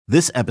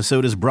This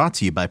episode is brought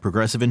to you by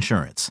Progressive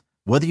Insurance.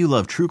 Whether you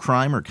love true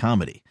crime or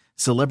comedy,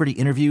 celebrity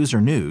interviews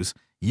or news,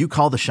 you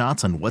call the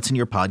shots on what's in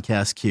your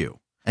podcast queue.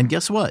 And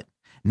guess what?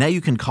 Now you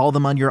can call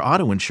them on your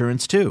auto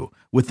insurance too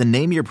with the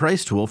Name Your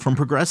Price tool from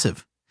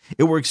Progressive.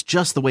 It works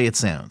just the way it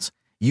sounds.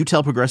 You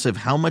tell Progressive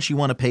how much you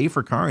want to pay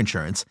for car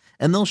insurance,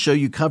 and they'll show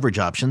you coverage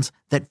options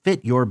that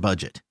fit your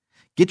budget.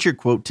 Get your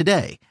quote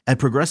today at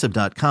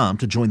Progressive.com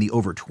to join the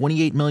over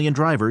 28 million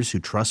drivers who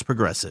trust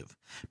Progressive.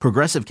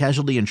 Progressive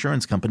Casualty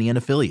Insurance Company and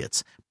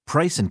Affiliates.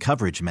 Price and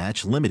coverage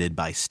match limited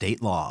by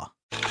state law.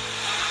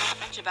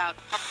 About.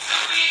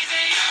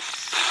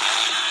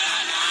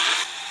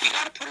 You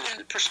gotta put it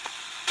in perspective.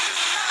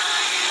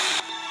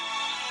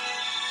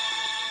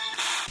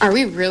 Are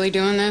we really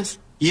doing this?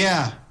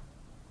 Yeah,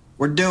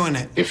 we're doing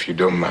it. If you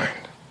don't mind,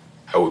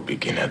 I will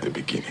begin at the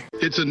beginning.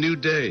 It's a new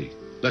day.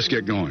 Let's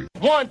get going.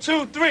 1,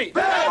 2, 3.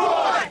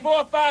 Bad boy.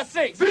 4, 5,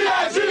 6.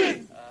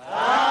 B.I.G.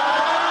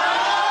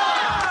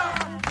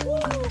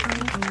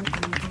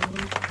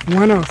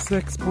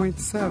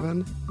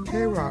 106.7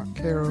 K-Rock,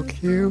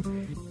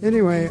 KROQ.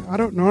 Anyway, I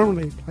don't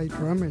normally play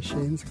drum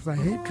machines because I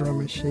hate drum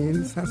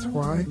machines, that's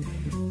why.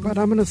 But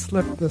I'm going to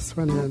slip this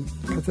one in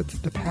because it's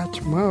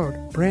Depeche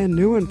Mode, brand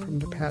new one from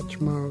Depeche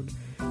Mode.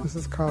 This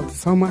is called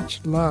So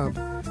Much Love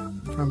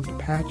from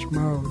Depeche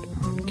Mode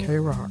on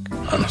K-Rock.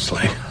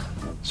 Honestly,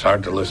 it's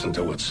hard to listen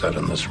to what's said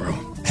in this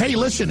room. Hey,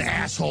 listen,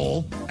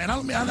 asshole. And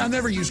I've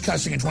never used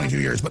cussing in 22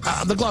 years, but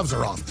the gloves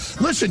are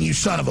off. Listen, you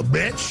son of a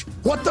bitch.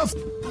 What the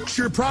f***'s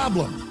your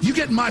problem? You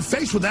get in my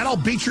face with that, I'll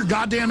beat your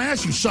goddamn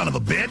ass, you son of a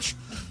bitch.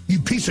 You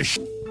piece of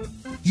shit.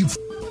 You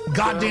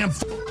goddamn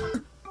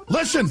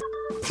Listen,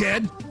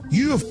 kid.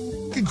 You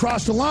have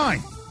crossed the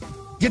line.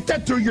 Get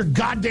that through your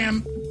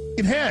goddamn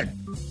head.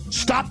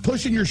 Stop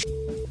pushing your shit.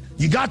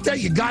 You got that,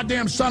 you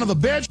goddamn son of a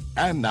bitch?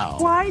 And now,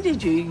 Why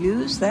did you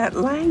use that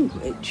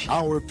language?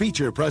 our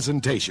feature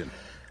presentation.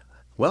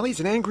 Well,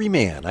 he's an angry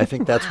man. I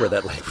think that's where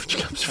that language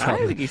comes from.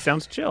 I think he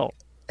sounds chill.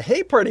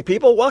 Hey, party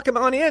people. Welcome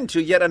on in to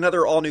yet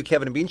another all-new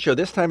Kevin and Bean show.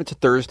 This time it's a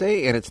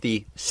Thursday, and it's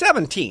the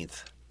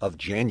 17th of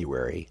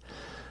January.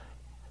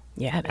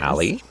 Yeah, it is.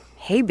 Allie.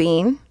 Hey,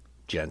 Bean.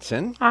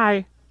 Jensen.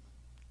 Hi.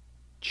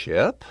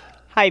 Chip.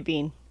 Hi,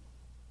 Bean.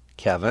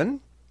 Kevin.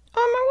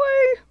 On my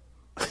way.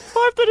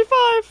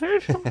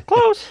 5:35.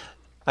 Close.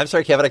 I'm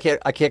sorry, Kevin.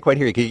 I can't quite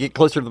hear you. Can you get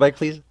closer to the mic,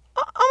 please?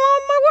 I'm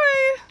on my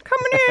way.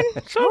 Coming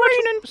in. So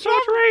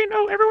much rain.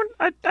 Oh, everyone.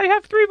 I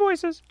have three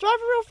voices. Driving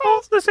real All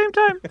fast. at the same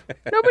time.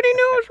 Nobody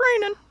knew it was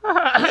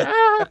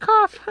raining.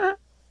 Cough.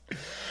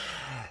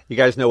 You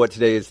guys know what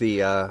today is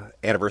the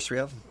anniversary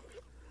of?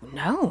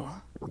 No.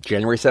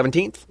 January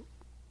 17th.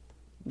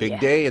 Big Yeah.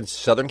 day in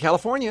Southern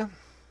California.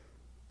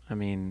 I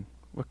mean,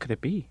 what could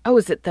it be? Oh,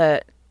 is it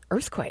the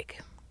earthquake?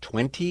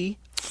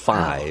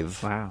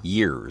 25 Wow.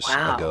 years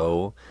Wow.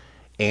 ago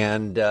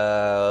and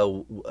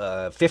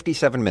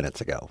 57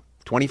 minutes ago.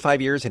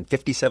 25 years and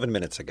 57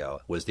 minutes ago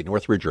was the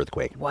Northridge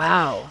earthquake.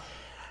 Wow.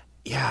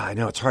 Yeah, I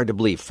know. It's hard to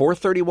believe.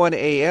 4:31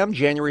 a.m.,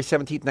 January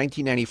 17th,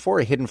 1994.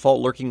 A hidden fault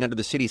lurking under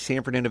the city's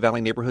San Fernando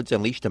Valley neighborhoods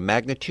unleashed a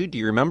magnitude. Do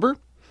you remember?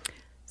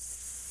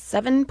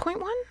 7.1?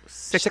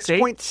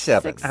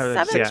 6.7.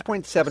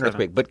 6.7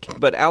 earthquake.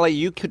 But Allie,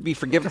 you could be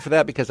forgiven for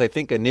that because I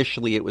think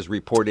initially it was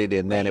reported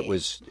and then it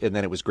was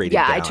graded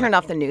Yeah, down. I turned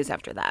off the news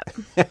after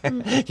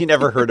that. You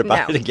never heard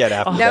about it again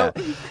after that.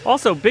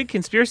 Also, big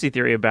conspiracy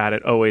theory about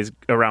it always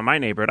around my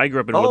neighborhood. I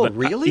grew up in Woodland.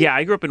 Really? Yeah,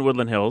 I grew up in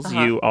Woodland Hills.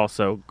 You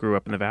also grew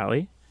up in the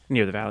valley,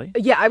 near the valley.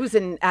 Yeah, I was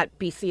at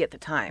BC at the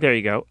time. There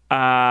you go.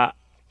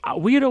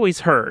 We had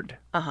always heard,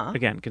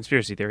 again,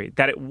 conspiracy theory,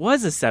 that it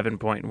was a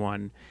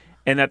 7.1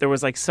 and that there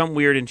was like some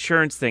weird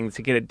insurance thing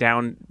to get it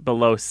down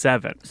below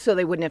 7. So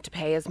they wouldn't have to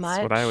pay as much?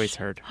 That's what I always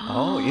heard.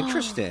 Oh,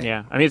 interesting.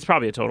 Yeah. I mean, it's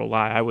probably a total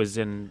lie. I was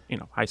in,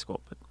 high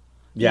school, but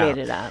You made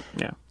it up.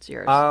 Yeah. It's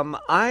yours. I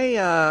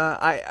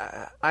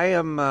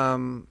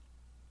am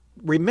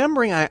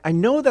remembering. I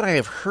know that I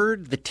have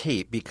heard the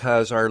tape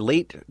because our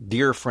late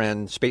dear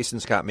friend Space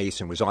and Scott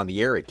Mason was on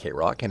the air at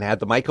K-Rock and had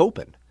the mic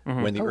open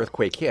when the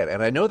earthquake hit.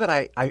 And I know that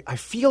I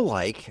feel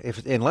like,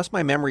 unless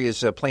my memory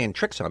is playing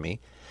tricks on me,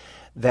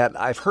 that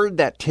I've heard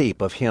that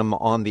tape of him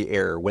on the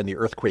air when the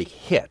earthquake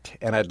hit,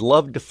 and I'd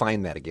love to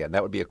find that again.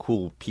 That would be a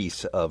cool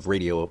piece of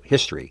radio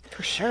history.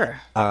 For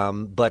sure.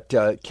 But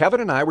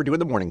Kevin and I were doing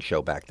the morning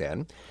show back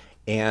then,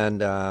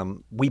 and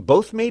we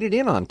both made it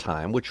in on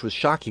time, which was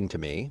shocking to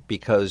me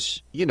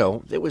because,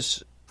 there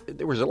was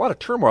a lot of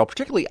turmoil.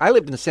 Particularly, I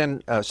lived in the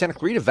Santa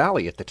Clarita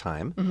Valley at the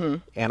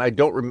time, and I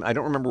don't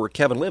remember where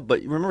Kevin lived,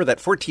 but you remember that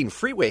 14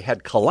 freeway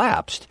had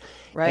collapsed,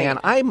 Right. and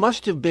I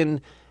must have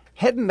been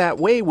heading that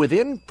way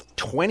within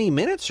 20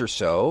 minutes or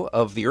so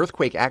of the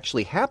earthquake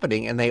actually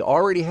happening, and they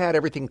already had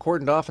everything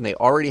cordoned off, and they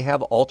already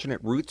have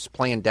alternate routes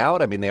planned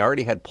out. I mean, they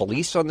already had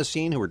police on the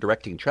scene who were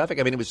directing traffic.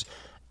 I mean,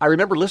 I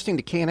remember listening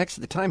to KNX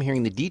at the time,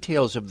 hearing the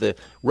details of the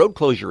road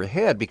closure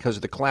ahead because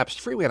of the collapsed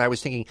freeway, and I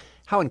was thinking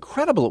how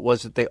incredible it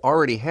was that they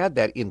already had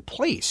that in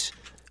place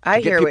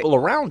to get people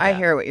around that. I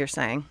hear what you're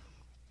saying.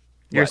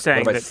 You're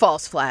saying that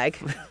false flag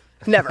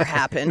never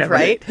happened,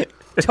 right?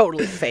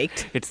 Totally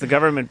faked. It's the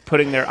government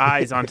putting their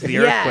eyes onto the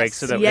earthquake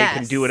so that they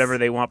can do whatever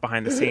they want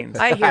behind the scenes.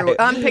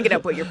 I'm picking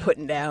up what you're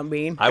putting down,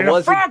 Bean.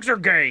 The frogs are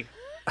gay.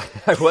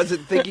 I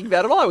wasn't thinking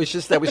that at all. I was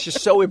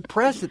just so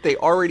impressed that they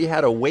already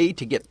had a way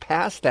to get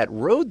past that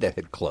road that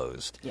had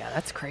closed. Yeah,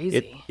 that's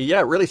crazy.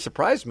 It really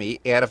surprised me.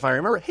 And if I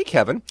remember, hey,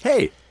 Kevin.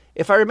 Hey.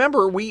 If I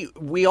remember, we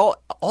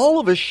all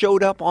of us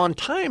showed up on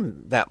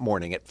time that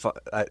morning at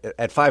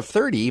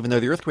 5:30, even though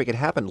the earthquake had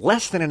happened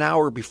less than an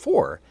hour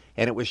before.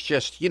 And it was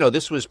just,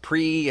 this was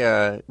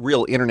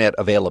pre-real internet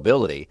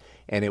availability.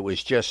 And it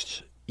was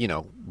just,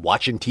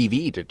 watching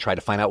TV to try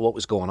to find out what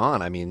was going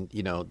on. I mean,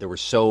 there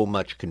was so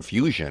much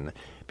confusion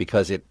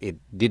because it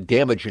did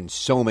damage in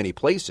so many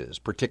places,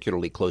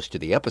 particularly close to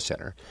the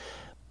epicenter.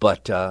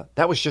 But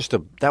that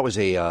was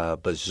a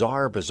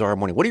bizarre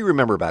morning. What do you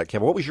remember about it,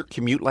 Kevin? What was your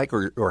commute like,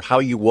 or how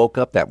you woke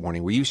up that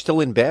morning? Were you still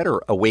in bed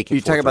or awake? Are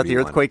you talking about the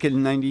earthquake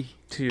in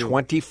 92?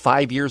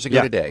 25 years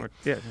ago today.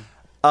 Yeah.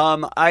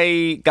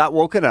 I got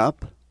woken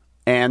up,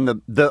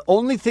 and the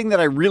only thing that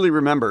I really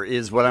remember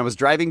is when I was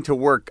driving to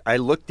work, I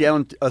looked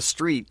down a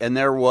street, and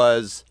there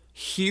was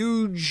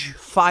huge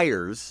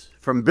fires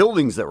from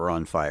buildings that were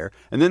on fire,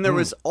 and then there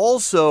was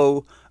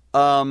also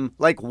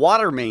like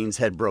water mains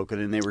had broken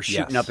and they were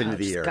shooting up into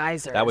the air.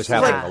 Geysers. That was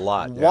happening a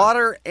lot. Yeah.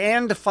 Water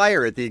and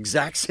fire at the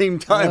exact same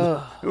time.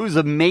 Ugh. It was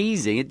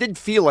amazing. It did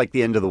feel like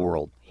the end of the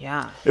world.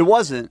 Yeah. It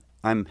wasn't.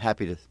 I'm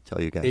happy to tell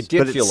you guys. It did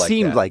but feel like that. It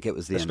seemed like it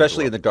was the end of the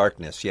Especially in the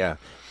darkness, yeah.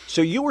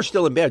 So you were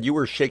still in bed. You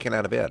were shaking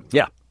out of bed.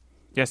 Yeah.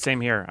 Yeah,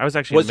 same here. I was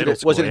actually in middle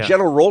school. Was it a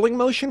gentle rolling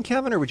motion,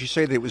 Kevin, or would you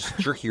say that it was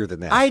jerkier than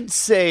that? I'd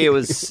say it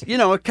was,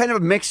 a kind of a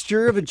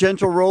mixture of a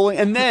gentle rolling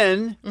and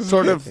then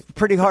sort of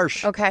pretty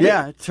harsh. Okay.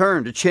 Yeah, it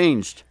turned. It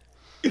changed.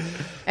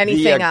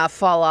 Anything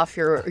fall off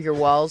your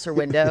walls or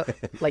window,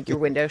 like your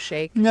window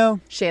shake? No.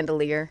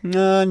 Chandelier?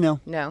 No.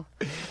 No.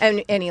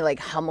 And any like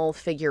Hummel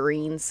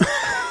figurines?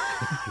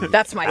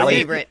 That's my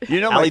favorite.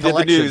 My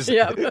collection.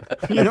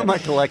 Yeah. My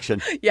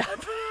collection. Yeah.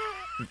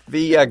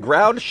 The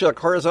ground shook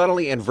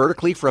horizontally and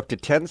vertically for up to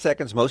 10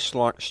 seconds, most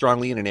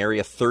strongly in an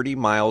area 30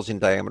 miles in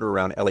diameter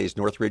around LA's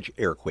Northridge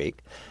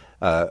earthquake.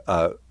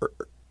 And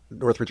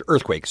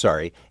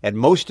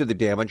most of the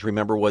damage,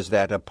 remember, was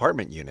that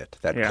apartment unit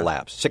that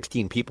collapsed.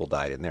 16 people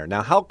died in there.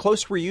 Now, how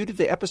close were you to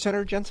the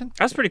epicenter, Jensen?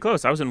 I was pretty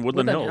close. I was in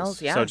Woodland Hills,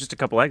 so just a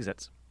couple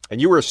exits.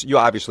 And you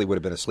obviously would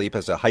have been asleep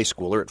as a high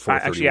schooler at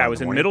 4:30. Actually, I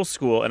was in middle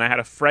school, and I had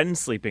a friend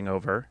sleeping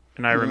over,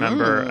 and I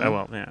remember,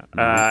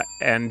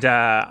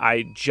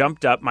 I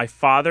jumped up. My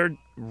father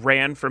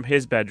ran from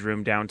his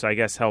bedroom down to, I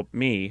guess, help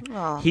me.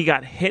 Aww. He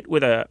got hit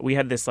with we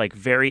had this he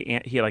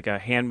had like a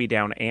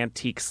hand-me-down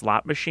antique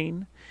slot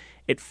machine.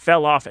 It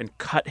fell off and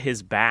cut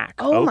his back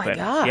open. Oh, my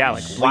gosh. Yeah,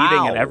 like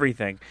bleeding and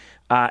everything.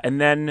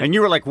 And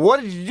you were like,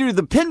 what did you do to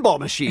the pinball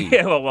machine?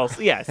 Yeah, well,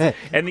 yes.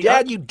 And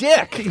Dad, you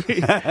dick!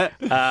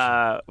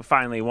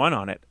 Finally won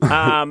on it.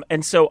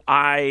 And so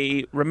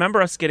I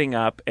remember us getting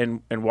up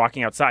and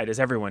walking outside, as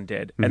everyone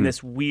did, and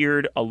this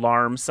weird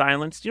alarm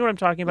silence. Do you know what I'm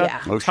talking about?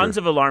 Yeah. Oh, Tons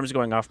of alarms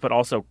going off, but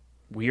also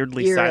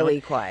weirdly Eerily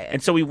silent. quiet.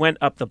 And so we went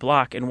up the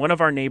block, and one of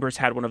our neighbors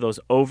had one of those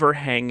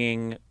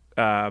overhanging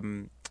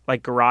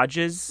like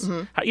garages.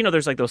 Mm-hmm.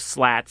 There's like those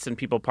slats and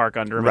people park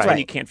under them. That's when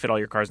you can't fit all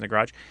your cars in the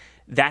garage.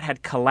 That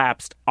had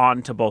collapsed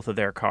onto both of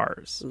their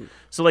cars. Ooh.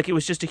 So it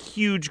was just a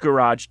huge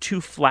garage, two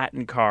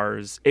flattened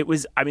cars. There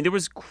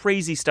was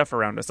crazy stuff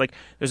around us. Like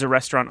there's a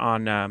restaurant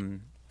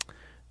on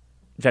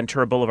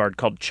Ventura Boulevard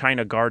called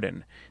China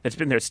Garden that's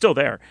been there. It's still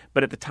there.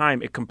 But at the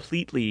time, it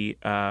completely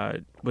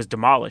was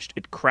demolished.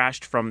 It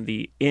crashed from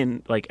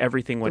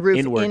everything went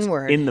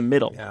inward in the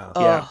middle.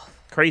 Yeah.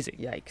 Crazy.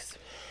 Yikes.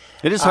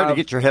 It is hard to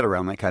get your head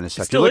around that kind of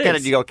stuff. You look at it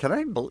and you go,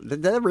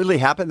 did that really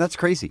happen? That's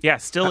crazy. Yeah,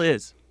 still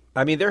is.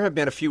 I mean, there have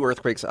been a few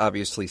earthquakes,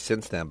 obviously,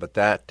 since then, but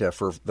that,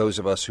 for those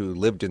of us who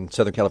lived in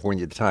Southern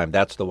California at the time,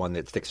 that's the one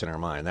that sticks in our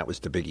mind. That was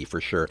the biggie for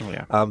sure. Oh,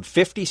 yeah.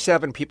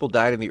 57 people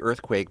died in the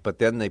earthquake, but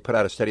then they put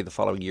out a study the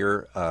following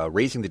year,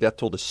 raising the death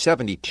toll to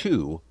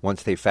 72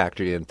 once they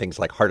factored in things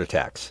like heart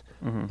attacks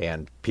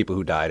and people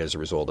who died as a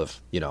result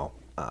of,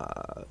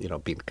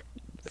 being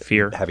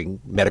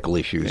having medical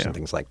issues and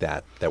things like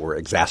that were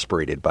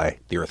exasperated by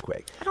the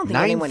earthquake. I don't think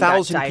anyone got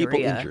 9,000 people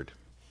injured.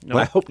 No.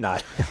 Well, I hope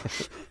not.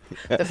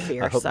 The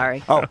fear,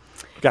 sorry. Oh,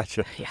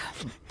 gotcha. Yeah.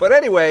 But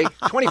anyway,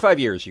 25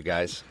 years, you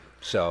guys.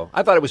 So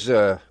I thought it was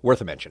worth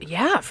a mention.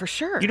 Yeah, for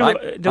sure.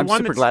 I'm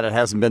super glad it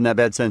hasn't been that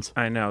bad since.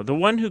 I know. The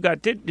one who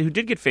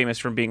did get famous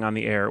from being on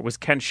the air was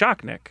Ken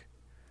Shocknick.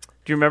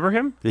 Do you remember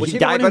him? Did he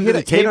dive under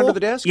the table? Hit under the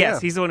desk?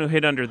 Yes, he's the one who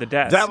hit under the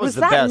desk. That was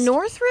the that best.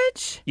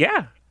 Northridge?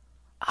 Yeah.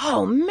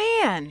 Oh,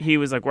 man. He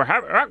was like, we're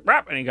having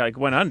rap, and he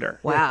went under.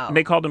 Wow. And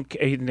they called him,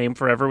 his name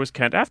forever was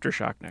Kent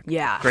Aftershocknick.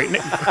 Yeah. Great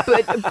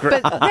but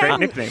great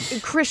nickname.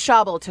 Chris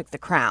Schabel took the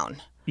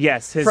crown.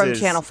 Yes, his from is,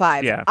 Channel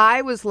 5. Yeah.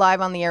 I was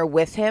live on the air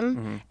with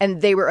him,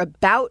 and they were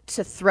about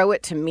to throw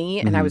it to me,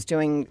 and I was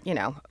doing,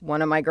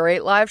 one of my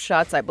great live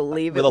shots. I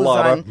believe With it was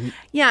Alana. on.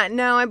 Yeah,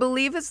 no, I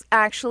believe it's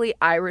actually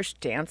Irish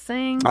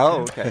dancing.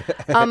 Oh, okay.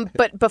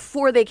 But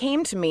before they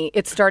came to me,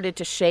 it started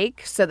to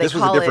shake. So they This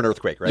was call a different it,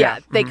 earthquake, right? Yeah,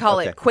 they call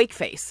Okay. it quake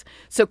face.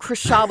 So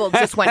Chris Schabel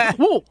just went,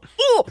 whoa,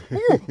 whoa,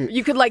 whoa.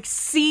 You could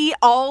see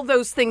all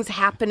those things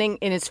happening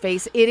in his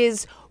face. It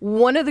is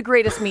one of the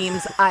greatest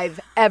memes I've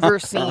ever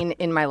seen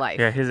in my life.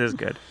 Yeah, his is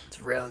good.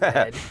 It's real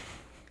good.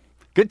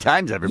 Good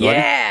times, everybody.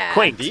 Yeah.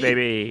 Quakes,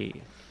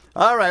 baby.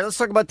 All right, let's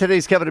talk about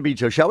today's Kevin and Bean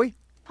show, shall we?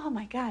 Oh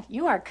my God,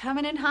 you are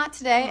coming in hot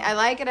today. I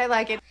like it. I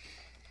like it.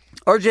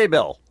 RJ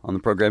Bell on the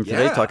program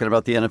today Yeah. talking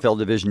about the NFL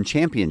Division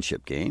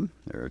Championship game.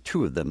 There are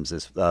two of them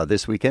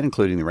this weekend,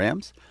 including the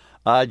Rams.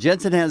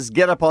 Jensen has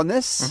Get Up on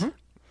this.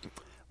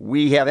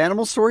 We have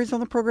animal stories on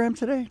the program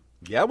today.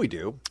 Yeah, we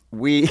do.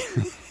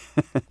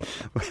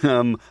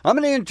 I'm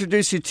going to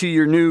introduce you to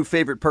your new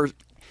favorite person.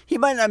 He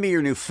might not be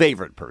your new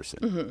favorite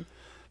person,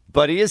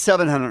 but he is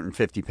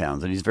 750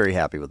 pounds, and he's very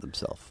happy with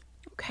himself.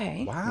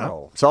 Okay.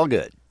 Wow. It's all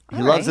good. He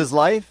All loves right. his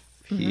life.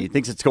 He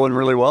thinks it's going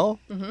really well,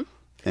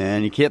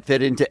 and he can't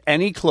fit into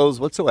any clothes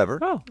whatsoever.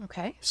 Oh.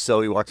 Okay.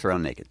 So he walks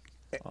around naked.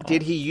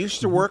 Did he used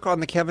to work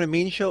on the Kevin and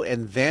Bean show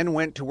and then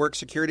went to work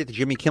security at the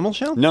Jimmy Kimmel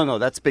show? No,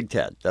 that's Big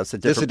Ted. That's a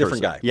different This is a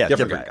different person. guy. Yeah,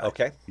 Different guy.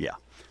 Okay. Yeah.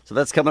 So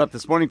that's coming up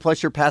this morning,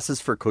 plus your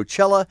passes for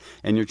Coachella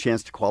and your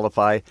chance to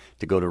qualify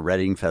to go to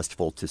Reading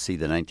Festival to see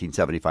the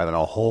 1975 and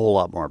a whole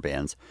lot more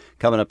bands.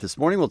 Coming up this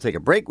morning, we'll take a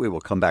break. We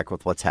will come back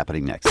with what's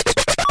happening next.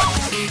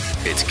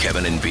 It's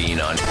Kevin and Bean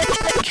on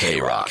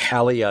K-Rock.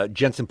 Allie,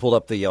 Jensen pulled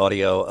up the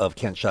audio of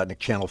Kent Shotnick,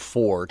 Channel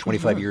 4,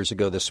 25 years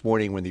ago this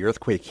morning when the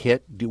earthquake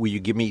hit. Will you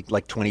give me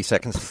 20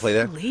 seconds to play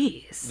that?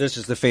 Please. This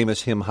is the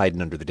famous him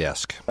hiding under the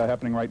desk.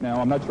 Happening right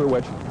now. I'm not sure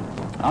which.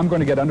 I'm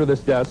going to get under this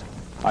desk.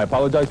 I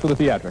apologize for the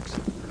theatrics.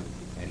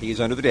 And he's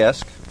under the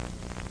desk.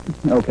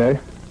 Okay.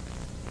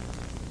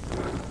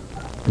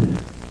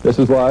 This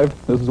is live.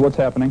 This is what's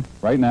happening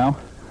right now.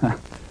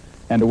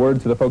 And a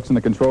word to the folks in the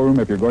control room,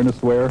 if you're going to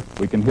swear,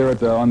 we can hear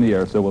it on the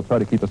air, so we'll try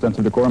to keep a sense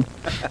of decorum.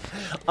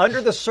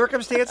 Under the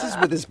circumstances,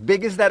 with as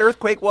big as that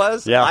earthquake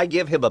was, Yeah. I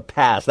give him a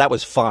pass. That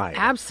was fine.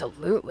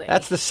 Absolutely.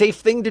 That's the safe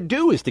thing to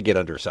do, is to get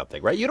under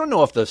something, right? You don't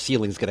know if the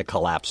ceiling's going to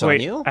collapse Wait,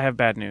 on you. I have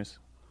bad news.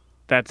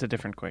 That's a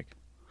different quake.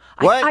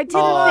 What? I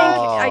didn't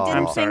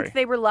I'm think sorry.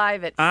 they were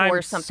live at I'm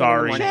 4 something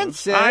sorry. in the morning.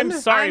 Jensen. I'm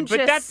sorry, I'm but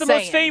just that's the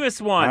most saying.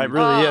 famous one. It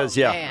really Oh, is,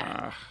 yeah.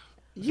 man.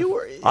 You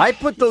were. I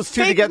put those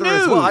two Fake together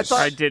as well. I news. thought,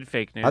 I did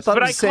fake news, I thought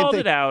it but was I the same called thing.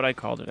 it out. I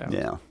called it out.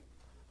 Yeah.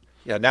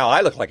 Yeah, now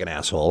I look like an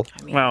asshole.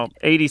 Well,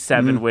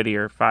 87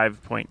 Whittier,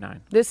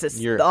 5.9. This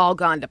is You're- all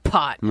gone to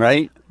pot.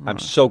 Right? I'm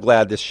so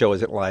glad this show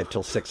isn't live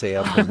till 6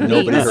 a.m. because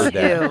nobody Me heard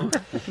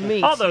that. too.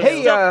 Me Although,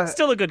 Hey,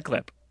 still a good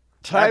clip.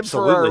 Time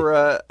Absolutely. for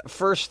our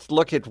first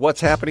look at what's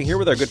happening here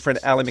with our good friend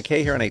Allie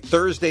McKay here on a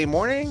Thursday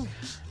morning.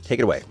 Take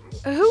it away.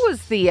 Who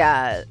was the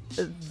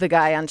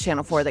guy on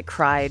Channel 4 that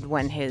cried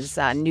when his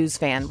news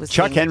van was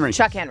Chuck Henry.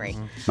 Chuck Henry.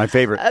 My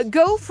favorite.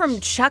 Go from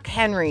Chuck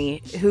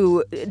Henry,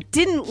 who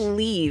didn't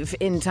leave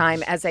in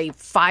time as a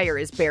fire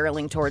is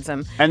barreling towards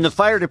him. And the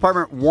fire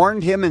department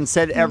warned him and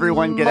said,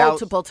 everyone get out.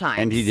 Multiple times.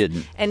 And he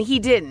didn't. And he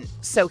didn't.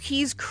 So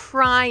he's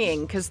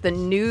crying because the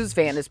news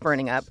van is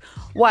burning up.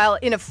 While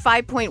in a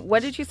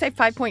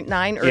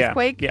 5.9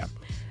 earthquake? Yeah.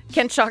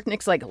 Ken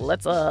Shotnick's like,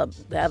 let's have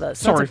a sense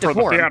Sorry of for the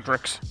decorum.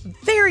 theatrics.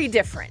 Very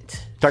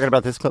different. Talking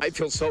about this clip. I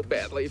feel so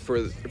badly for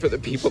the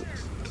people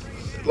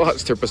that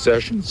lost their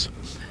possessions.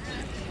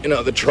 You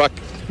know, the truck,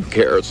 who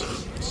cares?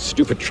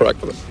 Stupid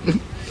truck with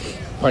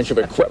a bunch of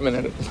equipment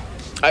in it.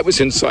 I was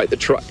inside the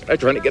truck. I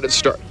tried to get it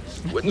started.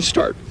 It wouldn't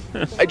start.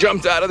 I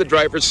jumped out of the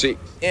driver's seat,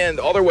 and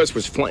all there was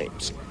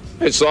flames.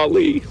 I saw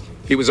Lee.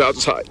 He was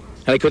outside,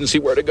 and I couldn't see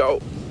where to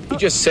go. He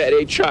just said,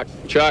 "Hey, Chuck,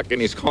 Chuck,"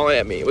 and he's calling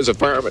at me. It was a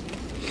fireman.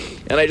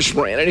 And I just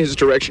ran in his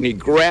direction. He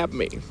grabbed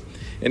me,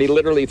 and he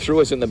literally threw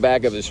us in the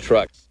back of his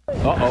truck.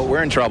 Uh-oh,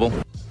 we're in trouble.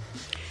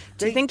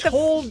 Do you think They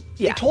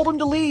told him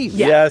to leave.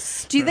 Yeah.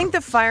 Yes. Do you think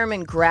the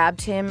fireman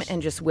grabbed him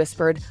and just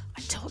whispered,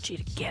 "I told you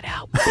to get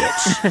out,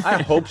 bitch"?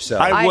 I hope so.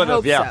 I would have,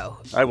 hope yeah. so.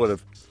 I would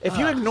have. If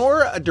you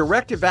ignore a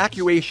direct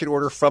evacuation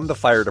order from the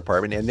fire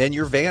department and then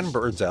your van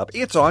burns up,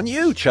 it's on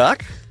you,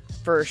 Chuck.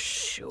 For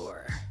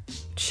sure.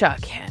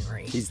 Chuck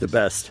Henry. He's the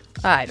best.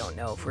 I don't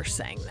know if we're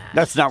saying that.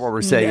 That's not what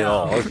we're saying at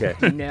all. Okay.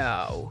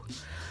 No.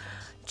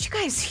 Did you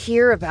guys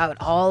hear about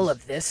all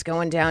of this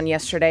going down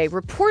yesterday?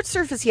 Reports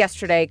surfaced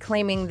yesterday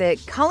claiming that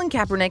Colin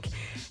Kaepernick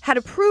had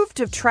approved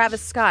of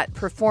Travis Scott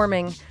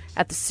performing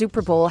at the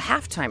Super Bowl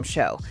halftime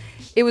show.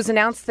 It was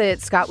announced that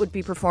Scott would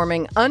be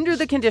performing under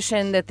the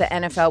condition that the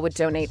NFL would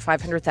donate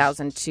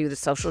 $500,000 to the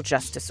social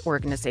justice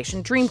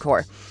organization Dream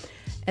Corps.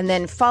 And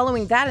then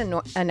following that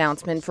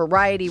announcement,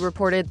 Variety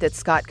reported that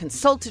Scott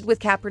consulted with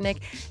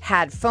Kaepernick,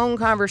 had phone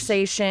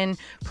conversation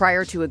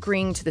prior to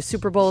agreeing to the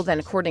Super Bowl. Then,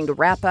 according to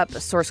Wrap Up,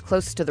 a source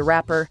close to the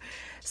rapper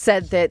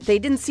said that they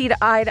didn't see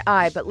eye to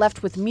eye, but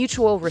left with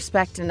mutual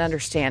respect and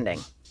understanding.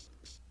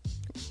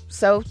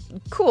 So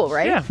cool,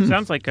 right? Yeah,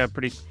 sounds like a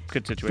pretty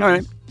good situation. All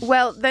right.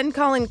 Well, then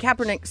Colin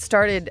Kaepernick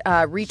started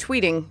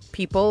retweeting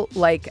people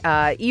like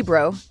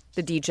Ebro,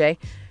 the DJ.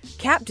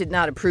 Cap did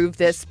not approve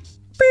this.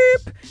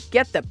 Boop!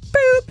 Get the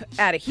boop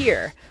out of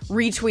here.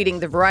 Retweeting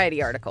the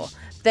Variety article.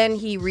 Then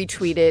he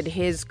retweeted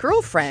his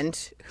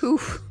girlfriend, who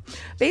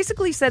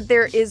basically said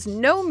there is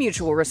no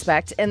mutual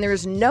respect and there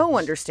is no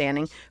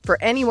understanding for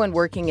anyone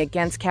working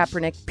against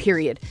Kaepernick,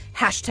 period.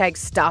 Hashtag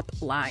stop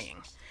lying.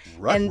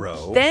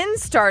 Ruh-roh. And then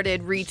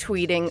started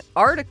retweeting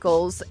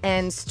articles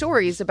and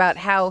stories about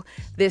how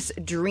this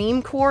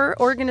Dream Corps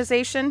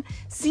organization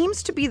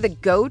seems to be the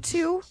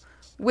go-to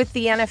with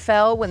the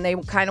NFL when they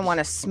kind of want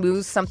to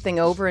smooth something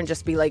over and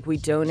just be like, we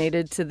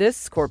donated to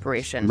this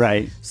corporation.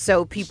 Right.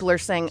 So people are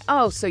saying,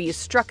 oh, so you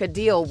struck a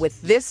deal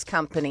with this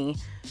company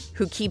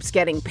who keeps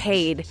getting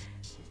paid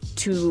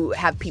to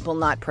have people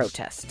not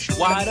protest.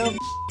 Why the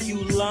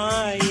you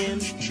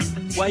lying?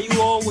 Why you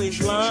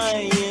always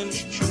lying?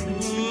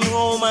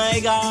 Oh my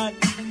God.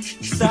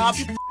 Stop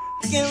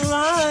your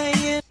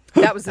lying.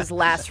 That was his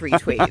last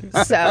retweet.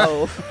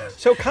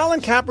 So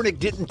Colin Kaepernick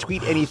didn't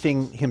tweet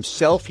anything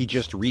himself. He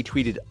just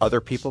retweeted other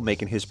people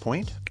making his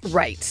point?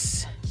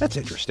 Right. That's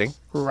interesting.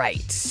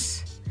 Right.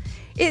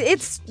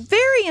 It's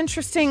very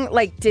interesting.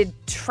 Like, did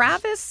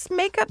Travis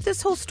make up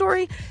this whole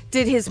story?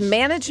 Did his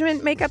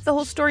management make up the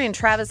whole story and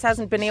Travis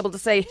hasn't been able to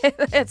say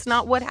it's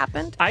not what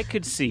happened? I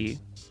could see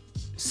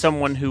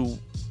someone who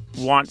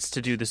wants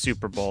to do the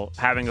Super Bowl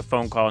having a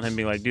phone call and him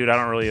being like, dude, I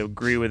don't really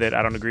agree with it.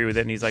 I don't agree with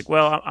it. And he's like,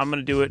 well, I'm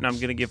going to do it and I'm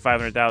going to give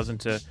 $500,000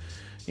 to,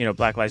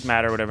 Black Lives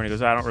Matter or whatever. And he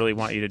goes, I don't really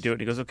want you to do it.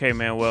 And he goes, okay,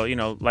 man, well,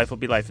 life will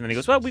be life. And then he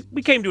goes, well,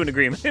 we came to an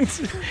agreement. And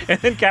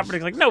then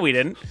Kaepernick's like, no, we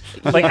didn't.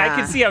 Like, I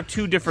could see how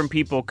two different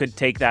people could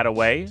take that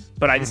away,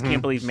 but I just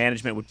can't believe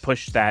management would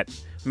push that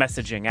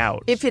messaging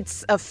out. If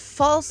it's a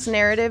false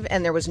narrative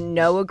and there was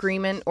no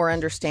agreement or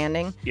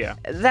understanding,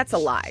 that's a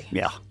lie.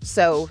 Yeah.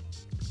 So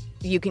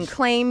you can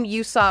claim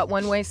you saw it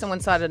one way,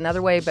 someone saw it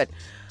another way, but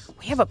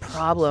we have a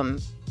problem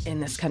in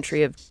this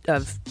country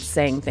of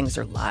saying things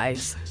are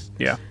lies.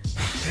 Yeah.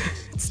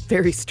 It's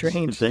very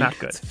strange. It's not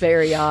good. It's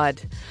very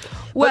odd.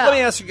 Well, let me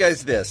ask you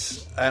guys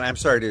this, and I'm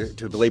sorry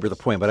to belabor the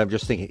point, but I'm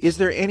just thinking, is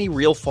there any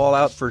real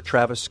fallout for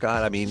Travis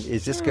Scott? I mean,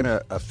 is this going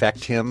to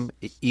affect him,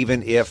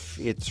 even if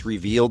it's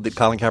revealed that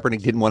Colin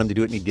Kaepernick didn't want him to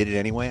do it and he did it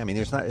anyway? I mean,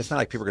 it's not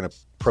like people are going to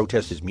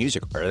protest his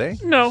music, are they?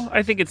 No,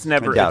 I think it's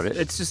never. I doubt it.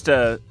 It's just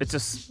a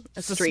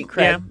street cred.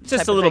 Yeah,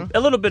 just a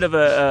little bit of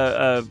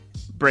a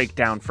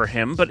breakdown for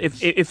him. But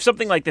if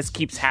something like this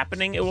keeps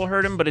happening, it will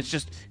hurt him. But it's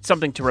just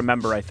something to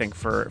remember, I think,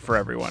 for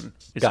everyone.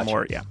 It's Gotcha.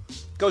 more, yeah.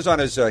 Goes on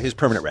as his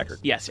permanent record.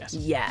 Yes.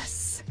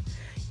 Yes.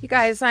 You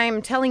guys,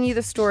 I'm telling you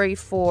the story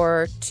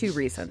for two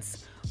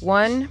reasons.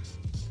 One,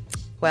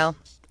 well,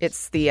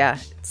 it's the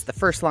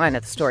first line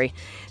of the story.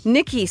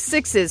 Nikki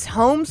Sixx's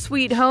Home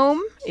Sweet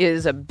Home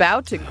is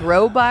about to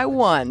grow by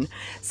one.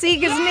 See,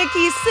 because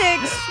Nikki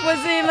Sixx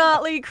was in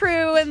Motley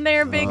Crue and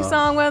their big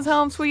song was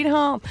Home Sweet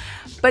Home.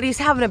 But he's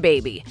having a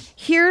baby.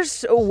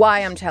 Here's why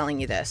I'm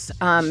telling you this.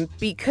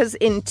 Because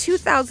in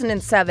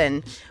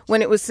 2007,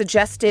 when it was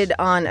suggested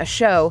on a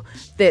show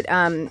that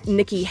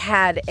Nikki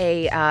had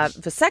a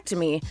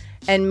vasectomy,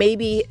 and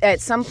maybe at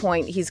some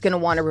point he's going to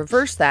want to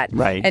reverse that.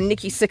 Right. And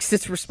Nikki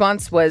Sixx's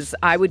response was,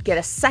 I would get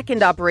a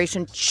second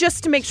operation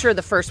just to make sure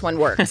the first one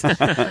worked.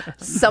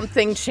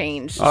 Something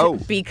changed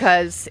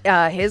because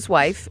his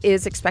wife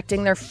is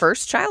expecting their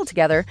first child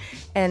together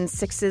and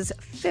Sixx's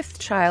fifth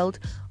child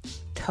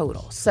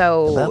total.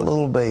 So that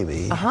little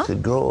baby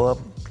could grow up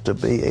to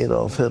be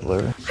Adolf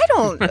Hitler.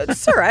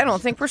 I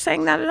don't think we're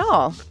saying that at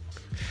all.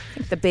 I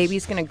think the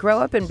baby's going to grow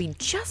up and be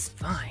just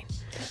fine.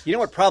 You know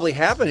what probably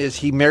happened is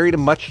he married a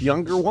much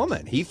younger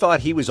woman. He thought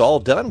he was all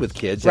done with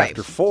kids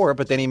after 4,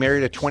 but then he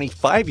married a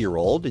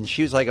 25-year-old, and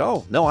she was like,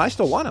 oh, no, I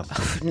still want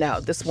him. No,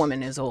 this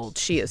woman is old.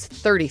 She is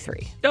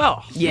 33.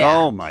 Oh. Yeah.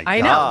 Oh, my God.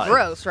 I know.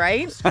 Gross,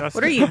 right?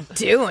 What are you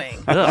doing?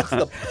 What's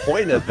the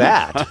point of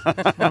that?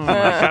 Oh, my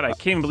God. I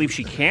can't even believe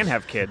she can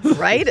have kids.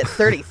 Right? At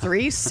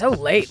 33? So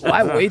late.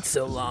 Why wait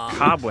so long?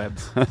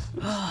 Cobwebs.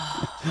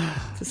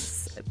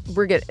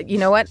 You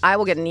know what? I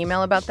will get an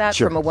email about that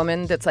from a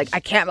woman that's like,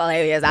 I can't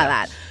believe you said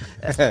that.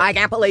 I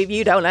can't believe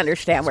you don't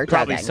understand we're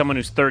Probably talking. someone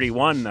who's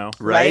 31, though.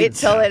 Right?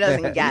 Totally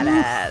doesn't get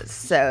it.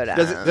 So dumb.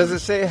 Does it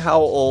say how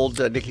old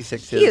Nikki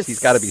Sixx is? He's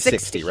got to be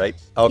 60, right?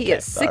 Okay. He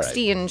is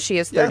 60 and she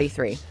is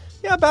 33.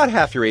 Yeah, about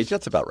half your age.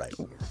 That's about right.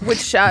 Which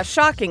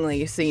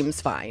shockingly seems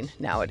fine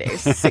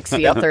nowadays.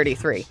 60 and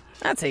 33.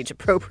 That's age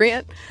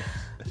appropriate.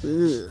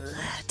 Ugh.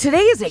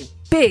 Today is a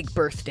big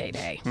birthday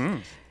day.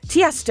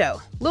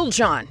 Tiesto, Lil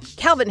Jon,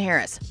 Calvin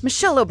Harris,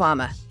 Michelle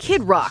Obama,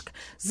 Kid Rock,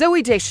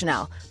 Zooey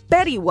Deschanel,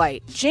 Betty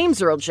White, James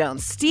Earl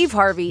Jones, Steve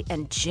Harvey,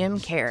 and Jim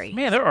Carrey.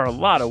 Man, there are a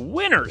lot of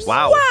winners.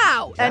 Wow.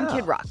 Wow! And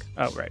Kid Rock.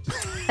 Oh, right.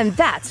 And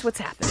that's what's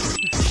happening.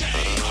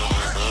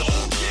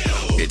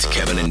 It's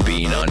Kevin and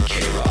Bean on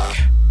K-Rock.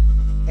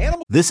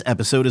 This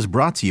episode is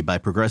brought to you by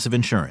Progressive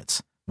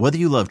Insurance. Whether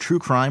you love true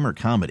crime or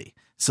comedy,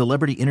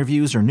 celebrity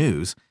interviews or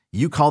news,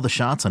 you call the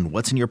shots on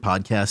what's in your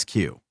podcast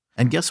queue.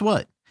 And guess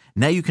what?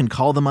 Now you can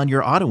call them on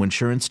your auto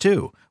insurance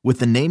too with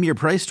the Name Your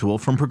Price tool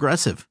from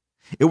Progressive.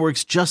 It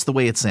works just the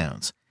way it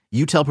sounds.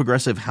 You tell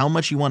Progressive how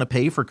much you want to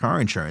pay for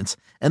car insurance,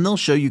 and they'll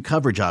show you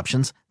coverage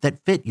options that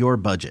fit your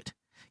budget.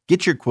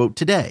 Get your quote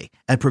today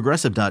at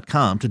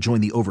Progressive.com to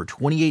join the over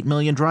 28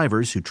 million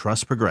drivers who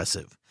trust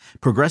Progressive.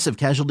 Progressive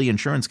Casualty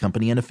Insurance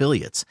Company and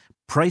Affiliates.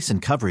 Price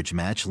and coverage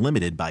match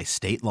limited by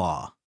state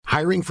law.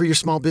 Hiring for your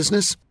small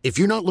business? If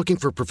you're not looking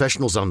for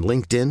professionals on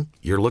LinkedIn,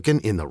 you're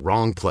looking in the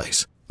wrong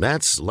place.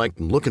 That's like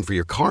looking for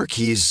your car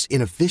keys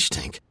in a fish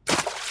tank.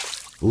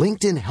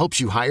 LinkedIn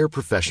helps you hire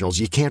professionals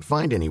you can't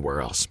find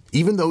anywhere else,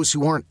 even those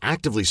who aren't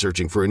actively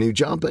searching for a new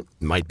job but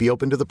might be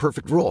open to the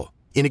perfect role.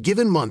 In a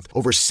given month,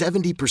 over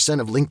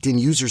 70% of LinkedIn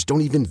users don't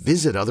even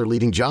visit other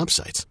leading job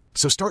sites.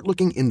 So start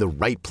looking in the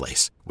right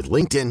place. With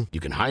LinkedIn, you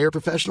can hire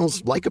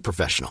professionals like a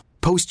professional.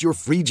 Post your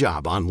free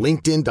job on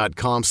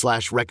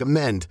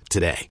linkedin.com/recommend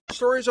today.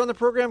 Stories on the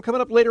program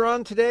coming up later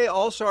on today.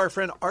 Also, our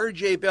friend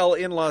RJ Bell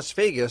in Las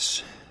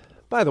Vegas.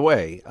 By the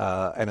way,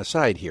 an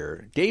aside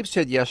here, Dave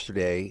said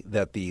yesterday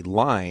that the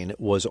line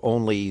was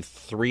only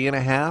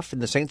 3.5 in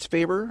the Saints'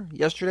 favor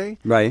yesterday.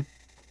 Right.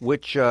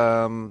 Which...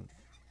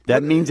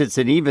 that means it's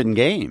an even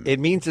game. It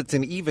means it's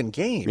an even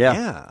game,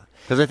 yeah.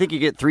 Because I think you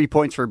get 3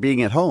 points for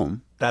being at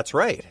home. That's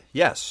right,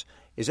 yes.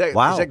 Is that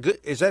good?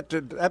 Is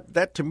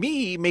that to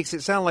me makes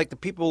it sound like the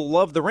people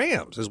love the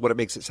Rams, is what it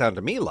makes it sound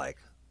to me like.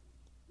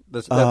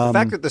 The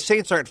fact that the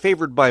Saints aren't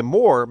favored by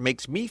more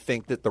makes me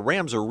think that the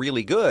Rams are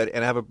really good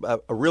and have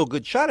a real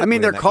good shot at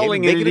winning they're that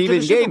calling game it an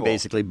even game,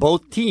 basically.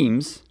 Both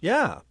teams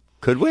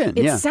could win.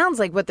 It sounds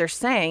like what they're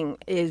saying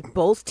is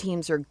both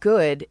teams are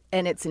good,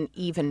 and it's an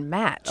even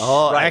match.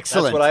 Oh, right.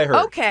 Excellent. That's what I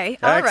heard. Okay,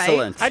 all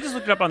right. I just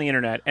looked it up on the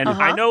internet, and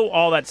I know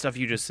all that stuff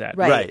you just said.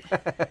 Right.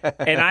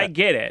 And I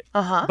get it.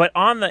 But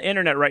on the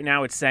internet right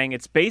now, it's saying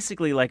it's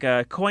basically like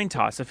a coin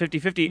toss, a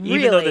 50-50,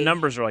 even though the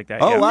numbers are like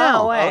that. Oh,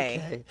 wow. No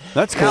way. Okay.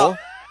 That's cool. Now,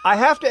 I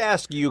have to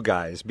ask you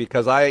guys,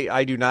 because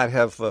I do not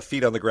have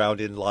feet on the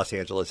ground in Los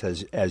Angeles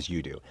as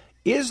you do.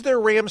 Is there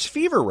Rams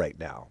fever right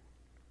now?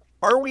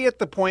 Are we at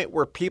the point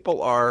where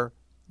people are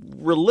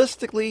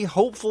realistically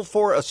hopeful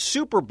for a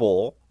Super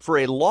Bowl for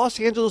a Los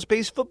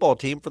Angeles-based football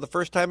team for the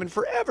first time in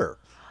forever?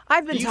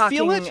 I've been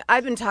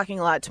talking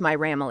a lot to my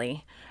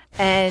Ramily,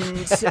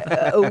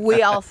 and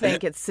we all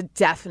think it's a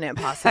definite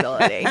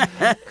possibility.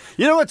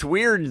 You know what's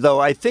weird,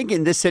 though? I think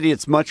in this city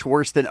it's much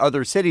worse than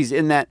other cities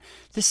in that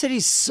the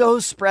city's so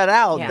spread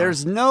out. Yeah.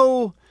 There's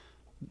no...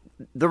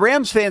 The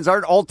Rams fans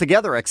aren't all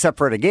together except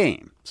for at a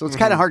game, so it's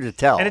kind of hard to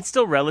tell. And it's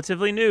still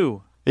relatively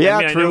new. Yeah,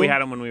 I true. know we had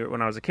them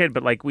when I was a kid,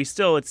 but like it's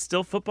still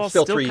football.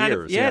 Still 3 kind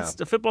years,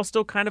 of, it's football's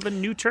still kind of a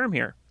new term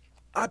here.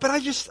 But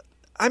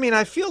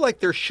I feel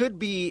like there should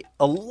be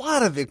a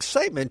lot of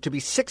excitement to be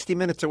 60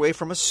 minutes away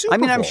from a Super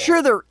Bowl. I'm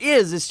sure there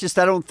is. It's just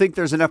I don't think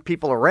there's enough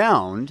people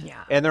around.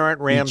 Yeah. And there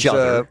aren't Rams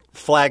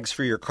flags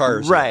for your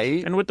cars.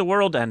 Right. And with the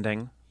world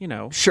ending,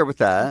 Sure with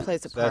that. It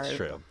plays a part. That's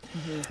true.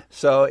 Mm-hmm.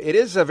 So it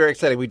is very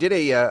exciting. We did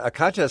a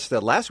contest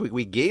last week.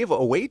 We gave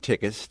away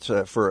tickets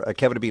for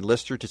Kevin to be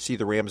Lister to see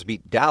the Rams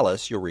beat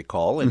Dallas, you'll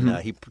recall. And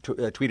he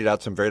tweeted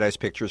out some very nice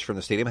pictures from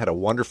the stadium. Had a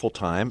wonderful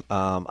time.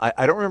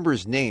 I don't remember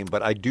his name,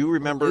 but I do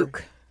remember.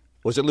 Luke.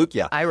 Was it Luke?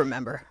 Yeah. I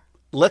remember.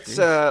 Let's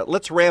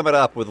ram it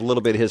up with a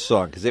little bit of his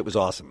song because it was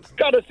awesome.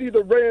 Gotta see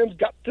the Rams,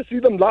 got to see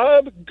them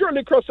live.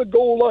 Gurley cross the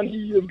goal line,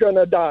 he is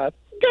gonna dive.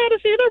 Gotta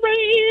see the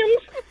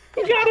Rams.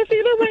 Gotta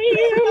see the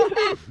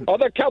Rams. Are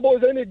the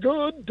Cowboys any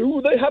good?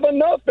 Do they have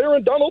enough?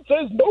 Aaron Donald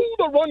says no,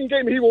 the run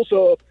game he will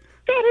sub.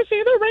 Gotta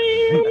see the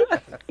Rams.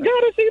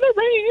 Gotta see the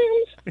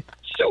Rams.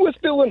 Show is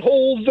filling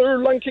holes, they're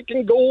line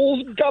kicking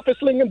goals. Gotta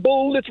slinging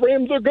bullets,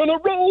 Rams are gonna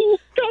roll.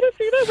 Gotta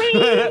see the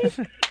Rams.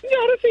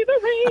 Gotta see the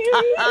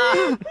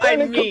Rams.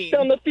 Brandon Cooks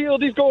down the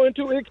field, he's going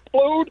to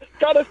explode.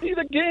 Gotta see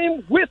the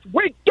game with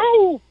Wake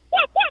Go.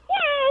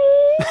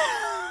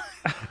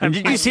 And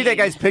did you see that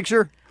guy's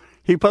picture?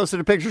 He posted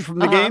a picture from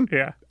the game?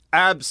 Yeah.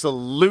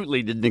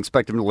 Absolutely didn't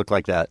expect him to look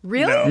like that.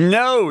 Really?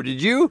 No.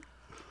 Did you?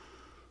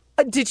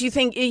 Did you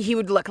think he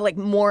would look like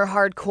more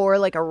hardcore,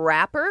 like a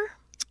rapper?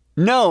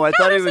 No, I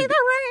thought he would. See the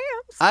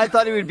Rams. I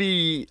thought he would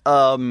be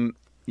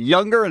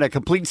younger and a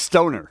complete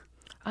stoner.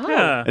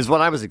 Oh. Is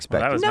what I was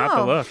expecting. Well, that was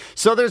not the look.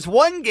 So there's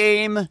one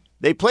game,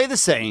 they play the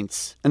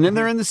Saints, and then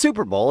they're in the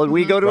Super Bowl, and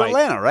we go to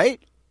Atlanta,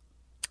 right?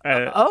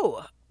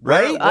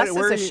 Right? Us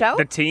as a show?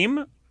 The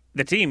team?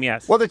 The team,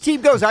 yes. Well, the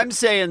team goes. I'm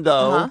saying,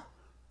 though,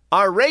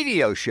 our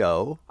radio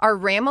show. Our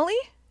Ramily?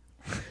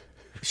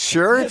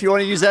 Sure, if you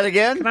want to use that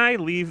again. Can I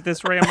leave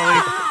this Ramily?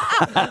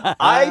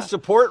 I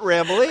support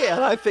Ramily,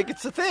 and I think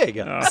it's a thing.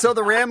 So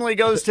the Ramily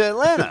goes to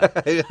Atlanta.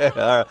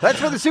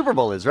 That's where the Super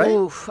Bowl is, right?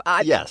 Oof,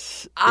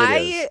 yes,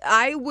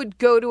 I would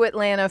go to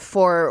Atlanta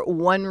for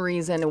one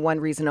reason and one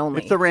reason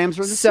only. If the Rams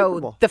are in the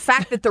Super Bowl. So the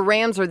fact that the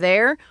Rams are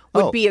there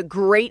would be a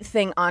great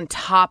thing on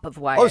top of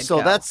why I'd so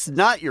go. that's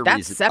not your reason.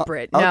 That's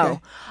separate. Okay. No.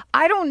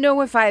 I don't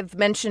know if I've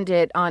mentioned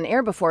it on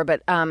air before,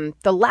 but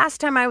the last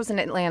time I was in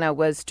Atlanta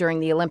was during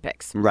the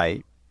Olympics.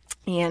 Right.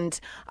 And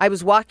I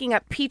was walking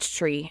up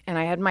Peachtree, and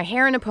I had my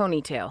hair in a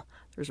ponytail.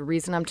 There's a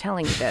reason I'm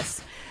telling you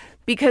this.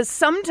 because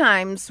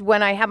sometimes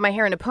when I have my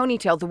hair in a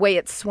ponytail, the way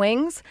it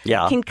swings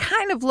can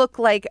kind of look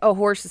like a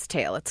horse's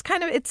tail. It's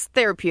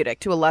therapeutic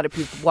to a lot of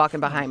people walking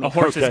behind me.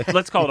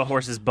 Let's call it a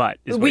horse's butt.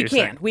 Is what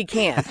We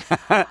can.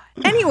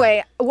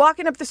 Anyway,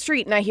 walking up the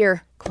street and I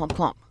hear clump,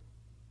 clump,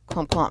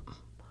 clump, clump.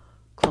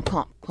 Clump,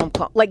 clump, clump,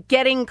 clump, like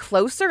getting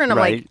closer, and I'm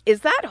like,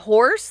 is that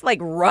horse like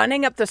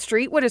running up the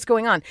street? What is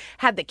going on?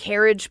 Had the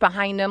carriage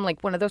behind him,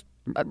 like one of those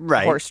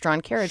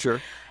horse-drawn carriage.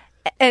 Sure.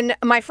 And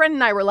my friend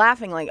and I were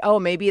laughing, like, oh,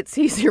 maybe it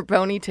sees your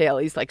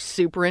ponytail. He's like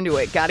super into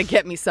it. Got to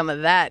get me some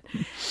of that.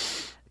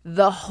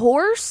 The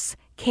horse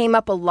came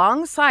up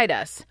alongside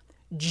us,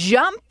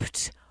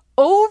 jumped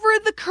over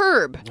the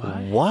curb.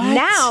 What?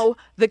 Now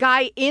the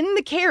guy in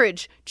the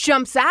carriage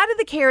jumps out of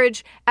the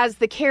carriage as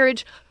the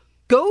carriage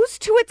goes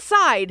to its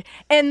side,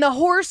 and the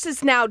horse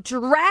is now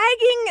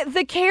dragging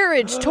the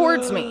carriage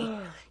towards me.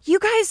 You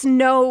guys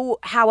know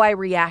how I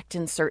react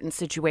in certain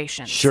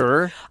situations.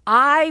 Sure.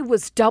 I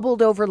was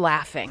doubled over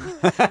laughing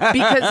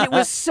because it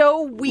was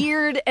so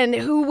weird, and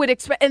who would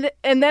expect...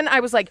 And then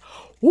I was like,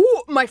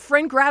 ooh, my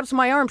friend grabs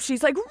my arm.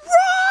 She's like,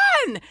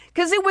 run!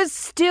 Because it was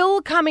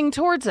still coming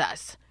towards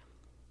us.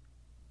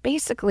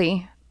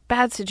 Basically...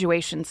 bad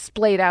situation,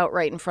 splayed out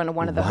right in front of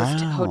one of the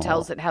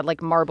hotels that had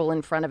like marble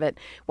in front of it.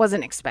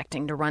 Wasn't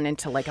expecting to run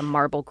into like a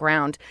marble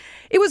ground.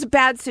 It was a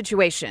bad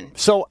situation.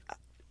 So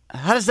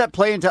how does that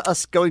play into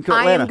us going to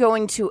Atlanta? I am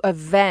going to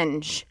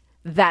avenge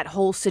that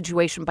whole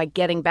situation by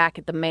getting back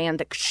at the man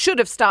that should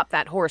have stopped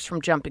that horse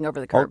from jumping over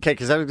the curb. Okay,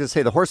 because I was going to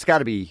say the horse got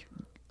to be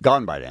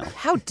gone by now.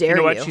 How dare you? You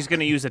know what? She's going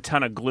to use a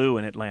ton of glue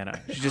in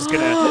Atlanta. She's just going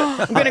to...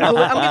 I'm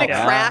going to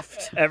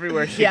craft.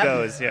 Everywhere she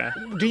goes, yeah.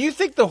 Do you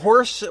think the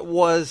horse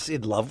was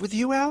in love with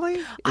you, Allie?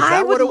 Is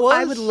that what it was?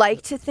 I would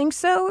like to think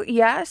so,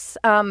 yes.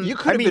 You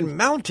could have been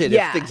mounted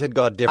if things had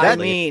gone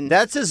differently.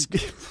 That's as...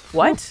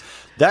 What?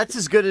 That's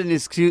as good an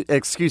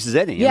excuse as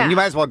any. Yeah. I mean, you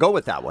might as well go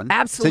with that one.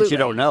 Absolutely. Since you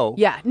don't know.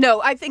 Yeah.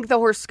 No, I think the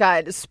horse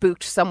got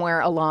spooked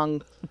somewhere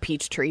along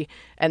Peachtree,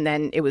 and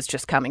then it was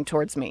just coming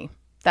towards me.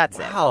 That's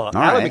it. Wow,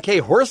 Allie McKay,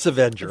 horse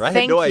avenger. I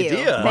had no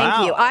idea.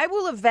 Thank you. I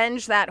will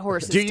avenge that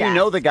horse's Do you death.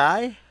 know the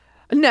guy?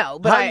 No,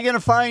 but how are you going to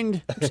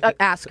find?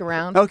 Ask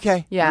around.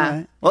 Okay. Yeah.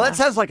 Right. Well, that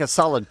sounds like a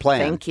solid plan.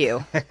 Thank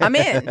you. I'm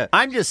in.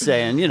 I'm just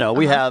saying,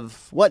 we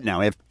have what now?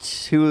 We have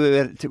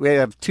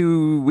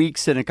 2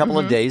 weeks and a couple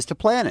of days to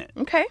plan it.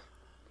 Okay.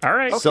 All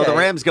right. So the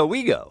Rams go,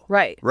 we go.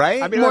 Right.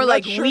 Right. I mean, more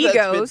like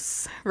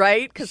Migos,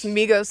 right? Because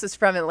Migos is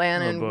from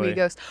Atlanta, and boy.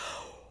 Migos.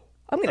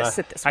 I'm going to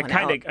sit this one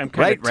out. I'm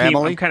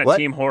kind of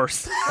team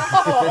horse.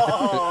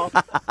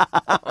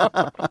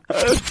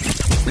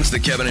 It's the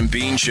Kevin and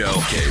Bean Show.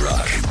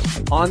 K-Rock.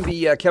 On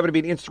the Kevin and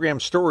Bean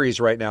Instagram stories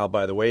right now,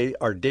 by the way,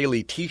 our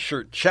daily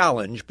T-shirt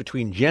challenge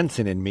between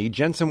Jensen and me.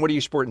 Jensen, what are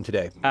you sporting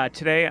today?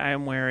 Today I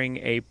am wearing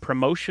a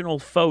promotional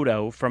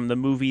photo from the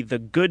movie The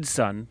Good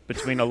Son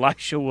between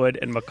Elisha Wood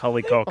and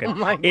Macaulay Culkin. Oh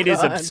my It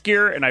is God.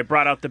 obscure, and I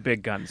brought out the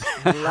big guns.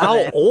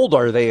 How old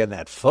are they in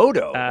that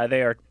photo?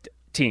 They are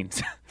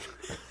teens.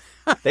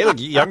 They look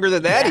younger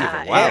than that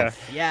even. Wow.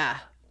 Yeah.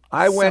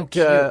 I went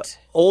cute.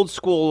 old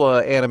school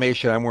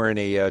animation. I'm wearing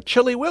a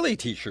Chilly Willy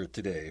T-shirt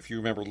today. If you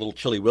remember little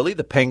Chilly Willy,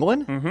 the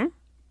penguin. Mm-hmm.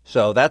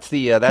 So that's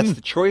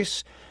the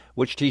choice.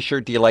 Which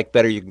T-shirt do you like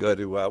better? You can go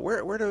to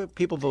where do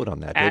people vote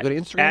on that? Do they go to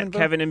Instagram? At and vote?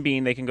 Kevin and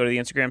Bean. They can go to the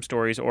Instagram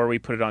stories, or we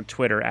put it on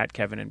Twitter at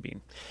Kevin and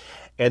Bean.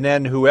 And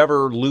then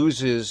whoever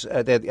loses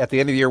at the end of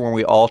the year when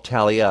we all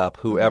tally up,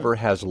 whoever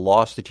has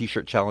lost the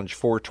T-shirt challenge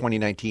for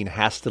 202019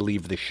 has to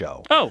leave the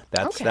show. Oh,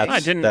 that's okay. I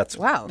didn't.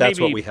 Wow. That's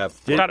Maybe what we have.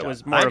 Thought it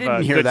was more of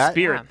a good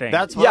spirit thing.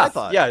 That's what I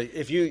thought. Yeah,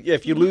 if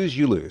you lose,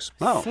 you lose.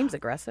 Oh. Seems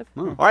aggressive.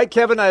 All right,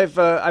 Kevin, I've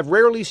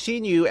rarely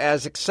seen you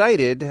as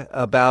excited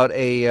about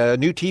a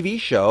new TV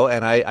show,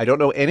 and I don't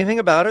know anything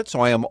about it, so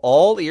I am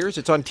all ears.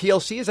 It's on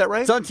TLC, is that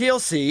right? It's on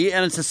TLC,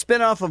 and it's a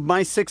spinoff of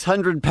My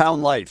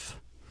 600-Pound Life.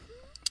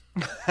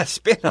 A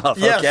spinoff,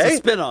 yes, okay.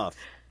 a spinoff.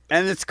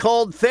 And it's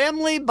called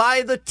Family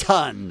by the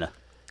Ton.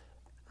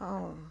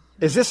 Oh.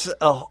 Is this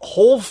a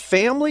whole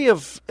family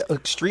of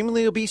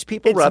extremely obese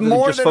people rather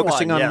than just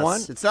focusing on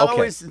one? It's not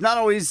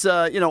always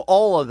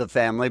all of the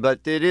family,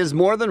 but it is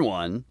more than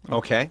one.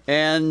 Okay.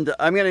 And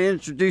I'm going to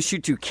introduce you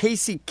to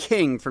Casey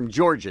King from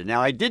Georgia.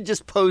 Now, I did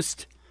just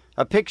post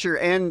a picture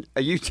and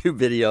a YouTube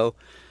video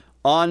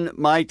on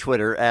my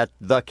Twitter at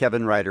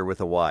 @TheKevinRyder with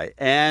a Y.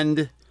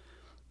 And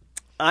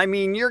I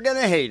mean, you're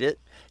going to hate it.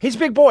 He's a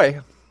big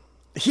boy.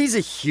 He's a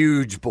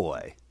huge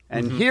boy.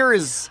 And here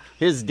is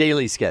his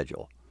daily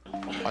schedule.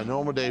 A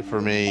normal day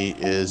for me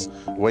is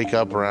wake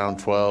up around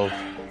 12,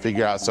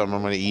 figure out something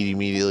I'm going to eat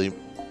immediately.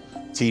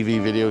 TV,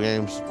 video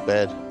games,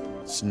 bed.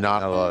 It's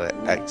not a lot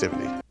of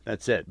activity.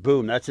 That's it.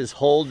 Boom. That's his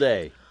whole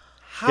day.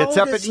 Gets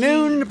up at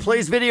noon,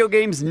 plays video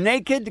games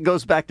naked,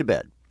 goes back to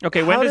bed.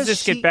 Okay, when does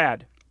this get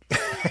bad?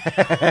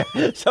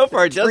 So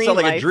far, it does Dream sound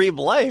like life. a dream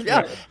life.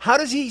 Yeah. How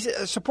does he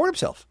support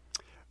himself?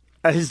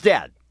 His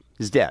dad.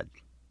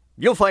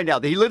 You'll find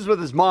out that he lives with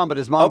his mom, but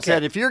his mom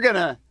said, if you're going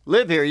to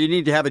live here, you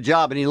need to have a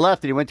job. And he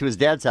left and he went to his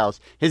dad's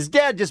house. His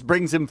dad just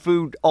brings him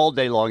food all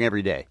day long,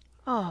 every day.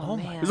 Oh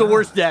man. He's the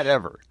worst dad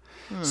ever.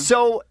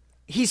 So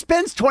he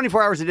spends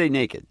 24 hours a day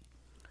naked.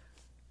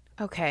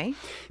 Okay.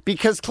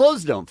 Because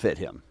clothes don't fit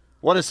him.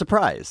 What a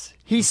surprise.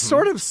 He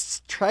sort of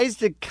tries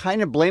to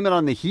kind of blame it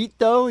on the heat,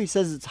 though. He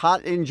says it's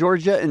hot in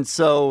Georgia, and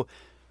so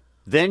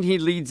then he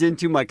leads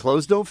into my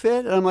clothes don't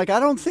fit. And I'm like,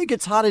 I don't think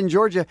it's hot in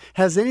Georgia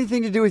has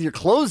anything to do with your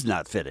clothes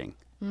not fitting.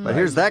 But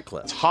here's that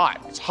clip. It's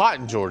hot. It's hot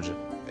in Georgia.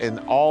 And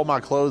all my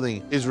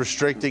clothing is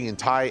restricting and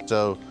tight.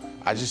 So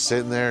I just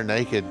sitting there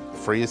naked,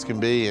 free as can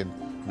be,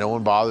 and no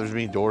one bothers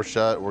me. Door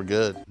shut. We're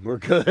good. We're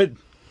good.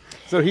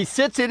 So he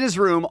sits in his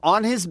room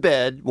on his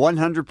bed,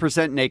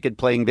 100% naked,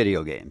 playing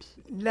video games.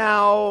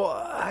 Now,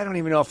 I don't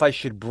even know if I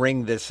should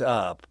bring this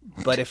up,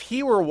 but if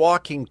he were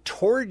walking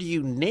toward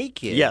you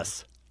naked,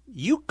 yes,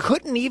 you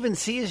couldn't even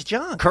see his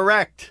junk.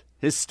 Correct.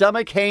 His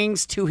stomach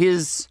hangs to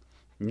his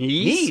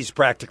knees,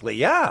 practically.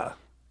 Yeah.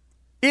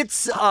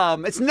 It's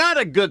not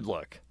a good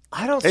look.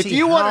 I don't If see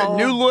you want how- a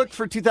new look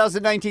for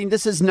 2019,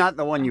 this is not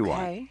the one you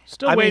want.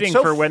 Still waiting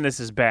for when this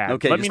is bad.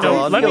 Okay, let you're me still know.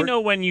 on Let me board? know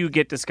when you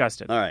get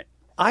disgusted. All right.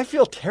 I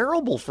feel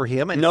terrible for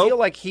him and feel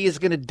like he is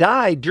going to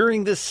die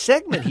during this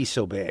segment. He's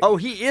so big. Oh,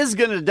 he is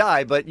going to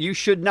die, but you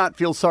should not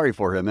feel sorry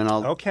for him, and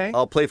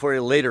I'll play for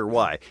you later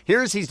why.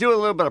 He's doing a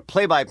little bit of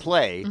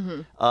play-by-play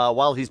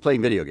while he's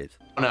playing video games.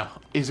 Oh, no.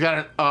 He's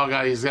got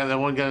that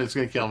one gun that's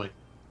going to kill me.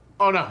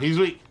 Oh, no. He's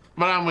weak.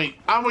 But I'm weak.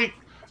 I'm weak.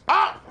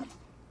 Oh!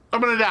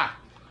 I'm going to die.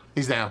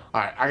 He's down.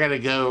 All right. I got to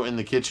go in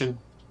the kitchen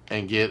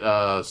and get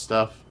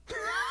stuff.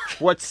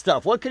 What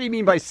stuff? What could he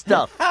mean by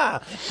stuff?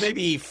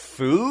 Maybe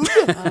food?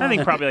 I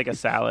think probably like a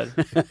salad.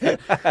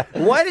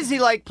 Why does he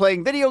like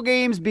playing video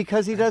games?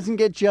 Because he doesn't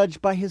get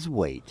judged by his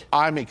weight.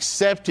 I'm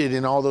accepted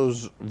in all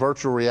those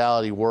virtual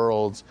reality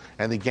worlds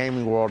and the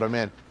gaming world I'm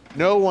in.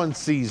 No one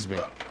sees me.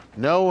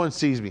 No one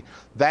sees me.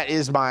 That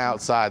is my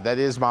outside. That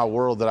is my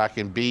world that I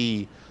can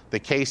be the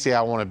Casey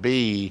I want to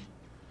be,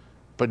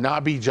 but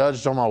not be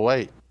judged on my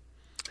weight.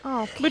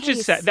 Oh, which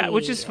is sad.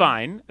 Which is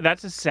fine.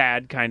 That's a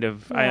sad kind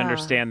of. I Yeah.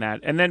 understand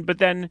that. But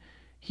then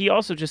he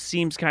also just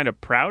seems kind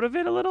of proud of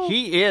it a little.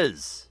 He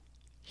is.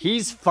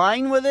 He's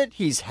fine with it.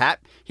 He's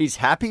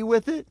happy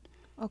with it.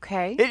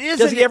 Okay. It is.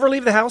 Does he ever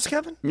leave the house,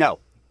 Kevin? No.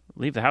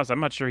 Leave the house? I'm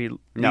not sure he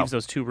leaves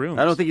those two rooms.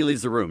 I don't think he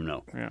leaves the room.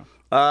 No.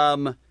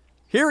 Yeah.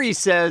 Here he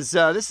says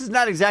this is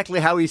not exactly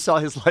how he saw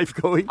his life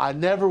going. I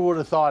never would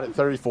have thought at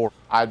 34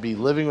 I'd be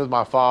living with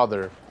my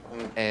father,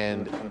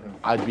 and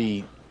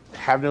I'd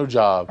have no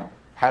job,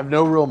 have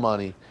no real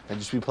money, and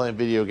just be playing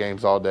video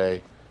games all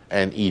day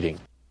and eating.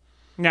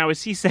 Now,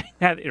 is he saying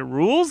that it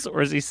rules,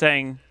 or is he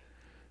saying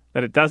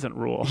that it doesn't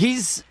rule?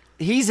 He's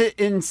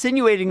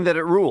insinuating that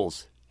it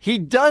rules. He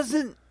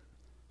doesn't.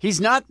 He's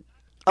not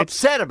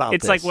upset about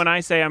It's this. like when I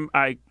say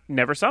I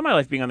never saw my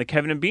life being on the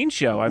Kevin and Bean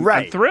show. I'm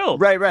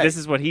thrilled. Right. This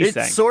is what he's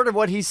saying. It's sort of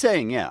what he's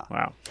saying, yeah.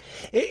 Wow.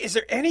 Is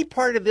there any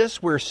part of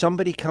this where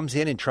somebody comes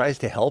in and tries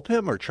to help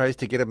him or tries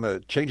to get him to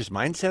change his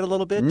mindset a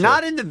little bit?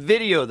 Not in the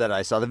video that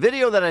I saw. The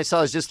video that I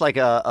saw is just like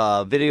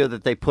a video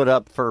that they put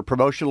up for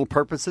promotional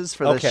purposes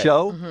for the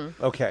show.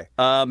 Mm-hmm.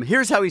 Okay.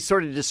 Here's how he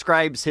sort of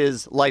describes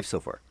his life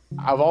so far.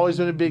 I've always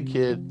been a big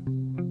kid.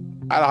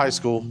 Out of high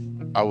school,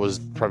 I was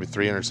probably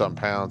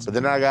 300-something pounds. But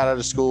then I got out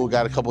of school,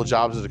 got a couple of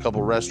jobs at a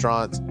couple of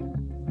restaurants.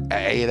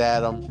 I ate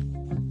at them.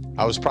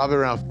 I was probably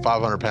around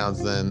 500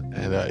 pounds then,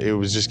 and it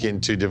was just getting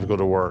too difficult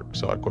to work,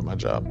 so I quit my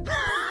job.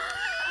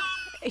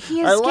 He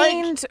has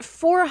gained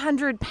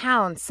 400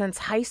 pounds since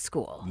high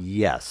school.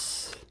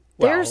 Yes.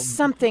 There's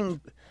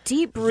something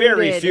deep-rooted.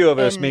 Very few of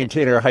us in-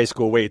 maintain our high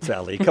school weights,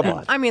 Allie. Come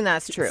on. I mean,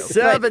 that's true.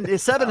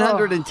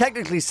 700 and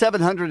technically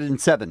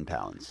 707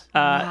 pounds.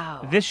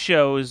 This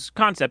show's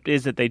concept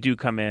is that they do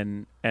come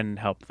in and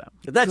help them.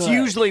 That's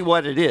usually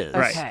what it is.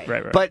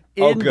 Right. But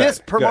in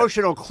this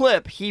promotional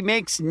clip, he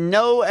makes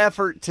no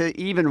effort to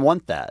even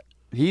want that.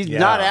 He's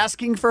not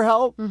asking for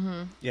help.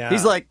 Mm-hmm. Yeah.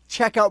 He's like,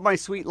 check out my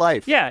sweet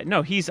life. Yeah,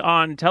 no, he's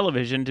on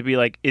television to be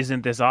like,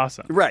 isn't this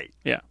awesome? Right.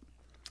 Yeah.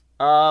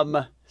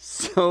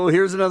 So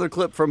here's another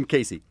clip from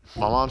Casey.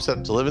 My mom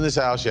said, to live in this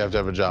house, you have to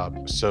have a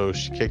job. So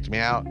she kicked me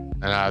out,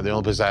 and the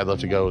only place I had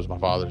left to go was my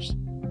father's.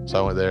 So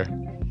I went there.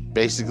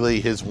 Basically,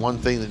 his one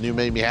thing that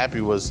made me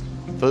happy was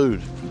food.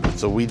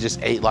 So we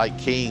just ate like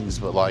kings,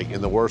 but like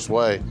in the worst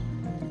way.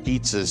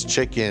 Pizzas,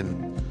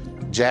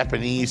 chicken,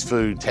 Japanese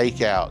food,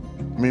 takeout.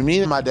 I mean, me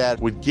and my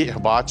dad would get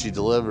hibachi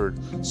delivered,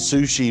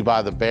 sushi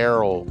by the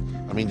barrel.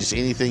 I mean, just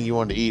anything you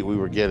wanted to eat, we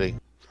were getting.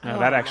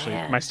 That actually,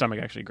 my stomach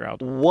actually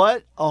growled.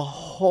 What a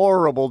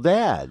horrible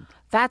dad.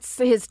 That's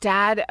his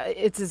dad.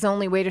 It's his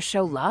only way to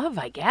show love,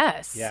 I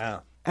guess.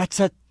 Yeah.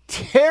 That's a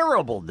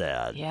terrible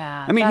dad.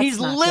 Yeah. I mean, that's he's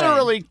not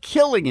literally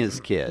killing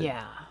his good. kid.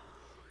 Yeah.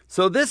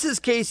 So this is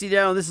Casey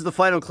Down. This is the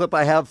final clip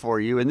I have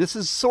for you. And this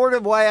is sort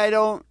of why I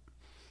don't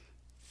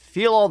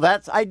feel all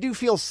that. I do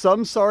feel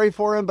some sorry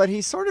for him, but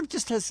he sort of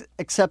just has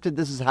accepted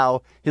this is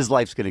how his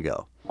life's going to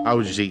go. I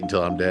would just eat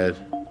until I'm dead,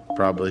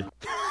 probably.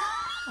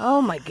 Oh,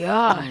 my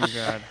gosh. Oh, my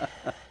God.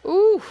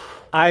 Ooh.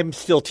 I'm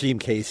still Team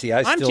Casey.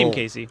 I'm Team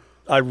Casey.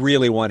 I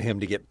really want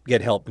him to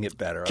get help and get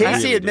better. I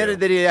Casey really admitted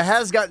that he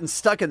has gotten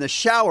stuck in the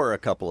shower a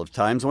couple of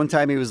times. One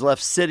time he was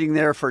left sitting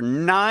there for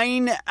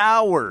 9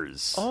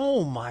 hours.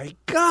 Oh, my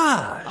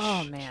gosh.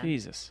 Oh, man.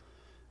 Jesus.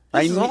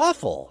 This is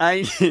awful.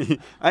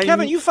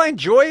 Kevin, you find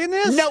joy in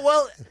this? No,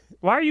 well,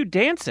 why are you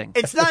dancing?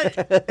 It's not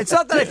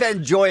that I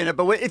find joy in it,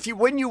 but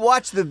when you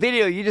watch the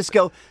video, you just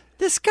go,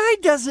 this guy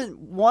doesn't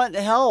want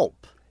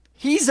help.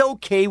 He's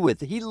okay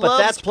with it. He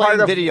loves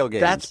playing video games.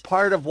 That's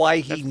part of why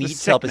he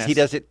needs help. Is he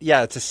doesn't?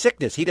 Yeah, it's a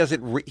sickness. He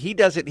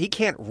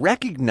can't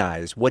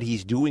recognize what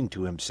he's doing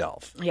to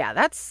himself. Yeah,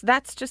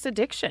 that's just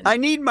addiction. I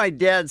need my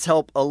dad's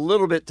help a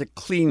little bit to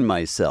clean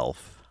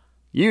myself.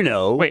 You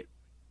know. Wait.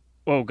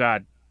 Oh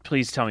God.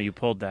 Please tell me you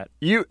pulled that.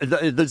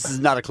 This is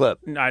not a clip.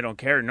 No, I don't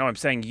care. No, I'm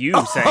saying you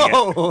saying it.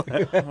 Oh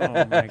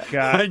my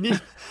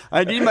God.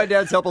 I need my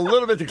dad's help a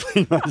little bit to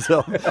clean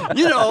myself.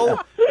 You know,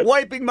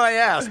 wiping my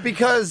ass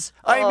because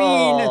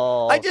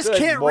I just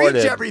can't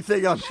reach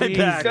everything on my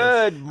back.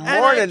 Good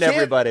morning,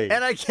 everybody.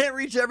 And I can't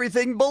reach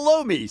everything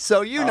below me.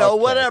 So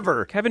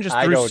whatever. Kevin just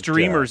threw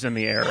streamers in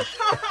the air.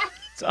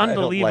 It's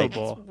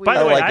unbelievable. I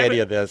don't like any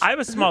of this. I have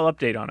a small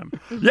update on him.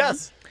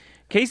 Yes.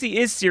 Casey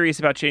is serious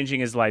about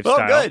changing his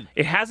lifestyle. Oh, good.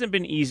 It hasn't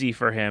been easy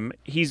for him.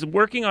 He's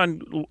working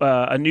on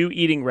a new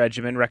eating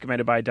regimen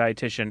recommended by a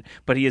dietitian,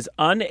 but he is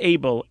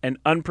unable and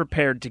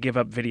unprepared to give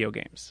up video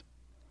games,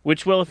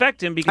 which will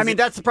affect him because...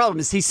 that's the problem,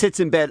 is he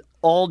sits in bed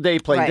all day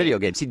playing video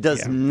games. He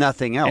does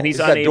nothing else. And he's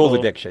got dual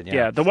addiction.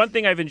 Yeah, the one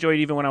thing I've enjoyed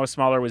even when I was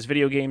smaller was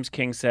video games,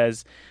 King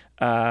says...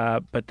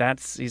 but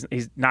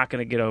he's not going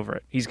to get over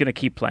it. He's going to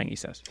keep playing, he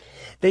says.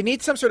 They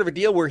need some sort of a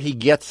deal where he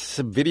gets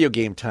some video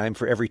game time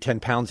for every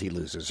 10 pounds he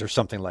loses or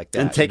something like that.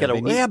 And take it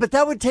away. Yeah, but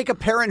that would take a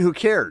parent who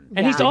cared.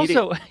 And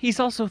he's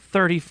also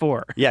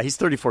 34. Yeah, he's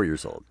 34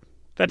 years old.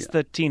 That's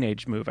the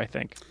teenage move, I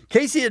think.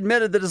 Casey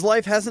admitted that his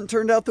life hasn't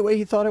turned out the way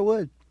he thought it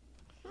would.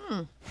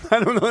 I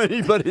don't know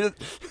anybody that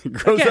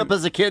grows up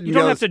as a kid and you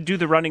don't have to do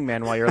the Running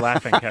Man while you're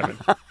laughing, Kevin.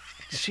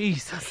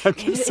 Jesus.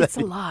 It's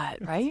a lot,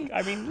 right?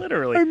 I mean,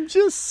 literally. I'm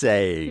just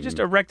saying. He just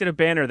erected a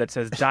banner that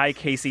says, Die,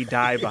 Casey,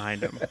 die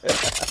behind him.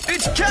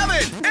 It's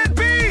Kevin and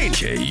Bean.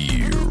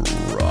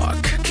 K-Rock.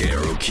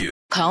 KROQ.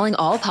 Calling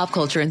all pop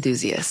culture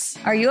enthusiasts.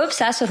 Are you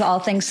obsessed with all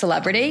things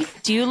celebrity?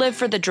 Do you live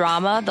for the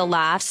drama, the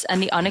laughs,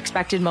 and the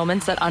unexpected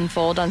moments that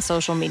unfold on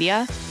social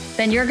media?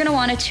 Then you're going to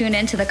want to tune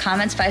in to the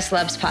Comments by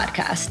Celebs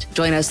podcast.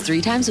 Join us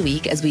 3 times a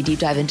week as we deep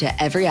dive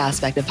into every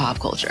aspect of pop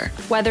culture.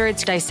 Whether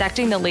it's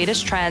dissecting the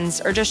latest trends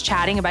or just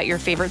chatting about your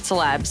favorite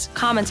celebs,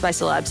 Comments by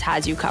Celebs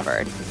has you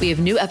covered. We have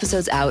new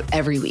episodes out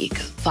every week.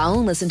 Follow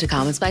and listen to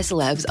Comments by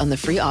Celebs on the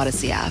free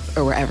Odyssey app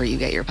or wherever you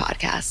get your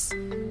podcasts.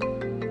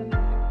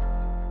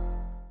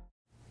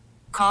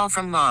 Call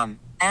from mom.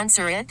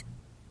 Answer it.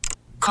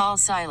 Call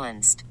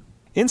silenced.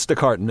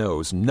 Instacart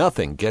knows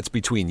nothing gets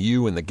between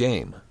you and the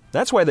game.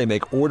 That's why they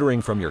make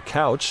ordering from your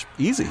couch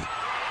easy.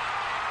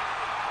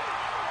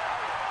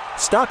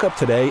 Stock up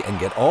today and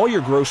get all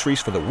your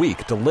groceries for the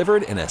week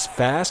delivered in as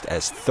fast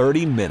as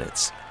 30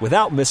 minutes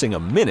without missing a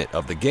minute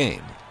of the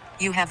game.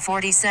 You have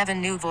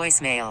 47 new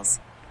voicemails.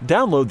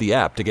 Download the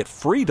app to get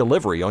free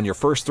delivery on your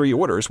first 3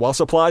 orders while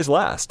supplies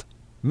last.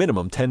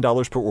 Minimum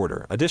 $10 per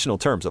order. Additional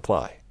terms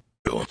apply.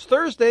 It's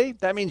Thursday.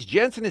 That means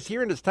Jensen is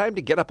here and it's time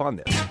to get up on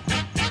this.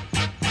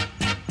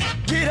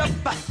 Get up,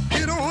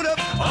 get on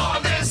up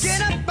on this.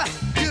 Get up,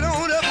 get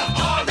on up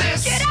on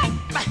this. Get up,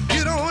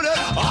 get on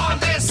up on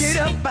this. Get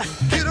up,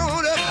 get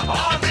on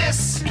up on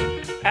this.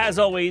 As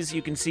always,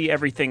 you can see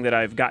everything that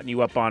I've gotten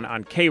you up on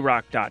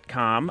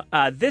krock.com.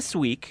 This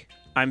week,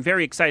 I'm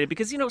very excited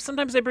because,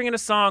 sometimes I bring in a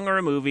song or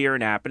a movie or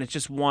an app and it's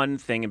just one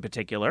thing in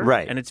particular.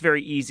 Right. And it's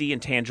very easy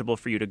and tangible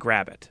for you to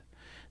grab it.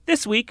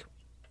 This week,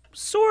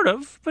 sort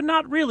of, but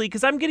not really,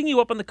 because I'm getting you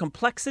up on the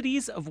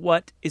complexities of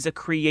what is a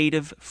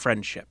creative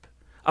friendship.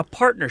 A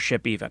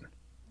partnership, even.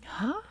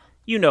 Huh?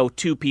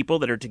 2 people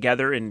that are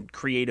together in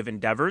creative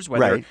endeavors,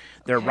 whether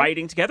they're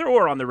writing together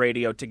or on the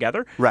radio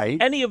together.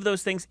 Right. Any of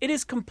those things, it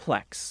is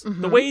complex.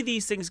 Mm-hmm. The way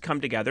these things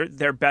come together,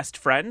 they're best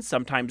friends.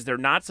 Sometimes they're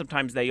not.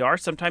 Sometimes they are.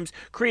 Sometimes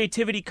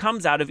creativity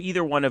comes out of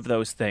either one of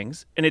those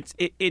things. And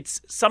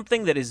it's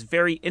something that is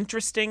very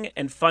interesting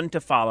and fun to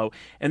follow.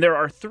 And there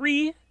are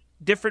 3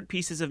 different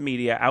pieces of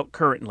media out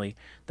currently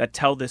that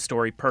tell this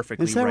story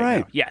perfectly. Is that right?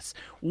 now. Yes.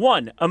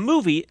 1, a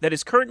movie that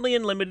is currently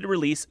in limited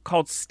release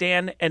called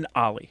Stan and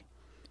Ollie.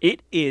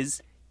 It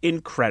is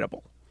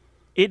incredible.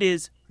 It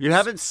is. You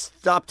haven't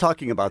stopped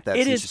talking about that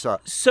since you saw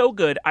it. So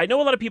good. I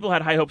know a lot of people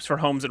had high hopes for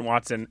Holmes and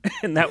Watson,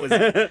 and that was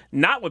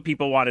not what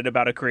people wanted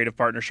about a creative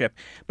partnership.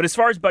 But as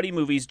far as buddy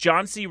movies,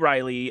 John C.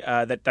 Reilly,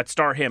 that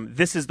star him,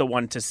 this is the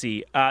one to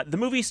see. The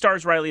movie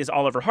stars Reilly as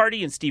Oliver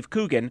Hardy and Steve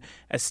Coogan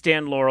as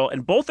Stan Laurel,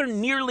 and both are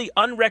nearly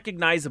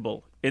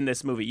unrecognizable in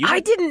this movie. I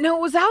didn't know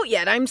it was out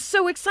yet. I'm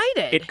so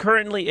excited. It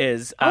currently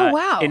is. Oh,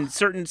 wow. In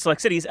certain select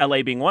cities,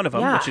 LA being one of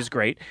them, which is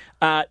great.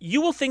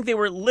 You will think they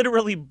were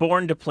literally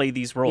born to play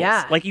these roles.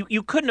 Yeah. Like,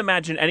 you couldn't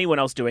imagine anyone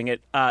else doing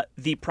it.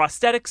 The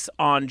prosthetics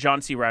on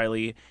John C.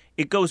 Reilly,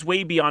 it goes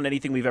way beyond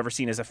anything we've ever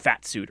seen as a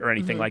fat suit or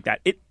anything like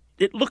that.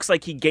 It looks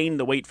like he gained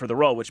the weight for the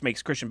role, which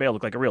makes Christian Bale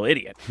look like a real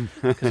idiot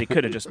because he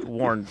could have just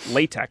worn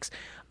latex.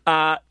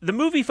 The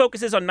movie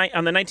focuses on the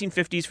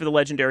 1950s for the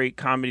legendary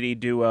comedy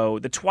duo,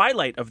 the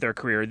twilight of their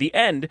career, the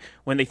end,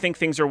 when they think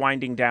things are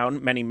winding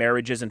down, many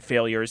marriages and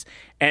failures.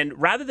 And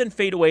rather than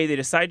fade away, they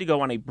decide to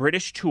go on a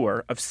British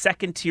tour of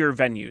second-tier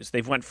venues.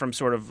 They've went from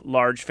sort of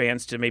large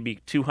fans to maybe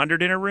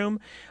 200 in a room.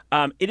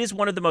 It is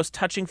one of the most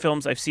touching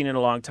films I've seen in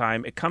a long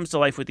time. It comes to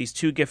life with these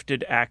two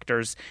gifted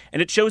actors,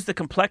 and it shows the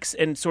complex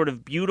and sort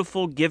of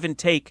beautiful give and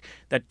take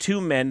that two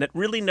men that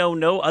really know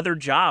no other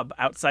job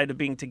outside of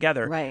being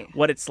together,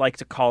 what it's like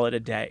to call it a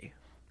day.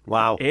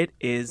 Wow. It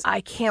is.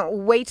 I can't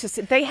wait to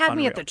see. They had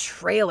me at unreal. the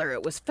trailer.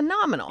 It was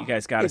phenomenal. You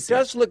guys got to It see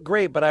does look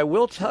great, but I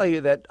will tell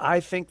you that I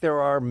think there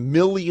are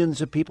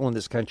millions of people in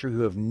this country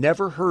who have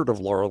never heard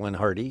of Laurel and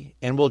Hardy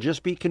and will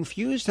just be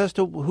confused as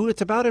to who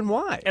it's about and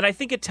why. And I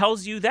think it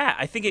tells you that.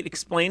 I think it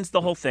explains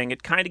the whole thing.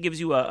 It kind of gives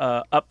you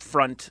a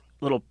upfront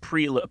little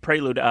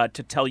prelude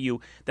to tell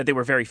you that they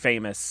were very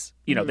famous.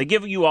 You know, they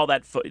give you all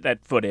that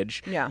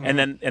footage,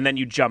 and then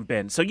you jump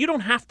in. So you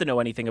don't have to know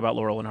anything about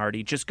Laurel and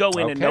Hardy. Just go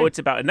in and know it's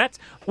about. And that's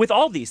with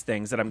all these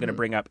things that I'm going to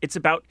bring up. It's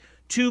about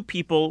two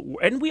people,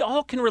 and we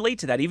all can relate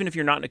to that, even if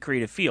you're not in a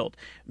creative field.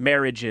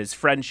 Marriages,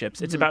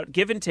 friendships. It's about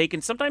give and take.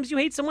 And sometimes you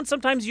hate someone.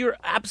 Sometimes you're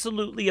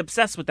absolutely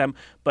obsessed with them.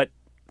 But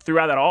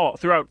throughout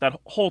that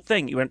whole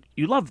thing,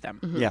 you love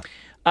them. Yeah.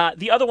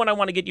 The other one I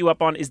want to get you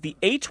up on is the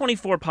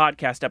A24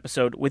 podcast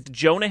episode with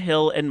Jonah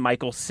Hill and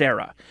Michael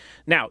Cera.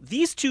 Now,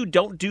 these two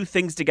don't do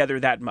things together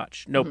that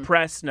much. No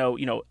press, no,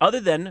 other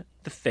than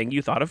the thing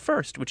you thought of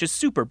first, which is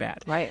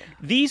Superbad. Right.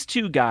 These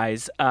two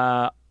guys,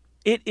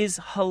 it is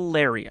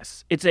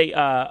hilarious. It's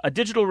a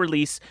digital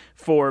release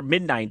for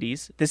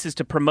mid-90s. This is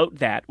to promote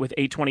that with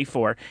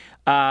A24.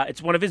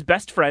 It's one of his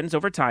best friends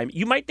over time.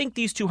 You might think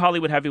these two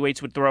Hollywood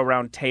heavyweights would throw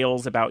around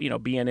tales about,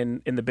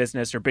 being in the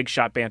business or big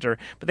shot banter,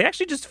 but they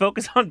actually just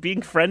focus on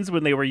being friends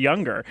when they were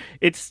younger.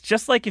 It's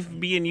just like if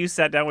me and you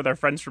sat down with our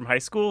friends from high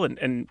school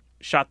and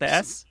shot the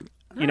S.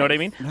 You know what I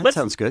mean? That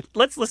sounds good.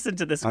 Let's listen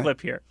to this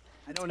clip here.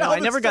 I don't know. I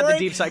never got the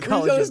deep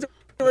psychology.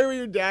 Where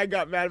your dad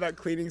got mad about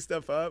cleaning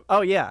stuff up?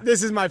 Oh, yeah.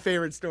 This is my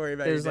favorite story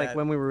about It was your like dad.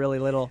 when we were really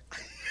little.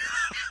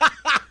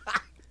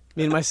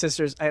 Me and my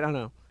sisters, I don't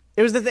know.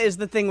 It was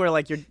the thing where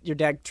like your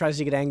dad tries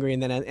to get angry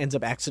and then ends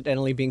up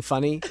accidentally being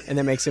funny and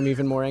then makes him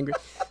even more angry.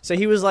 So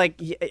he was like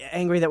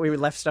angry that we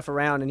left stuff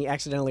around and he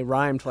accidentally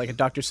rhymed like a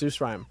Dr.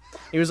 Seuss rhyme.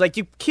 He was like,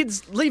 "You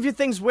kids leave your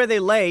things where they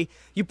lay.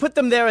 You put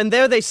them there and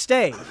there they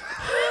stay."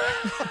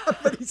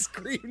 But he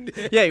screamed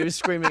it. Yeah, he was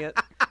screaming it.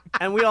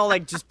 And we all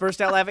like just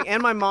burst out laughing,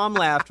 and my mom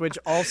laughed, which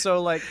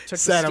also like took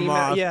Set the him steam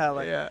off. out.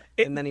 Yeah, Yeah.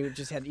 And then he was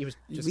just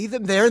leave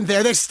them there and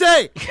there they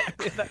stay.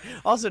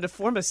 Also, to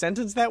form a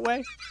sentence that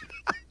way.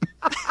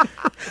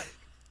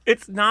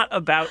 It's not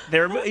about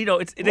their,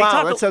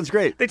 That sounds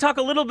great. They talk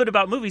a little bit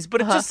about movies,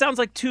 but it just sounds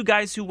like two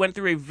guys who went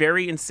through a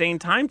very insane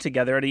time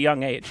together at a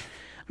young age.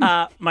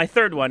 My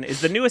third one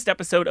is the newest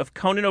episode of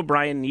Conan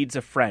O'Brien Needs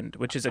a Friend,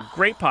 which is a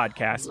great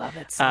podcast. Love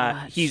it so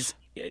much. He's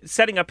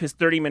setting up his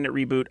 30-minute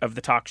reboot of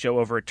the talk show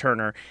over at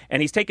Turner,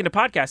 and he's taken to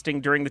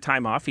podcasting during the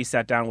time off. He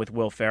sat down with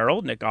Will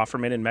Ferrell, Nick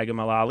Offerman, and Megan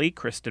Mullally,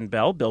 Kristen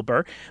Bell, Bill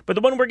Burr. But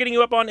the one we're getting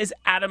you up on is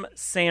Adam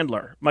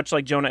Sandler. Much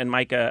like Jonah and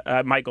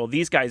Michael,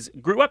 these guys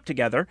grew up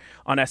together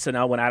on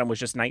SNL when Adam was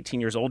just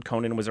 19 years old.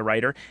 Conan was a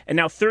writer. And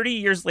now 30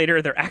 years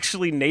later, they're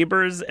actually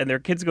neighbors, and their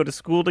kids go to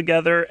school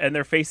together, and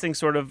they're facing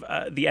sort of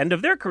the end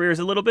of their careers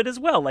a little bit as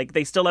well. Like,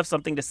 they still have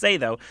something to say,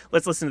 though.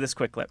 Let's listen to this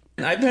quick clip.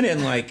 I've been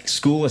in, like,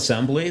 school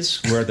assemblies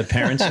where the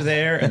parents are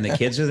there and the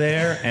kids are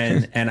there,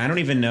 and I don't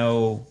even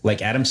know,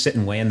 like, Adam's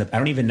sitting way I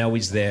don't even know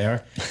he's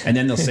there, and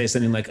then they'll say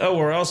something like, "Oh,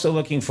 we're also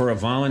looking for a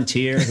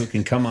volunteer who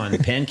can come on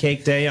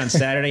Pancake Day on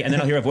Saturday," and then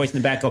I'll hear a voice in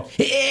the back go,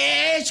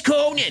 "It's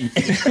Conan."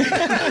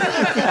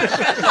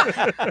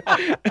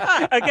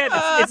 Again,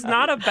 it's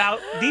not about,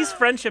 these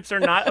friendships are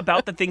not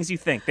about the things you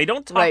think. They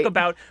don't talk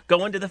about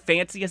going to the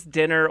fanciest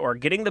dinner or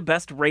getting the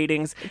best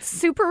ratings. It's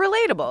super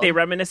relatable. They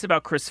reminisce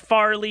about Chris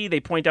Farley. They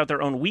point out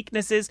their own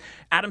weaknesses.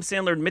 Adam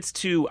Sandler admits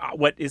to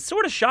what is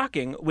sort of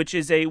shocking, which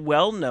is a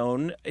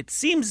well-known, it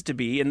seems to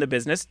be in the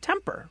business,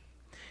 temper.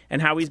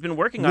 And how he's been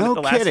working on it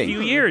the last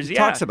few years. He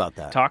talks about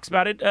that. Talks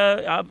about it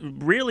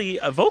really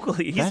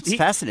vocally. That's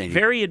fascinating.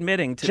 Very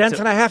admitting to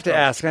Jensen, I have to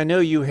ask, I know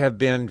you have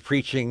been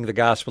preaching the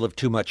gospel of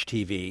Too Much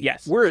TV.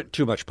 Yes. We're at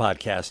Too Much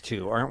Podcast,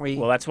 too, aren't we?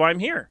 Well, that's why I'm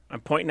here. I'm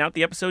pointing out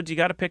the episodes you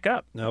got to pick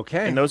up.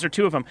 Okay. And those are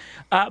two of them.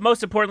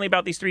 Most importantly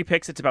about these three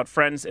picks, it's about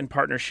friends and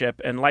partnership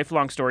and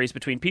lifelong stories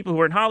between people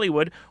who are in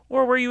Hollywood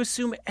or where you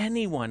assume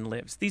anyone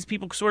lives. These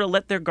people sort of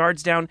let their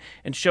guards down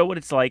and show what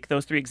it's like.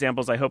 Those three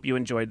examples, I hope you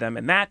enjoyed them.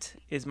 And that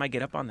is my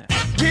Get Up on That.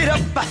 Get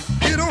up,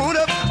 get on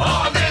up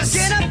on this.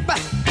 Get up,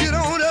 get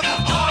on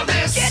up on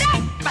this. Get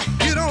up,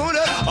 get on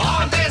up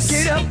on this.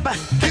 Get up,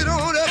 get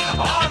on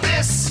up on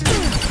this.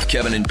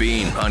 Kevin and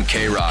Bean on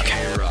K-Rock.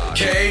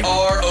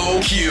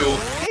 KROQ.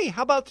 Hey,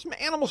 how about some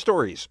animal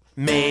stories?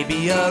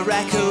 Maybe a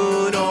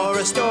raccoon or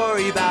a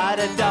story about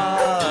a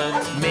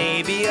dog.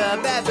 Maybe a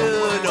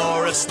baboon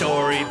or a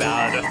story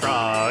about a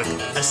frog.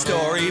 A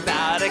story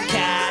about a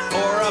cat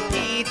or a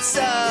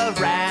pizza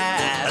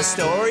rat. A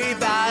story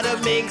about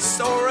a minx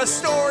or a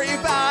story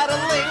about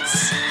a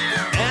lynx.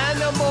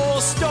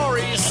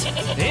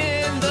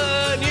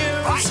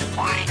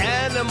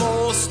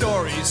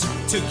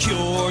 to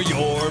cure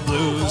your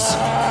blues.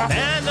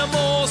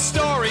 Animal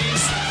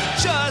stories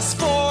just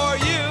for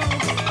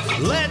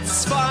you.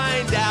 Let's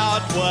find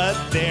out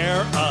what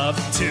they're up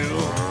to.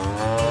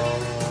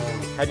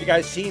 Have you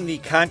guys seen the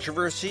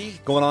controversy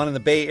going on in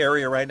the Bay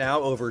Area right now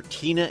over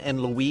Tina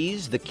and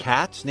Louise, the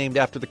cats named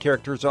after the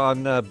characters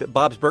on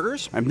Bob's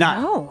Burgers? I'm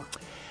not. No.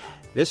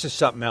 This is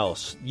something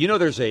else. You know,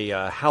 there's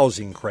a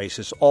housing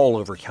crisis all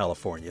over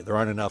California. There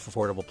aren't enough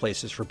affordable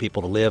places for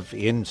people to live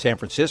in San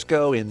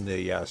Francisco, in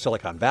the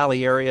Silicon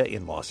Valley area,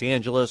 in Los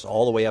Angeles,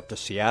 all the way up to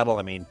Seattle.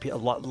 I mean, a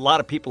lot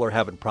of people are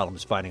having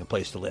problems finding a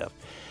place to live.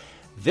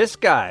 This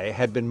guy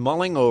had been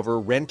mulling over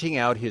renting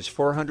out his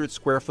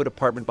 400-square-foot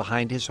apartment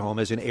behind his home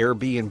as an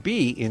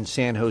Airbnb in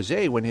San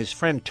Jose when his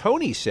friend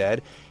Tony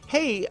said,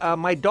 hey,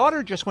 my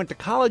daughter just went to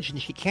college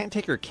and she can't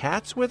take her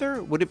cats with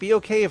her. Would it be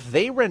okay if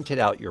they rented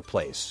out your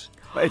place?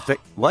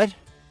 What?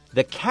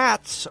 The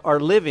cats are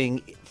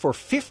living for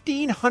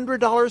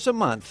 $1,500 a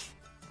month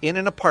in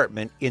an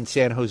apartment in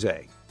San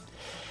Jose.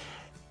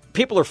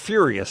 People are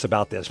furious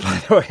about this,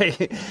 by the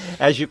way,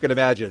 as you can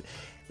imagine.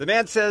 The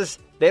man says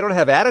they don't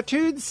have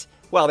attitudes.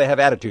 Well, they have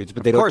attitudes,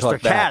 but they don't talk back. Of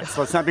course, they're cats.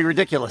 Let's not be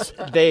ridiculous.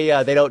 They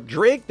don't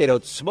drink. They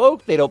don't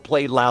smoke. They don't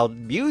play loud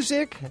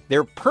music.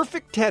 They're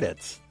perfect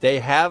tenants. They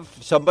have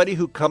somebody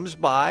who comes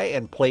by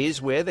and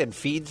plays with and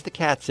feeds the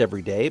cats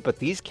every day, but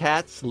these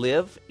cats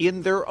live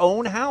in their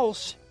own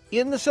house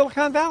in the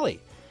Silicon Valley.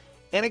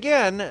 And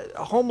again,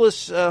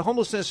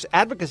 homelessness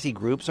advocacy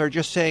groups are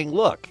just saying,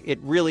 look, it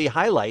really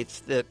highlights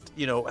that,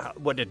 you know,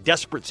 what a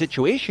desperate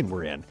situation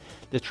we're in,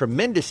 the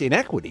tremendous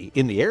inequity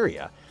in the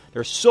area.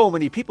 There's so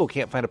many people who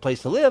can't find a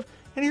place to live,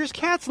 and here's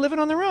cats living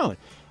on their own.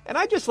 And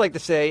I just like to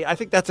say, I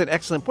think that's an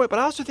excellent point, but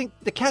I also think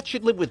the cats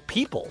should live with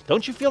people.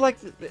 Don't you feel like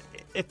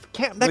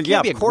can't be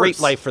a great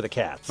life for the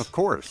cats? Of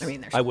course. I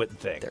mean, I wouldn't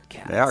think. They're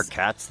cats. They are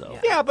cats, though.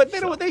 Yeah, but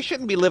they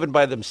shouldn't be living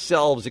by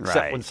themselves except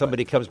Right, when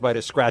somebody comes by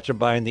to scratch them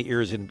behind the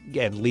ears and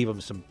leave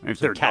them some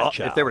cat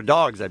chow. If they were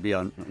dogs, I'd be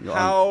on.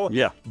 How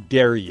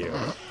dare you?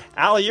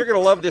 Allie, you're going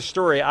to love this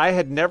story. I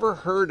had never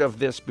heard of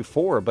this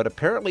before, but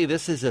apparently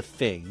this is a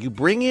thing. You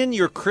bring in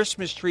your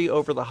Christmas tree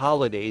over the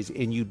holidays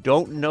and you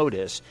don't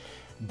notice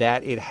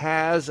that it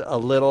has a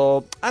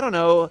little,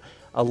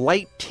 a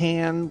light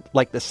tan,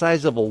 like the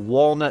size of a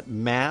walnut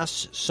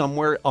mass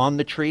somewhere on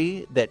the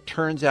tree that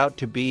turns out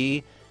to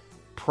be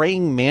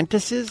praying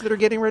mantises that are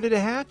getting ready to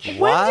hatch. When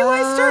do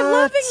I start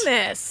loving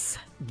this?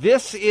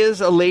 This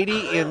is a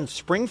lady in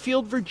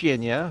Springfield,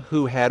 Virginia,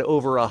 who had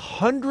over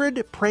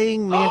 100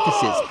 praying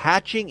mantises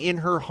hatching in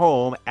her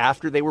home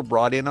after they were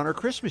brought in on her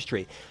Christmas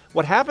tree.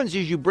 What happens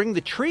is you bring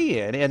the tree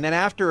in, and then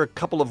after a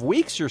couple of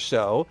weeks or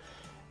so,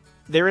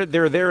 they're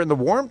there in the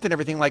warmth and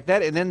everything like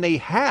that, and then they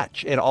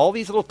hatch, and all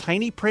these little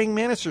tiny praying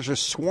mantises are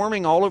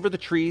swarming all over the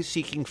trees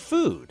seeking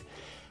food.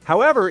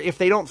 However, if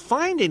they don't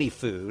find any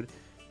food,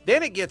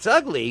 then it gets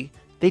ugly.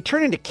 They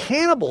turn into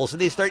cannibals and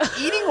they start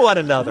eating one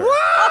another.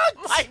 What?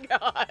 Oh my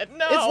God,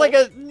 no!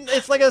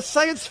 It's like a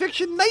science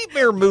fiction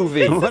nightmare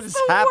movie. What is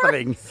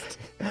happening?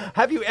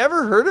 Have you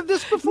ever heard of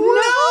this before?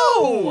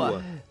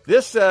 No.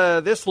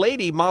 This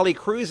lady, Molly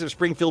Cruz of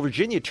Springfield,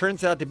 Virginia,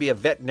 turns out to be a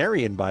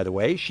veterinarian, by the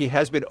way. She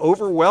has been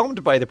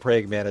overwhelmed by the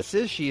praying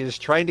mantises. She is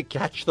trying to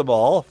catch them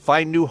all,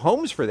 find new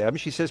homes for them.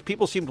 She says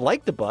people seem to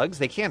like the bugs.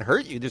 They can't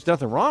hurt you. There's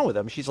nothing wrong with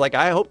them. She's like,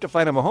 I hope to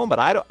find them a home, but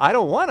I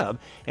don't want them.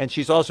 And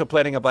she's also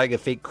planning on buying a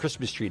fake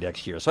Christmas tree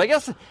next year. So I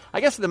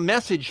guess the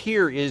message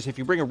here is if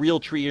you bring a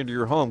real tree into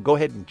your home, go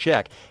ahead and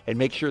check and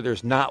make sure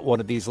there's not one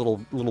of these little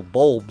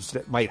bulbs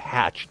that might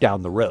hatch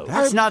down the road.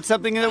 That's not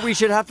something that we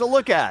should have to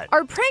look at.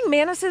 Are praying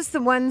mantises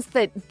the ones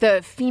that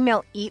the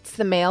female eats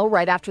the male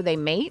right after they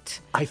mate?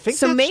 I think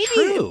so. That's Maybe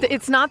true.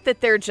 It's not that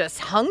they're just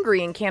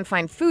hungry and can't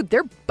find food.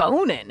 They're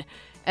boning,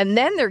 and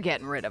then they're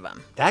getting rid of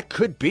them. That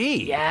could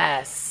be.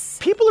 Yes.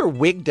 People are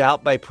wigged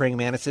out by praying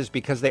mantises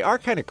because they are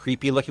kind of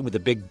creepy looking with the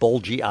big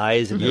bulgy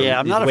eyes and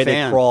I'm not the a way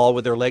fan. They crawl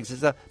with their legs and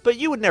stuff. But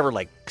you would never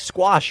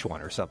squash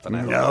one or something.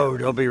 No,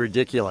 don't be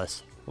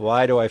ridiculous.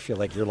 Why do I feel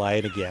like you're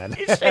lying again?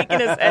 He's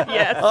shaking his head,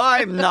 yes.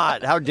 I'm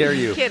not. How dare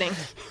you? Kidding.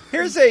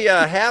 Here's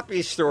a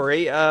happy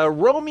story.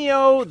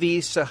 Romeo, the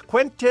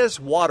Cifuentes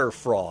water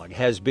frog,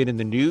 has been in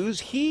the news.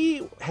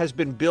 He has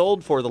been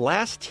billed for the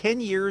last 10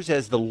 years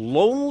as the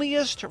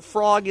loneliest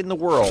frog in the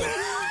world.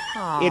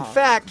 In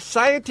fact,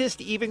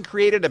 scientists even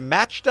created a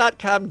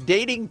Match.com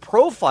dating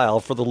profile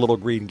for the little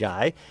green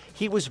guy.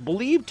 He was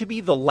believed to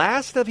be the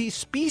last of his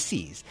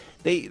species.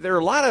 There are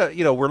a lot of,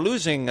 we're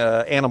losing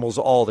animals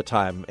all the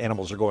time.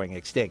 Animals are going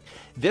extinct.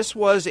 This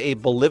was a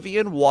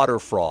Bolivian water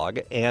frog,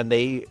 and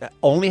they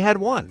only had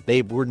one.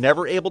 They were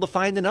never able to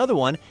find another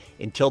one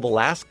until the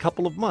last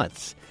couple of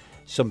months.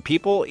 Some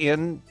people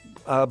in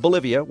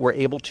Bolivia were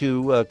able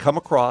to come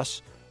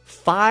across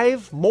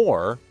 5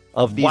 more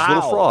of these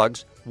little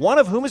frogs, one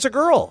of whom is a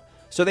girl.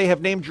 So they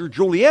have named her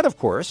Juliet, of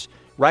course.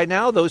 Right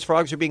now, those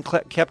frogs are being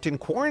kept in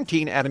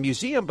quarantine at a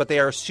museum, but they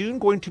are soon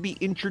going to be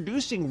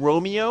introducing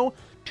Romeo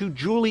to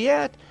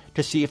Juliet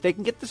to see if they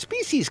can get the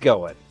species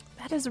going.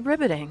 That is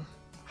riveting.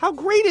 How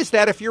great is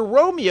that if you're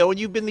Romeo and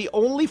you've been the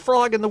only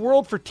frog in the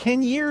world for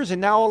 10 years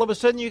and now all of a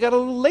sudden you got a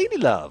little lady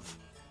love?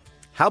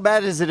 How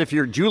bad is it if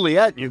you're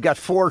Juliet and you've got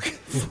four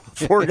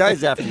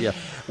guys after you?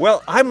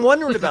 Well, I'm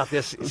wondering about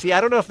this. See, I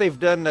don't know if they've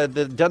done the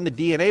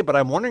DNA, but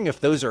I'm wondering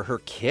if those are her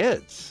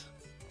kids.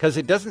 Because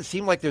it doesn't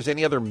seem like there's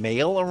any other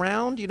male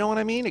around, you know what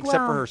I mean? Except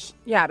for her.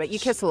 Yeah, but you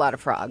kiss a lot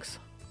of frogs.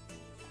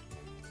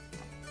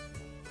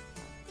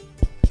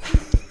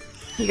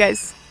 You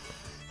guys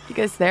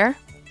there?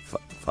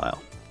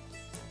 File.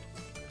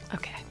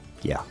 Okay.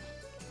 Yeah.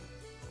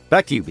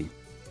 Back to you, Bean.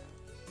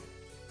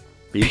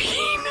 Bean.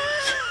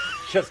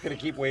 Just going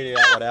to keep waiting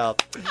that one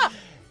out.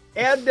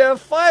 And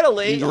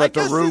finally... You let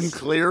the room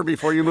clear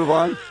before you move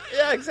on?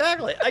 Yeah,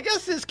 exactly. I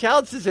guess this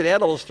counts as an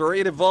animal story.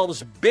 It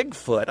involves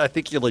Bigfoot. I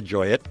think you'll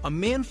enjoy it. A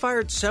man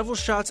fired several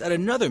shots at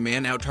another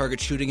man out target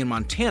shooting in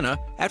Montana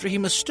after he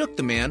mistook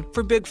the man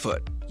for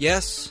Bigfoot.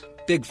 Yes,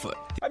 Bigfoot.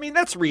 I mean,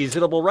 that's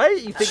reasonable, right?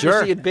 You think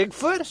you're seeing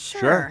Bigfoot?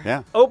 Sure,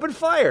 yeah. Open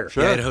fire.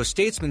 Sure. The Idaho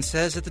Statesman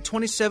says that the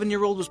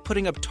 27-year-old was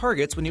putting up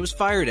targets when he was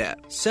fired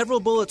at. Several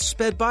bullets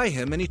sped by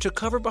him, and he took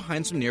cover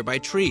behind some nearby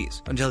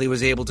trees until he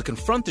was able to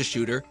confront the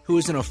shooter, who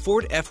was in a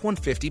Ford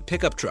F-150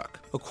 pickup truck.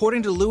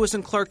 According to Lewis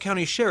and Clark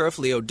County Sheriff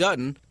Leo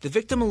Dutton, the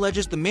victim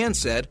alleges the man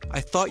said,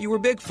 "I thought you were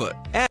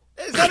Bigfoot."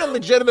 Is that a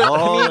legitimate...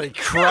 Holy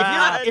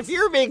crap. If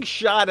you're being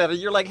shot at it,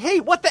 you're like, hey,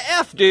 what the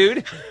F,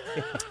 dude?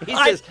 He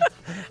says,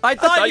 I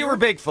thought you were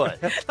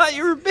Bigfoot. I thought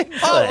you were Bigfoot.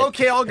 Oh,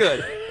 okay, all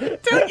good.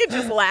 Don't you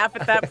just laugh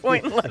at that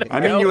point and let it go? I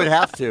mean, you would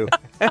have to.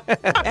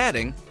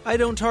 Adding, "I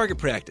don't target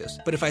practice,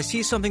 but if I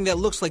see something that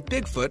looks like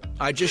Bigfoot,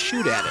 I just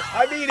shoot at it."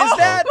 I mean, is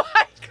that...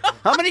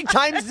 How many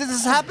times does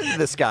this happen to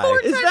this guy?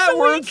 Is that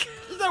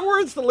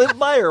words to live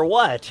by or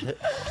what?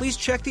 Police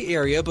checked the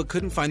area but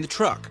couldn't find the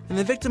truck, and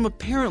the victim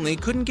apparently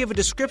couldn't give a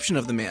description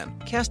of the man,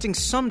 casting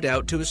some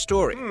doubt to his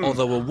story.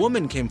 Although a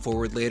woman came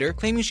forward later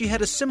claiming she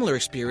had a similar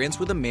experience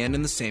with a man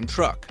in the same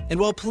truck. And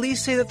while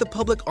police say that the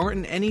public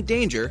aren't in any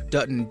danger,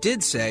 Dutton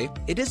did say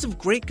it is of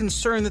great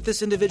concern that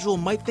this individual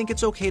might think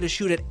it's okay to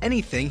shoot at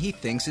anything he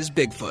thinks is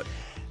Bigfoot.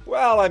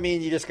 Well, I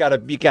mean, you gotta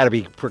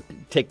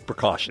take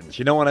precautions.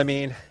 You know what I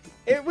mean?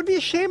 It would be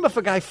a shame if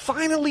a guy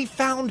finally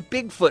found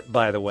Bigfoot,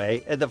 by the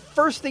way, and the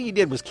first thing he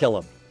did was kill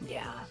him.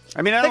 Yeah.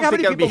 I mean, I don't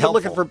think that would be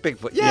helpful. Looking for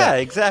Bigfoot. Yeah,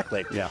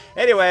 exactly. Yeah.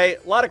 Anyway,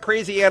 a lot of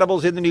crazy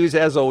animals in the news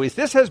as always.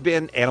 This has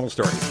been Animal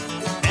Stories.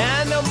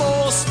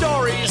 Animal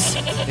stories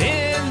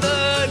in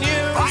the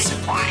news.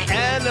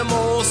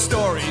 Animal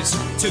stories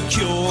to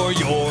cure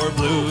your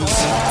blues.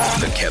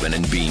 The Kevin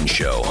and Bean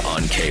Show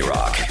on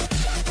K-Rock.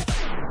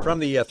 From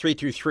the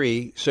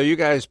 323, so you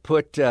guys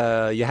put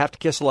You Have to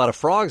Kiss a Lot of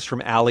Frogs from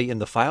Allie in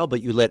the file,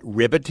 but you let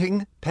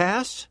ribbiting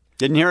pass?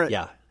 Didn't hear it.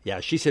 Yeah,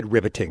 she said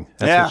ribbiting.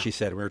 That's what she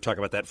said. We were talking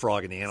about that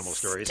frog in the animal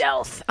stories.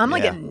 Stealth. I'm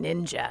like a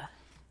ninja.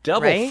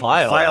 Double right?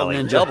 file, Allie.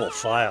 Ninja. Double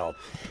file.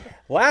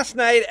 Last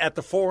night at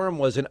the Forum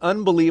was an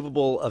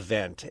unbelievable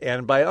event.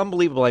 And by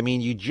unbelievable, I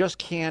mean you just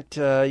can't,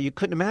 you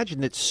couldn't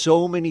imagine that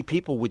so many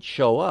people would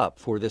show up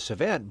for this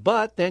event.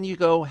 But then you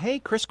go, hey,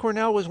 Chris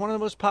Cornell was one of the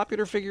most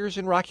popular figures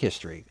in rock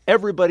history.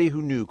 Everybody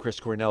who knew Chris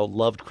Cornell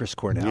loved Chris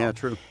Cornell. Yeah,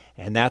 true.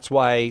 And that's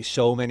why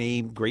so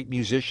many great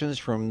musicians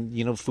from,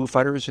 Foo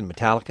Fighters and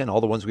Metallica and all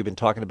the ones we've been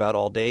talking about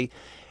all day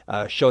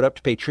showed up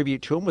to pay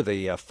tribute to him with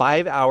a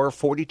 5-hour,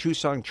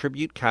 42-song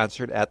tribute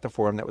concert at the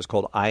Forum that was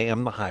called I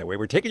Am the Highway.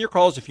 We're taking your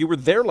calls if you were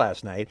there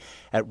last night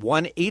at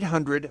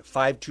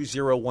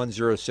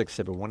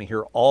 1-800-520-1067. We want to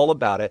hear all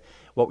about it.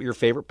 What were your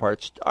favorite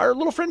parts? Our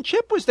little friend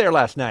Chip was there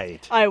last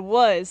night. I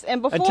was.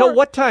 And before... Until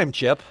what time,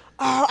 Chip?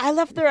 I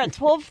left there at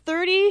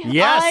 12:30.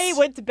 Yes. I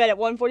went to bed at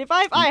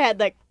 1:45. I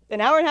had an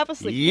hour and a half of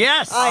sleep.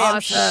 Yes! I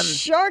am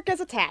sharp as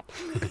a tap.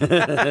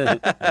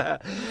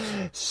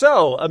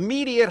 So,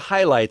 immediate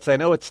highlights. I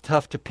know it's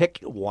tough to pick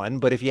one,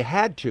 but if you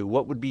had to,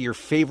 what would be your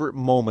favorite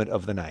moment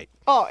of the night?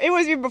 Oh, it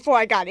was even before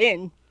I got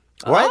in.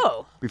 What?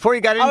 Oh. Before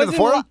you got into the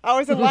Forum? I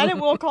was in line at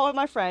Will Call with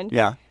my friend.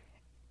 Yeah.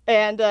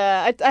 And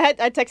I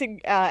texted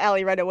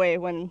Allie right away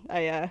when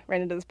I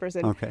ran into this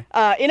person. Okay.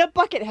 In a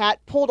bucket hat,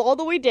 pulled all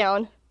the way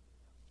down,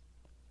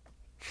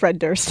 Fred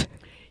Durst.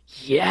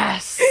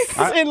 Yes.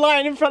 In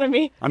line in front of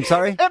me. I'm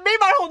sorry? It made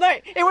my whole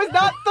night. It was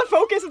not the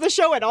focus of the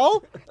show at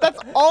all. That's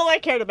all I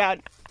cared about.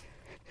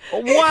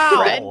 Wow.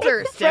 Fred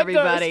Durst,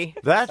 everybody.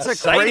 That's a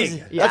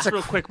crazy. Yeah. That's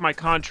real quick. My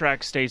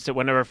contract states that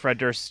whenever Fred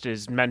Durst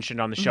is mentioned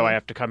on the show, I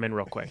have to come in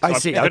real quick. So I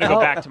see. I'm going to go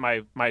back to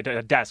my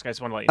desk. I just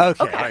want to let you know.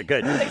 Okay. All right,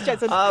 good. Thanks,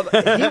 Jensen.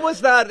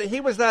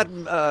 He was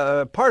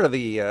not part of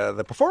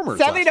the performers.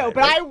 Sadly, last no, night,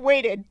 but right? I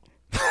waited.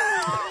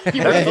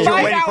 You're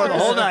waiting for the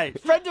whole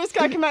night. Fred Durst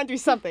got to come out and do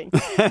something.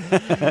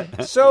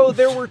 So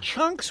there were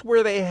chunks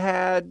where they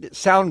had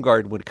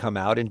Soundgarden would come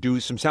out and do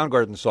some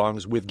Soundgarden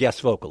songs with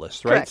guest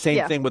vocalists, right? Correct,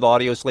 Same thing with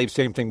Audio Slave,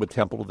 same thing with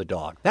Temple of the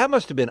Dog. That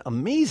must have been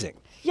amazing.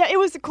 Yeah, it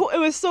was cool. It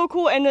was so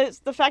cool, and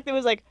the fact that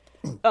it was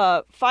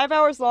 5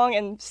 hours long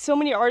and so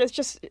many artists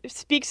just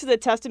speaks to the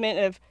testament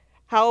of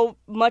how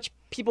much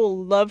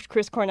people loved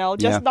Chris Cornell.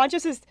 Not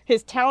just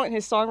his talent,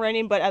 his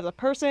songwriting, but as a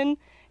person.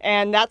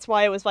 And that's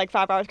why it was 5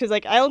 hours, because I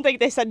don't think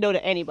they said no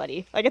to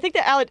anybody. I think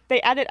that they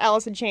added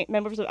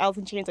members of Alice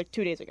in Chains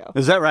 2 days ago.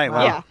 Is that right?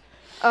 Wow. Yeah.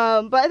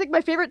 But I think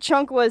my favorite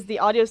chunk was the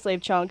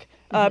Audioslave chunk.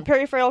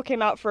 Perry Farrell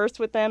came out first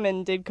with them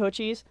and did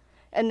Cochise.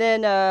 And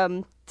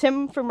then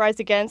Tim from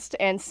Rise Against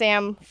and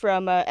Sam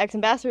from Ex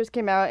Ambassadors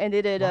came out and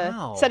they did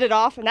Set It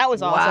Off, and that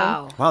was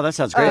awesome. Wow, that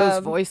sounds great.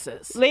 Those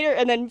voices. Later,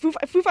 and then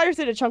Foo Fighters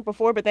did a chunk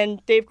before, but then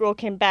Dave Grohl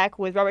came back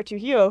with Robert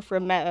Trujillo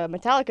from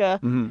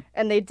Metallica,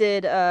 and they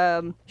did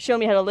Show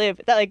Me How to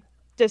Live. That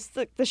just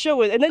the show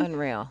was, and then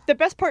unreal. The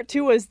best part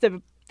too was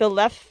the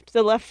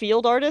left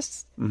field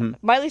artists.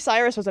 Miley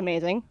Cyrus was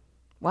amazing.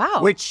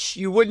 Wow. Which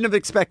you wouldn't have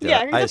expected.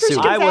 Yeah, I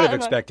assume. I would have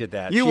expected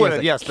that. You She would has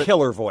have, a yes, but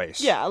killer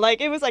voice. Yeah,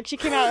 it was like she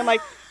came out and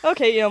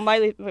okay,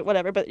 Miley,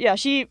 whatever. But yeah,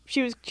 she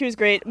was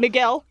great.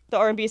 Miguel, the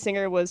R&B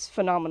singer, was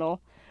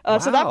phenomenal.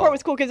 So that part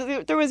was cool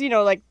because there was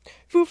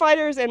Foo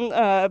Fighters and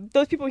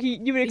those people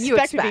you would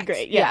expect to be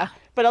great. Yeah.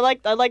 But I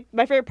like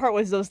my favorite part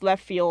was those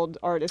left field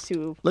artists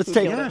who. Let's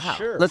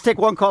take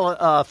one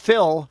call.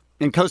 Phil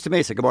in Costa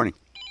Mesa. Good morning.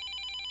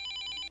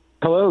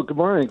 Hello. Good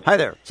morning. Hi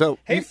there. So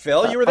hey,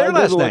 Phil, you were there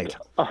last night.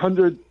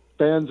 100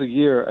 bands a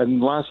year, and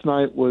last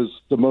night was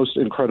the most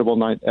incredible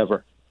night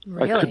ever.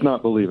 Really? I could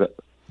not believe it.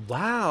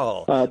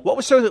 Wow. What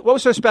was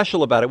so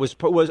special about it?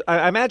 Was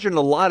I imagine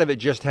a lot of it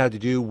just had to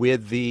do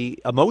with the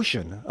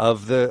emotion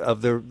of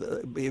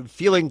the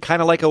feeling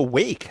kind of like a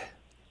wake.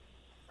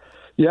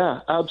 Yeah,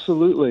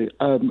 absolutely.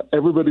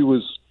 Everybody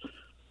was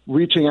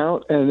reaching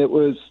out, and it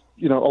was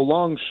a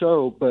long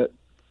show, but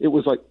it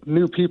was like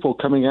new people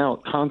coming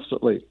out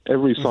constantly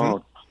every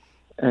song,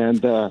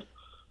 and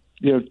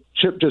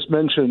Chip just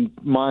mentioned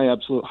my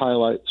absolute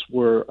highlights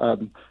were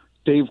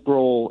Dave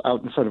Grohl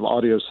out in front of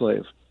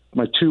Audioslave,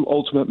 my two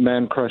ultimate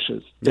man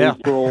crushes, Dave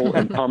Grohl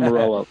and Tom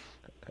Morello,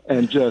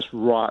 and just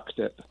rocked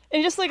it.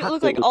 And just it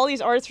looked like all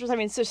these artists were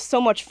having so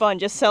much fun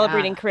just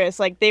celebrating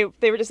Chris. They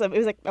were just it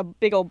was like a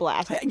big old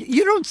blast.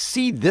 You don't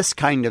see this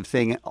kind of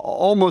thing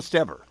almost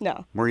ever.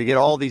 No. Where you get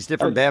all these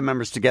different band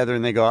members together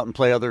and they go out and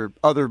play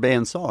other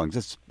band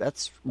songs.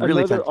 That's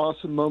really another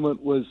awesome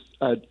moment was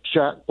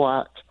Jack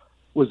Black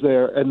was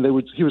there, and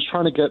he was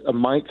trying to get a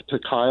mic to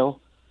Kyle,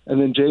 and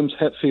then James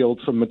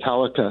Hetfield from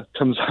Metallica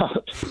comes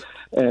out,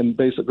 and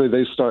basically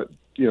they start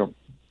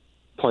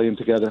playing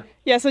together.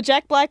 Yeah, so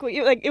Jack Black,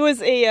 it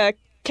was a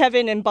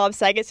Kevin and Bob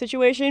Saget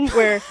situation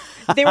where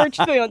they were,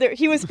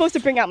 he was supposed to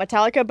bring out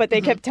Metallica, but they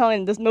kept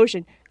telling this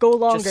motion, go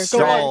longer, go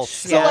longer.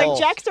 So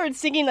Jack started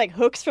singing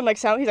hooks from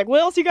sound. He's like,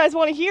 what else you guys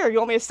want to hear? You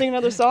want me to sing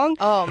another song?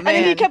 Oh man! And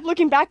then he kept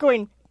looking back,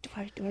 going,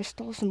 do I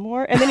stall some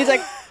more? And then he's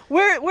like,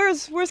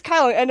 where's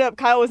Kyle? And ended up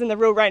Kyle was in the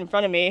row right in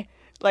front of me.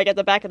 At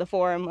the back of the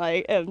forum,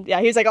 he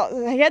was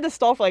he had to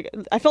stall for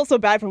I felt so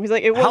bad for him. He's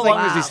like, it was how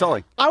long was he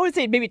stalling? I would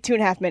say maybe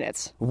 2.5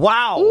 minutes.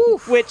 Wow.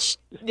 Oof. Which,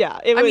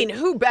 it was. I mean,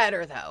 who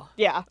better though?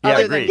 Yeah.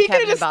 Other than he could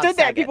have just Bob stood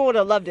there. Saget. People would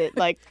have loved it.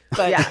 But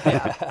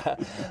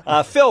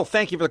Phil,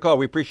 thank you for the call.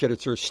 We appreciate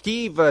it, sir.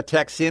 Steve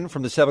texts in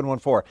from the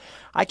 714.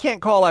 I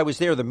can't call. I was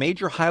there. The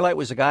major highlight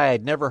was a guy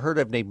I'd never heard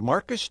of named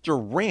Marcus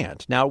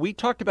Durant. Now, we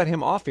talked about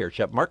him off air,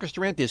 Shep. Marcus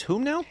Durant is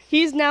whom now?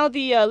 He's now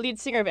the lead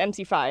singer of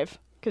MC5.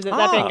 Because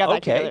that band got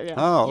back together. Yeah.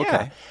 Oh,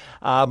 okay.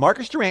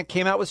 Marcus Durant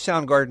came out with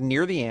Soundgarden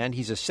near the end.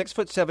 He's a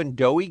 6'7"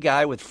 doughy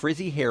guy with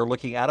frizzy hair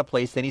looking out of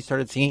place. Then he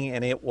started singing,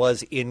 and it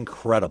was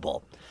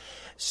incredible.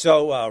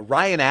 So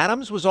Ryan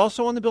Adams was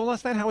also on the bill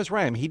last night. How was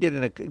Ryan? He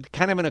did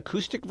kind of an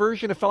acoustic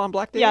version of Fell on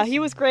Black Days? Yeah, he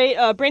was great.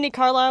 Brandi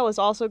Carlile was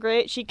also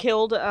great. She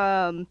killed,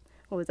 what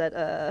was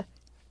that?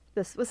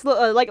 This was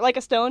like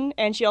a Stone,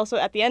 and she also,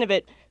 at the end of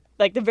it,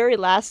 the very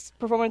last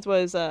performance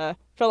was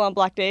Fell on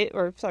Black Day,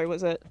 or sorry,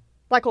 was it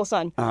Black Hole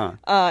Sun?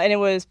 And it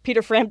was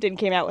Peter Frampton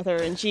came out with her,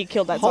 and she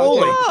killed that song.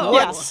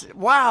 Holy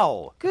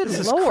wow! Good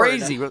this Lord. is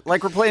crazy.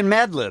 Like we're playing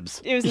Mad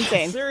Libs. It was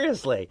insane.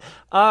 Seriously.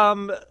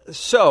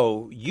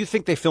 So you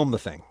think they filmed the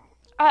thing?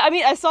 I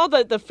mean, I saw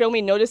the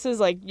filming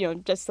notices,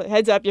 just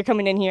heads up, you're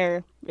coming in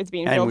here. It's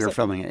being filmed. And we were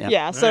filming it.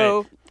 Yeah.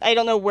 So I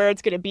don't know where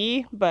it's going to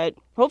be, but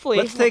hopefully.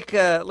 Let's take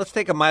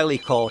a Miley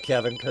call,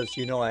 Kevin, because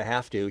I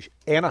have to.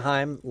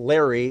 Anaheim,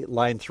 Larry,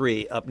 line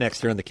 3, up next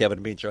here on the Kevin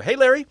and Bean Show. Hey,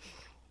 Larry.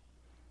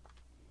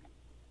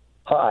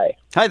 Hi.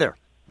 Hi there.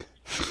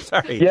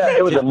 Sorry. Yeah,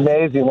 it was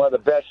amazing. One of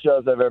the best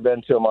shows I've ever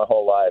been to in my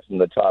whole life, in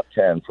the top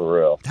 10 for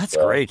real. That's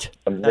great.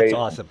 Amazing. That's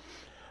awesome.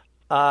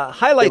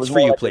 Highlights for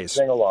you, please.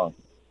 Sing along.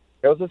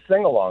 It was a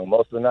sing along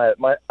most of the night.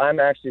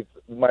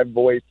 My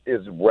voice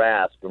is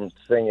rasped from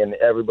singing.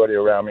 Everybody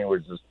around me it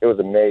was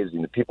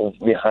amazing. The people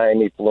behind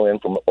me flew in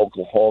from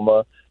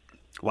Oklahoma.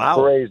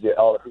 Wow. Crazy.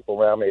 All the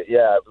people around me.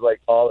 Yeah, it was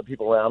like all the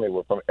people around me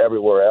were from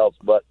everywhere else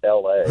but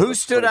L.A. Who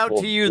stood out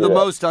to you the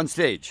most on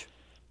stage?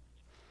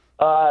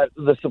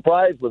 The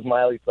surprise was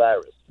Miley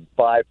Cyrus,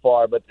 by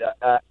far, but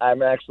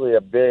I'm actually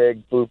a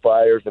big Foo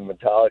Fighters and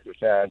Metallica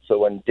fan, so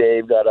when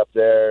Dave got up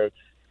there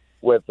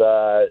with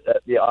the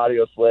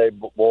Audioslave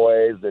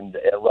boys and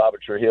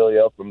Robert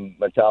Trujillo from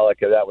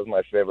Metallica, that was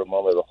my favorite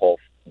moment of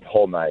the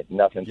whole night.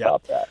 Nothing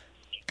topped that.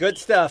 Good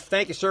stuff.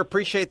 Thank you, sir.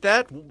 Appreciate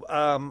that.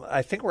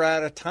 I think we're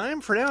out of time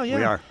for now. Yeah,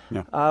 we are.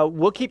 Yeah.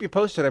 We'll keep you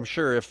posted, I'm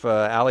sure, if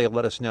Allie will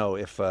let us know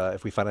if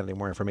we find any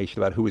more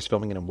information about who is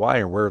filming it and why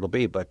and where it'll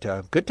be. But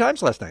good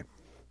times last night.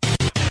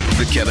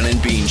 The Kevin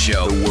and Bean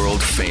Show, the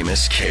world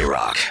famous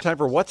K-Rock. Time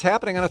for What's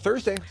Happening on a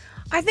Thursday.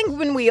 I think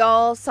when we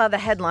all saw the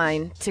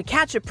headline, To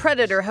Catch a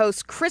Predator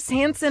host Chris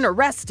Hansen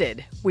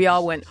arrested, we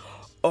all went,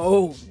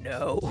 oh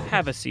no.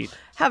 Have a seat.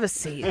 Have a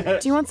seat. Do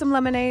you want some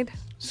lemonade?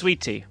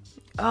 Sweet tea.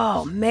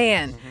 Oh,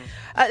 man.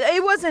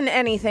 It wasn't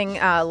anything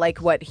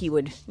like what he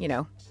would,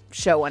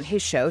 show on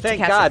his show,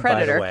 Thank To Catch God, a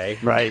Predator. by the way.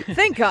 Right.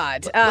 Thank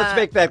God. Let's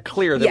make that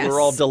clear that yes. we're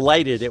all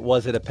delighted it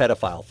wasn't a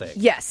pedophile thing.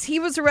 Yes, he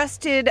was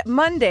arrested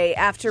Monday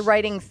after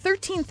writing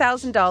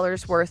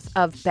 $13,000 worth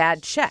of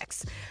bad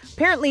checks.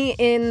 Apparently,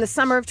 in the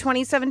summer of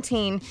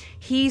 2017,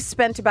 he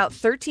spent about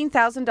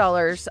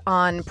 $13,000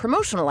 on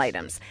promotional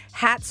items,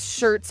 hats,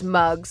 shirts,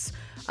 mugs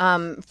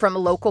from a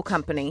local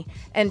company,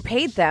 and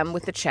paid them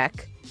with a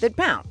check that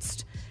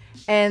bounced.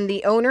 And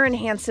the owner and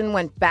Hansen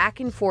went back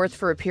and forth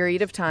for a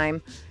period of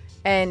time,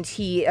 and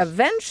he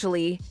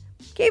eventually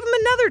gave him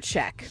another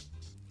check.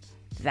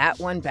 That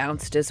one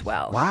bounced as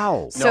well.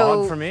 Wow. So, no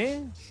hug for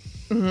me?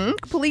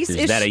 Police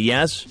Is that a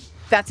yes?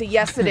 That's a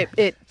yes that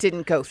it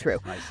didn't go through.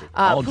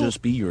 I'll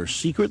just be your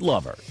secret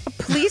lover.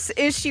 Police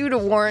issued a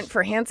warrant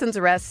for Hansen's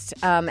arrest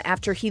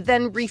after he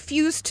then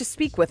refused to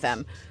speak with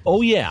them.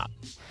 Oh, yeah.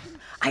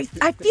 I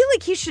feel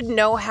like he should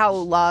know how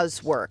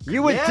laws work.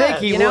 You would think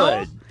he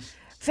would.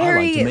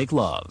 Very, I like to make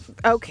love.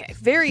 Okay,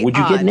 very Would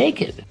you odd. get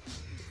naked?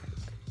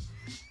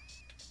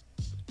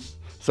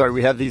 Sorry,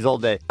 we have these all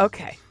day.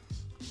 Okay.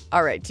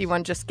 All right, do you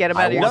want to just get him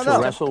out I of your want to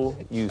system? wrestle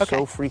you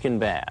so freaking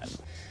bad.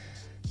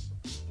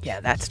 Yeah,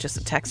 that's just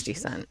a text he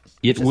sent.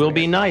 It will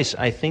be nice.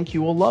 I think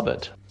you will love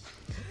it.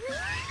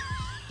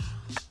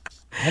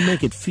 I'll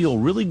make it feel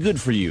really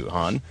good for you,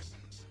 hon.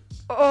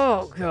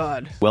 Oh,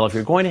 God. Well, if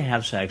you're going to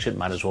have sex, it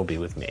might as well be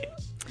with me.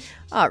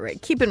 All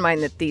right, keep in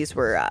mind that these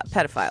were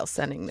pedophiles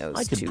sending those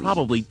I could to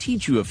probably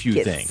teach you a few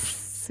kids.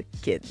 things.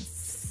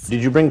 Kids.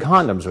 Did you bring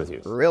condoms with you?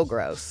 Real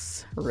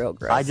gross. Real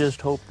gross. I just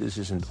hope this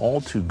isn't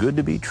all too good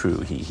to be true,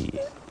 hee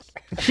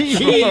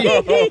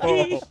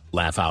hee.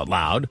 Laugh out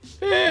loud.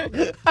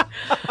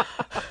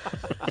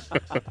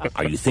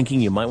 Are you thinking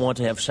you might want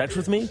to have sex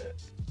with me?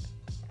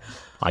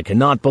 I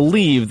cannot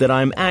believe that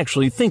I'm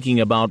actually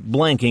thinking about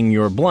blanking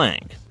your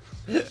blank.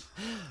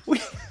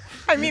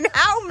 I mean,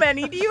 how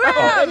many do you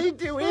have?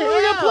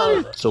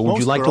 So would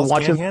you like to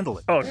watch can't him? handle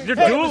it. Oh, you're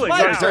dueling.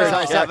 My turn.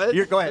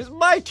 Go ahead. It's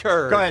my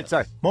turn. Go ahead,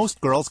 sorry.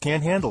 Most girls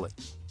can't handle it.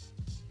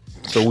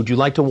 So would you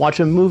like to watch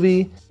a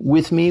movie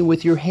with me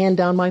with your hand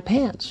down my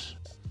pants?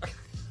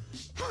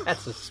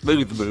 That's a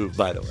smooth move,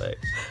 by the way.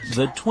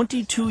 The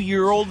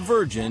 22-year-old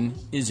virgin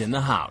is in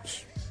the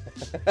house.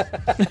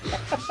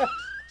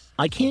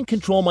 I can't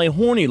control my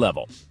horny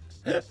level.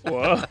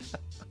 Whoa.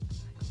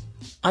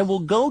 I will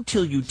go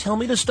till you tell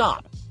me to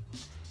stop.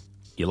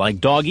 You like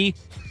doggy?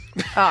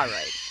 All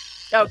right.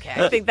 Okay,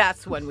 I think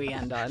that's when we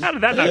end on. How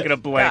did that not get a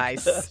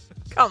blank? Guys,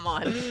 come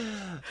on.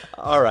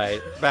 All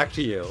right, back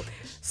to you.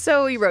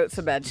 So he wrote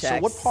some bad checks.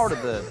 So what part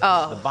of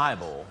the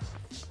Bible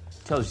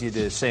tells you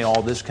to say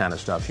all this kind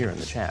of stuff here in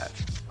the chat?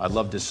 I'd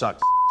love to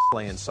suck,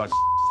 play and suck,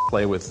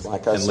 play with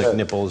and lick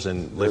nipples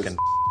and lick and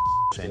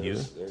and you.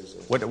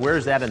 Where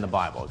is that in the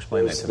Bible?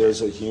 Explain that to me.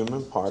 There's a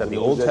human part. Is that the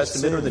Old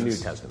Testament or the New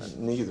Testament?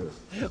 Neither.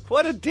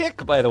 What a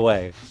dick, by the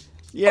way.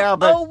 Yeah,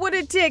 but Oh, what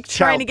a dick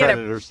trying to get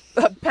predators.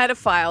 a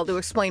pedophile to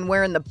explain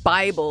where in the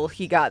Bible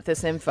he got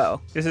this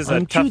info. This is a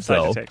I'm tough cute, side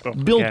though. to take. Oh,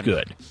 Built again.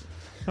 good.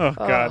 Oh,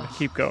 God.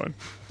 Keep going.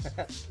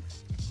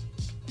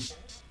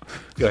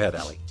 Go ahead,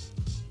 Allie.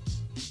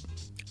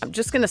 I'm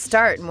just going to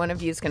start, and one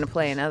of you is going to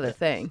play another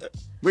thing.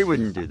 We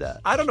wouldn't do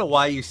that. I don't know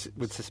why you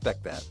would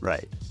suspect that.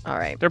 Right. All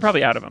right. They're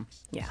probably out of them.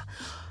 Yeah.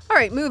 All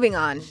right, moving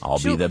on. I'll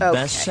be the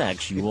best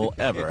sex you will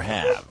ever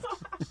have.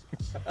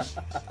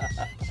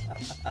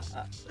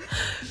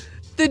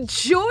 The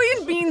joy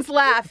in Bean's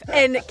laugh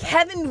and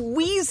Kevin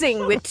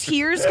wheezing with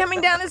tears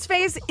coming down his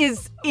face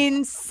is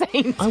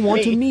insane. I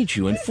want to meet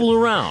you and fool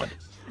around.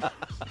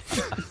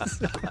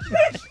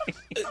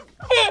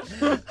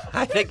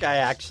 I think I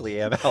actually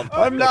am.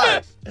 I'm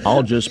not.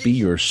 I'll just be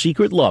your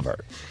secret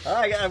lover.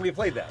 We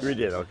played that. We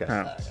did, okay. All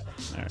right.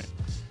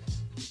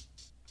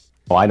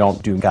 Well, I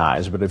don't do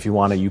guys, but if you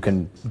want to, you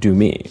can do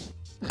me.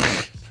 All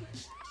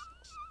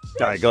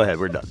right, go ahead.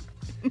 We're done.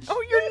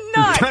 No, you're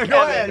not. Go Kevin.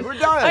 ahead. We're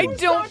done. I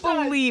don't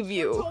believe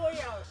you.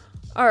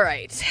 All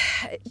right.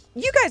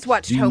 You guys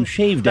watched Do you Home...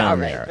 shave down All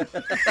right.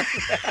 there?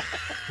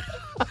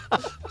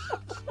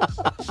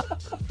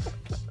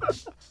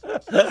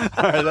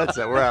 All right, that's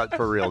it. We're out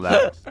for real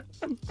now.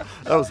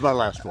 That was my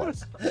last one.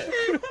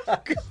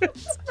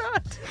 It's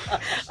not.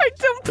 I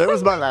don't That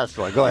was my last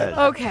one. Go ahead.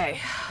 Okay.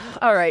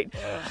 All right.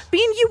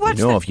 Bean, you watched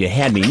You know, if you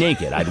had me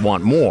naked, I'd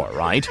want more,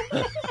 right?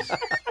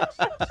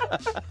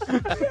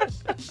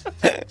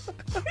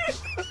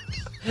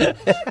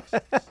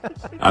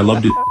 I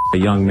love to a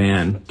young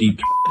man, deep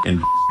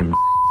and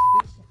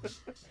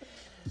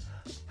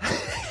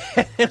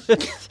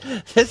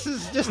This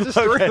is just a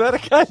story about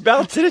a guy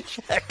bouncing a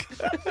check.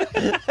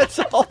 That's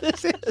all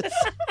this is.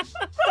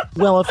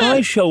 Well, if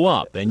I show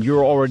up and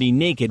you're already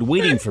naked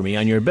waiting for me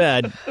on your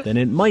bed, then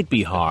it might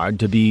be hard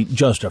to be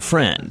just a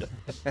friend.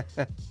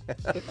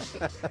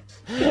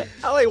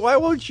 Allie, why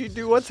won't you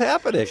do what's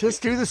happening?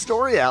 Just do the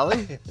story,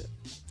 Allie.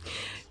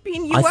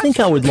 Bean, I think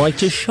I would like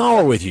to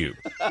shower with you.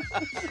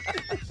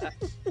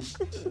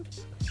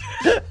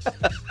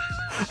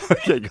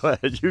 Okay, go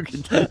ahead. You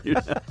continue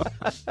now.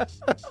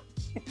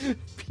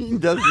 Bean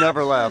does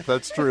never laugh.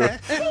 That's true.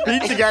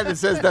 Bean's the guy that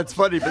says that's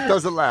funny but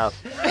doesn't laugh.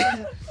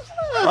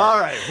 All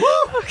right.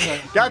 Woo!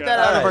 Got that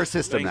out of our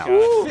system now.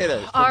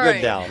 Finished. All Good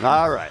right. down.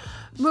 All right.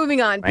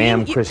 Moving on. I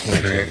am Bean, Chris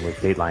Hansen with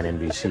Dateline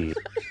NBC.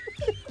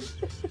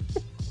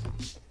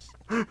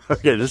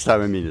 Okay, this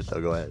time I mean it,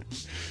 though. Go ahead.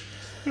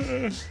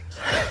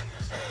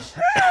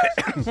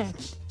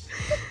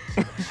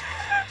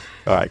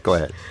 All right, go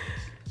ahead.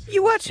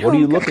 You watch What are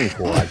you Homecoming. looking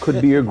for? I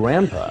could be your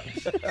grandpa.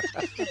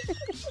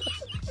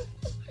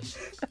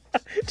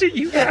 Do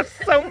you have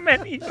so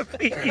many of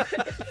these?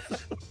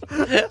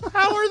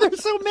 How are there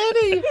so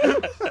many?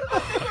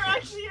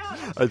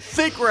 I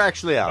think we're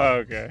actually out.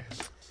 Okay.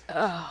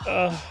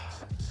 All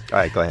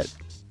right, go ahead.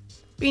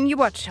 Bean, you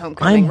watched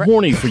Homecoming, I'm right?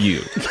 horny for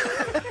you.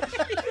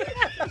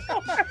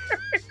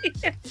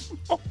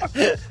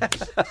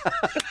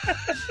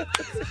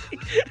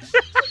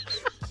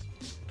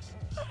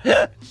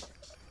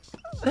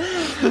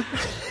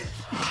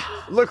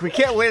 Look, we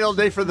can't wait all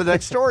day for the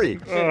next story.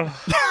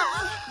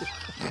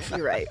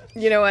 You're right.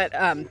 You know what?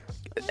 And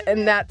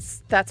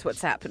that's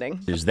what's happening.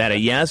 Is that a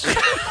yes?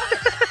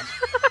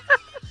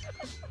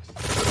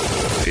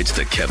 It's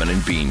the Kevin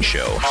and Bean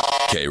Show.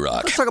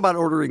 K-Rock. Let's talk about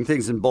ordering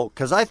things in bulk,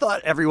 because I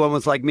thought everyone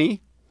was like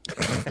me.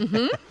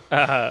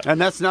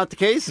 And that's not the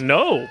case?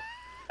 No.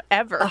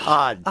 Ever.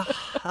 Odd.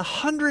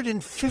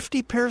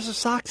 150 pairs of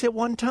socks at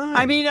one time.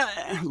 I mean,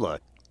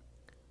 look.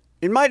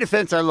 In my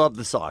defense, I love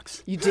the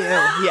socks. You do,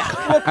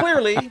 yeah. Well,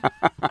 clearly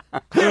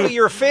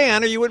you're a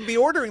fan or you wouldn't be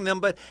ordering them,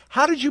 but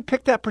how did you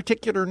pick that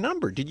particular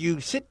number? Did you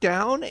sit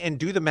down and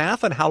do the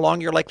math on how long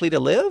you're likely to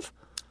live?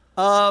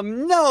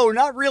 No,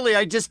 not really.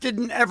 I just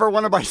didn't ever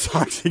want to buy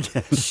socks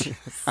again.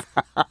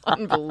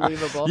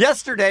 Unbelievable.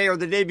 Yesterday or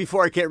the day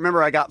before, I can't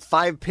remember, I got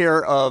 5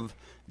 pair of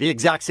the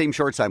exact same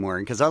shorts I'm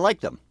wearing because I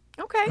like them.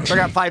 Okay. So I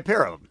got 5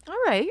 pair of them. All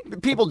right.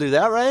 People do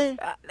that, right?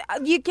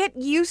 You get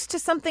used to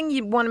something,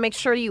 you want to make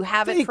sure you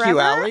have it Thank forever. you,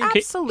 Allie.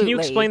 Absolutely. Can you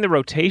explain the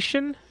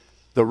rotation?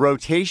 The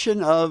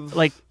rotation of...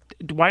 Like,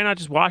 why not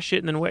just wash it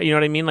and then wear? You know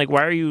what I mean? Like,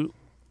 why are you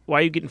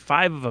getting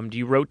 5 of them? Do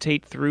you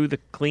rotate through the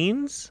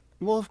cleans?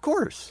 Well, of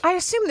course. I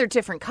assume they're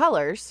different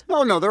colors.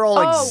 No, they're all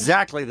Oh,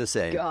 exactly the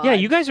same. God. Yeah,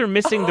 you guys are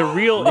missing the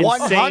real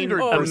insane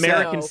 100%.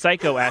 American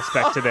Psycho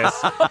aspect to this.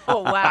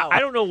 Oh, wow.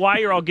 I don't know why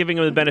you're all giving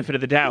them the benefit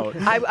of the doubt.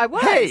 I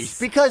was. Hey,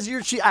 because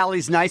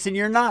Allie's nice and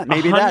you're not.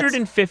 Maybe that's...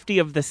 150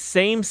 of the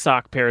same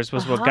sock pairs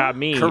was what got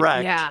me.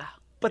 Correct. Yeah.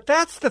 But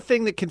that's the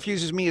thing that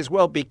confuses me as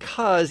well,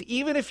 because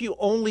even if you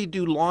only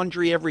do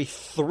laundry every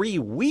 3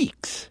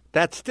 weeks,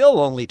 that's still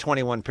only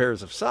 21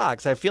 pairs of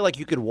socks. I feel like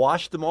you could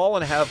wash them all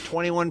and have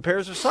 21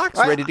 pairs of socks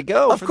ready to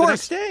go for the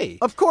next day.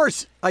 Of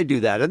course I do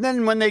that. And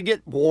then when they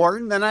get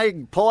worn, then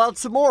I pull out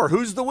some more.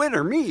 Who's the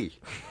winner? Me.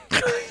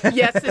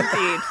 Yes,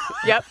 indeed.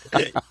 Yep.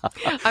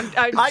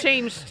 I'm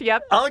changed.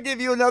 Yep. I'll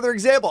give you another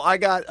example. I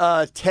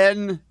got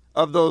 10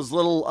 of those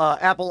little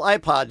Apple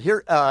iPod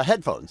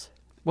headphones.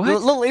 What?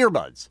 Little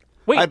earbuds.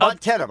 Wait, I bought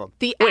 10 of them.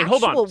 The Wait,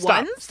 hold actual on.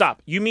 Stop. ones?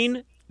 Stop. You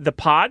mean the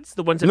pods?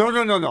 The ones that... No.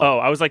 Oh,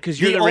 I was like, because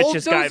you're the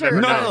richest guy I've ever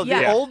known.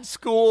 The old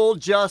school,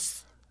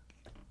 just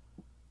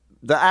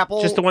the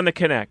Apple. Just the one that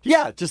connect.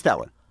 Yeah, just that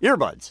one.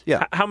 Earbuds.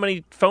 Yeah. How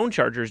many phone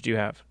chargers do you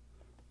have?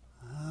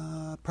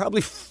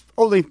 Probably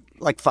only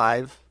like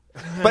 5.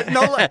 But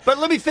but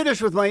let me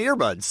finish with my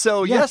earbuds.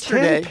 So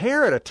yesterday, 10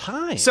 pair at a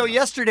time. So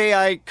yesterday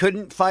I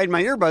couldn't find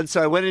my earbuds, so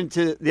I went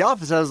into the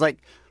office. I was like,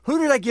 "Who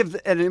did I give?"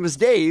 And it was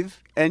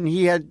Dave, and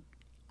he had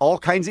all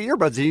kinds of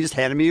earbuds, and he just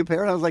handed me a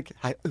pair. And I was like,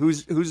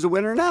 "Who's the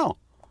winner now?"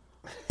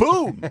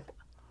 Boom!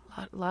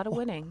 A lot of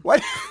winning.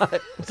 What?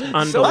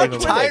 Unbelievable. I'm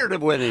tired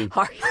of winning.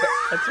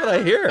 That's what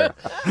I hear.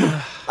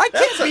 I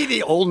can't be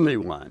the only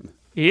one.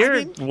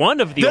 You're one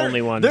of the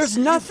only ones. There's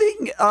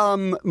nothing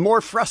more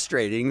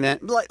frustrating than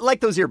like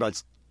those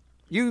earbuds.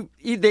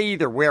 They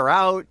either wear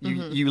out,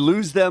 you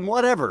lose them,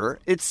 whatever.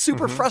 It's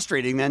super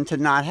frustrating then to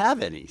not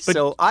have any. But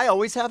so I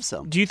always have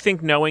some. Do you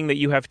think knowing that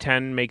you have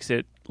 10 makes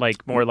it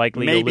like more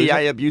likely to lose Maybe it? I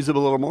abuse them a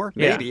little more.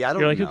 Yeah. Maybe. I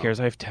don't know. You're like, who cares?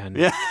 I have 10.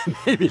 Yeah,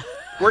 maybe.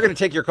 We're going to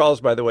take your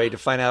calls, by the way, to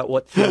find out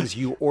what things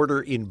you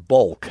order in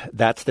bulk.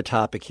 That's the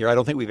topic here. I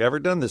don't think we've ever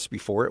done this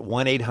before.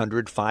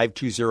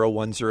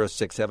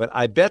 1-800-520-1067.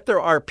 I bet there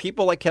are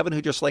people like Kevin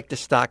who just like to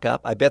stock up.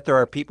 I bet there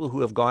are people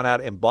who have gone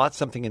out and bought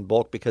something in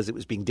bulk because it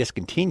was being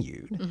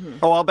discontinued. Mm-hmm.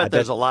 Oh, I'll bet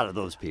there's a lot of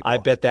those people. I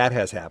bet that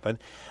has happened.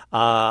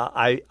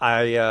 I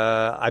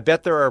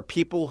bet there are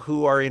people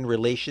who are in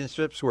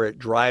relationships where it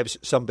drives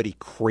somebody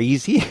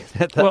crazy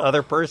that the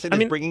other person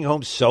is bringing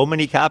home so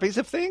many copies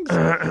of things.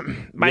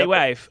 My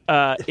wife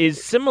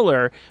is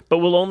similar, but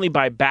will only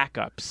buy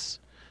backups.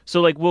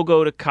 So like we'll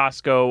go to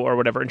Costco or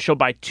whatever, and she'll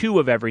buy 2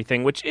 of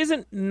everything, which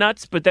isn't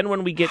nuts. But then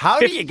when we get how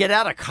do you get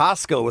out of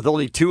Costco with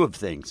only 2 of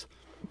things?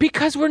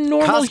 Because we're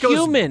normal Costco's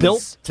humans.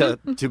 built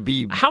to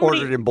be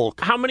ordered in bulk.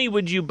 How many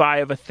would you buy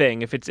of a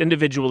thing if it's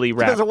individually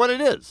wrapped? Depends on what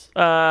it is.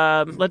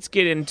 Let's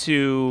get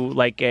into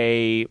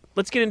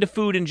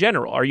food in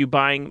general. Are you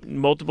buying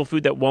multiple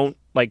food that won't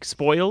like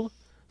spoil,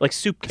 like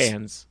soup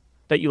cans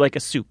that you like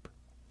a soup?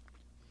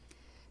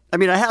 I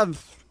mean, I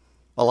have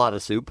a lot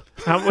of soup.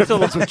 What's a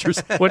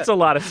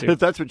lot of soup? If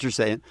that's what you're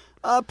saying.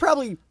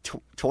 Probably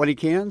 20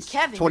 cans.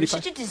 Kevin, 25.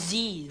 you're such a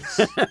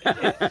disease.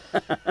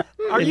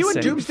 Are you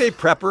a doomsday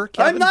prepper,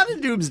 Kevin? I'm not a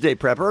doomsday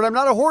prepper, and I'm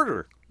not a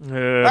hoarder.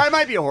 I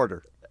might be a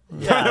hoarder.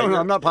 I don't know.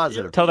 I'm not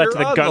positive. Tell that to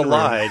the gun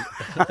line.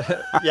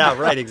 Yeah,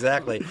 right,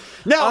 exactly.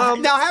 Now,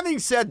 having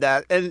said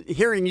that, and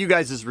hearing you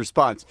guys'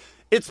 response,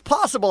 it's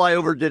possible I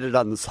overdid it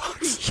on the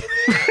socks.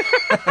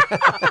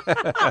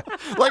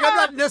 Like, I'm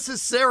not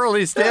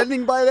necessarily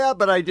standing by that,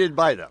 but I did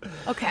buy them.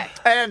 Okay.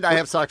 And I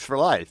have socks for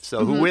life,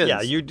 so who wins?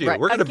 Yeah, you do. Right.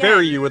 We're going to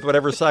bury you with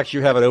whatever socks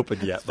you haven't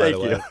opened yet, by the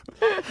way.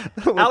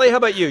 Allie, how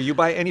about you? You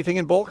buy anything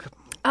in bulk?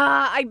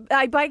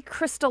 I buy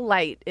Crystal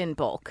Light in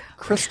bulk.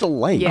 Crystal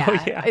Light?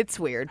 Yeah, it's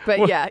weird.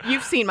 But yeah,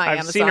 you've seen my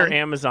Amazon. I've seen her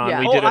Amazon. Yeah.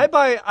 I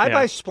buy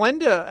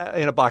Splenda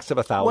in a box of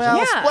 1,000.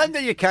 Well,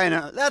 Splenda, you kind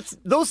of,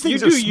 those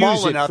things are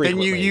small enough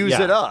and you use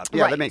it up.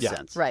 Yeah, that makes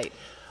sense. Right.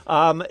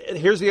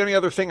 Here's the only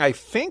other thing I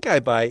think I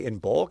buy in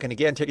bulk. And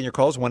again, taking your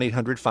calls,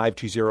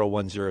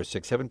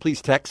 1-800-520-1067.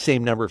 Please text,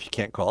 same number if you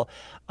can't call.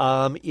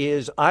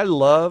 Is I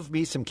love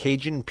me some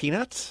Cajun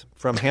peanuts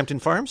from Hampton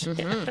Farms.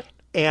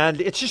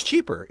 And it's just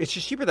cheaper. It's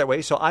just cheaper that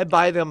way. So I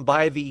buy them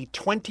by the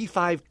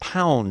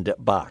 25-pound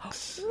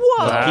box.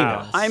 Whoa. Of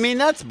peanuts. I mean,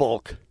 that's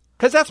bulk.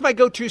 Because that's my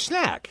go-to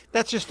snack.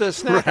 That's just a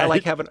snack I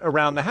like having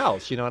around the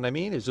house. You know what I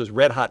mean? Is those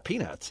red hot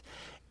peanuts.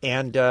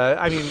 And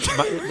I mean,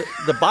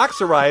 the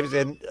box arrives,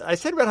 and I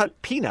said red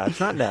hot peanuts,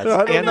 not nuts.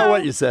 I don't know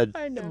what you said.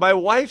 My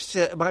wife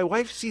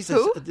sees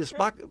this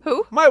box.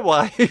 Who? My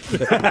wife sees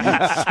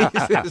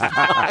this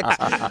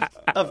box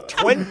of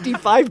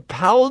 25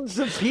 pounds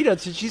of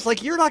peanuts, and she's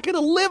like, "You're not going to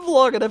live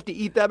long enough to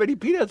eat that many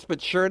peanuts."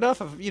 But sure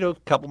enough, a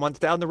couple months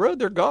down the road,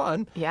 they're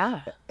gone.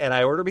 Yeah. And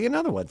I order me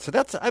another one. So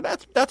that's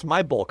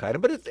my bulk item,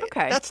 but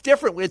that's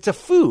different. It's a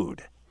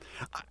food.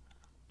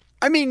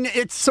 I mean,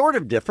 it's sort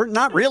of different.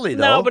 Not really,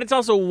 though. No, but it's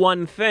also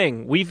one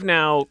thing. We've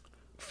now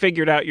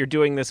figured out you're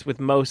doing this with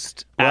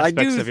most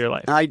aspects of your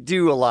life. I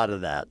do a lot of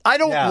that. I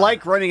don't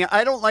like running.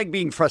 I don't like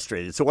being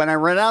frustrated. So when I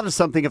run out of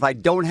something, if I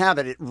don't have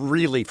it, it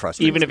really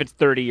frustrates Even me. if it's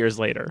 30 years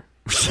later.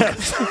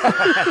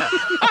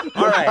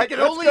 All right. I can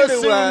only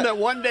assume that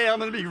one day I'm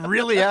going to be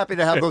really happy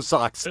to have those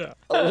socks.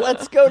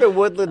 Let's go to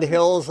Woodland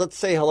Hills. Let's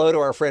say hello to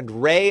our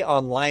friend Ray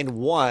on line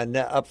 1,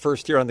 up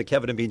first here on the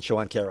Kevin and Bean Show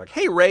on K-Rock.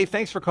 Hey, Ray,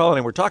 thanks for calling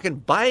in. We're talking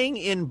buying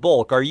in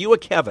bulk. Are you a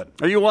Kevin?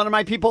 Are you one of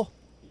my people?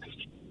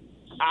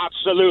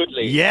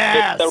 Absolutely.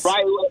 Yes.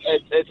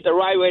 It's the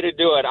right way to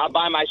do it. I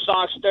buy my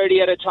socks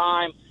 30 at a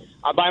time.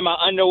 I buy my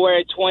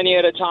underwear 20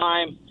 at a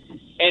time,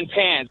 and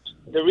pants.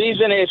 The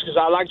reason is because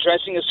I like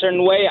dressing a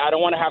certain way. I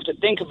don't want to have to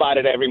think about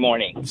it every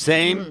morning.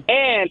 Same.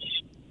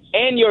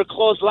 And your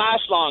clothes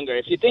last longer.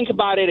 If you think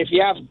about it, if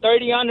you have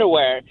 30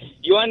 underwear,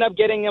 you end up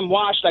getting them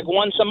washed like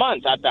once a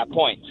month at that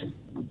point.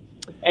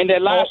 And they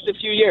last a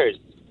few years.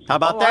 How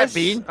about that,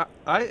 Bean?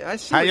 I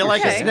see. How do you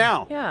like us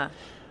now? Yeah.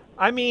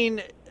 I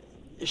mean,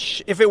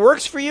 if it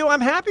works for you,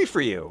 I'm happy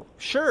for you.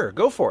 Sure,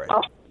 go for it.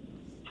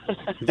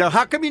 Now,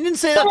 how come you didn't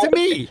say that to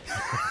me?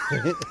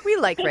 We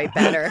like Ray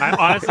better.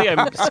 Honestly,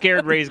 I'm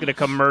scared Ray's going to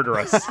come murder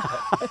us.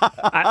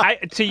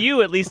 To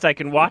you, at least I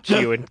can watch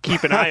you and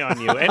keep an eye on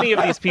you. Any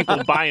of these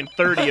people buying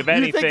 30 of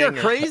anything. You think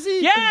they're crazy?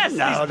 Yes,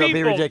 No, these don't people.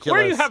 be ridiculous.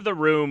 Where do you have the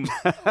room?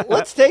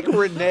 Let's take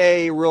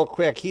Renee real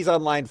quick. He's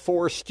on line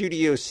 4,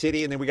 Studio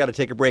City, and then we got to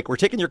take a break. We're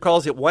taking your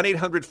calls at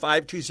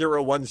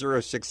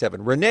 1-800-520-1067.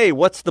 Renee,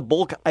 what's the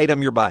bulk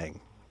item you're buying?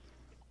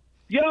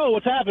 Yo,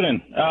 what's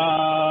happening?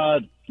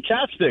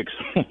 Chapsticks.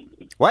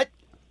 What?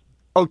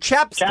 Oh,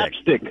 chapstick.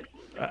 Chapstick.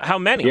 How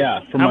many?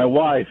 Yeah, for my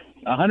wife.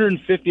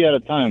 150 at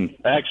a time.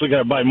 I actually got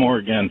to buy more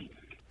again.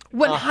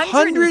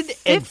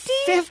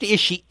 150? Is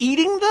she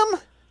eating them?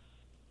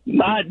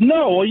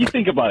 No. Well, you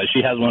think about it.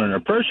 She has one in her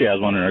purse. She has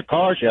one in her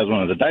car. She has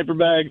one in the diaper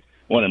bag.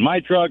 One in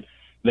my truck.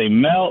 They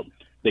melt.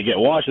 They get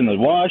washed in the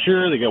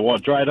washer. They get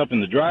dried up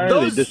in the dryer.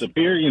 They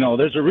disappear.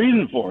 There's a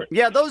reason for it.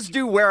 Yeah, those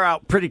do wear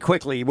out pretty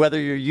quickly, whether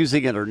you're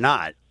using it or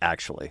not,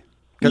 actually.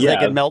 Because they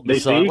can melt in the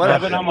sun.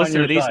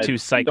 Listen to these two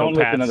psychopaths. Don't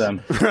listen to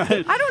them.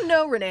 I don't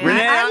know, Renee.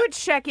 I would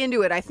check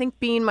into it. I think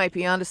Bean might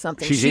be onto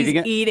something. She's eating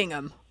it?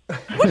 them.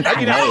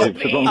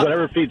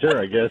 Whatever feeds her,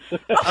 I guess.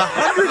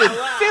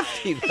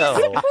 150, though.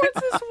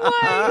 Supports his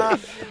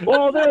wife.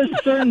 Well, there's a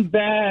certain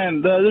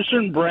brand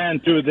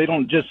too. They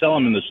don't just sell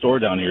them in the store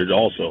down here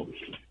also.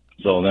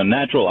 So the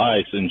Natural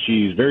Ice, and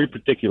she's very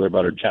particular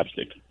about her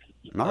chapstick.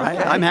 All right.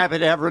 Okay. I'm happy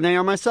to have Renee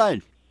on my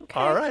side. Okay.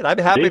 All right. I'm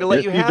happy to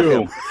let you have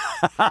him.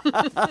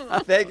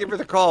 Thank you for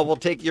the call. We'll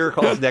take your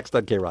calls next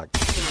on K-Rock.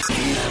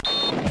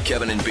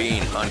 Kevin and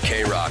Bean on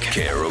K-Rock,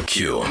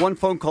 KROQ. One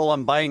phone call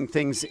on buying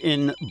things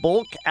in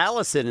bulk.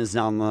 Allison is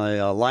on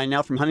the line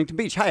now from Huntington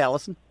Beach. Hi,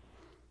 Allison.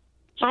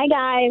 Hi,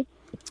 guys.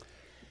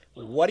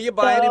 What are you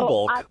buying in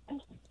bulk?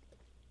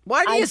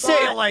 Why do you say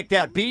it like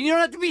that, Bean? You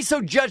don't have to be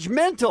so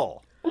judgmental.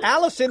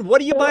 Allison,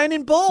 what are you buying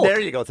in bulk? There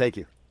you go. Thank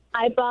you.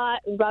 I bought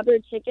rubber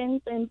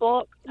chickens in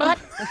bulk. What?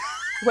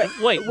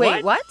 Wait,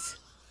 what?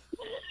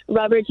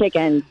 Rubber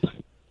chickens.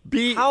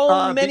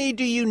 How many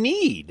do you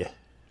need?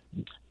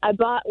 I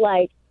bought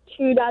like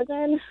 2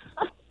 dozen.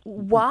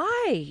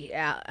 Why,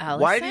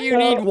 Allison? Why do you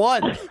need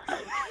one?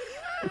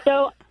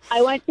 So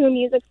I went to a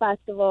music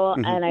festival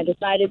and I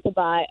decided to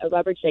buy a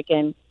rubber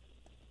chicken,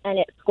 and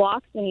it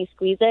squawks when you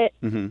squeeze it.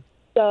 Mm-hmm.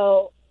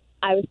 So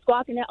I was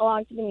squawking it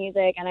along to the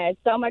music, and I had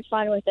so much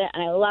fun with it,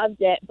 and I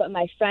loved it, but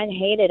my friend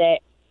hated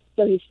it,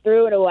 so he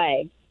threw it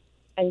away.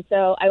 And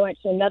so I went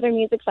to another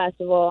music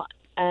festival,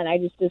 and I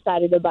just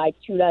decided to buy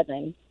 2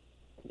 dozen.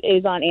 It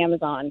was on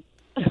Amazon.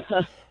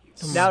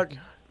 Now,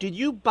 did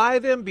you buy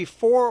them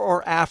before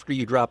or after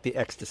you dropped the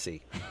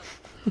ecstasy?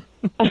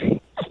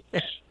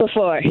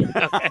 Before.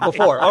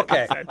 Before,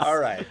 okay. All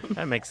right.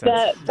 That makes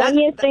sense. The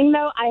funniest thing,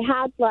 though, I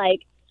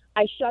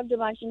shoved a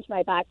bunch into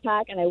my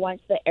backpack, and I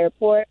went to the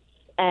airport,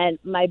 and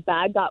my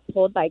bag got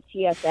pulled by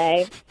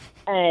TSA,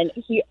 and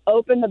he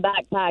opened the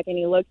backpack, and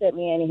he looked at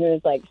me, and he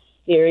was like,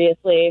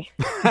 seriously?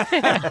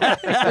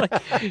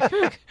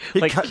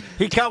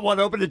 He cut one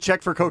open to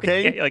check for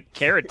cocaine? Yeah, like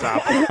Carrot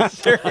Top. He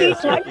touched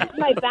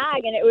my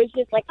bag, and it was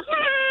just like,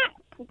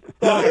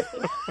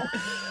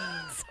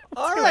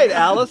 All right,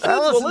 Allison.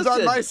 Allison's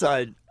on my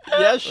side.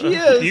 Yes, she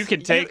is. You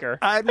can take her.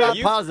 I'm not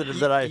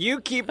positive that I...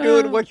 You keep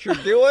doing what you're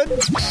doing.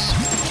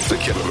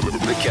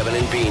 The Kevin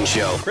and Bean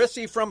Show.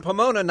 Chrissy from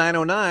Pomona,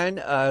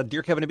 909.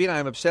 Dear Kevin and Bean, I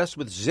am obsessed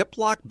with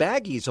Ziploc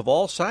baggies of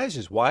all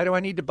sizes. Why do I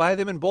need to buy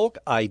them in bulk?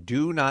 I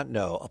do not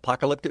know.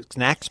 Apocalyptic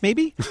snacks,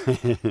 maybe?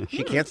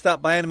 She can't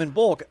stop buying them in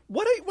bulk.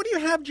 What do you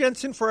have,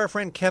 Jensen, for our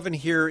friend Kevin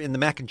here in the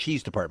mac and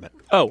cheese department?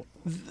 Oh,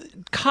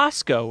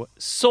 Costco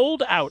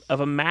sold out of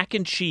a mac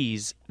and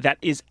cheese that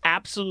is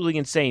absolutely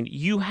insane.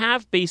 You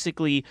have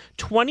basically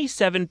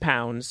 27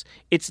 pounds.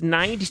 It's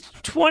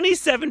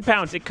 27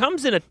 pounds. It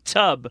comes in a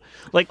tub,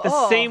 like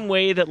the same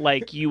way that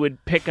like you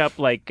would pick up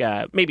like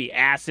maybe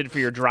acid for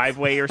your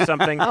driveway or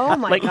something. Oh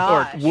my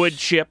gosh. Or wood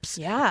chips.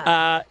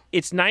 Yeah.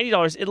 It's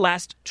 $90. It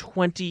lasts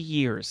 20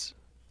 years.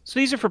 So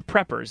these are for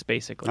preppers,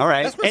 basically. All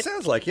right. That's what it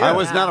sounds like, yeah. I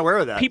was not aware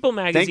of that. People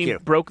magazine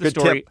broke the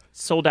Good story, tip.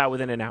 sold out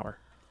within an hour.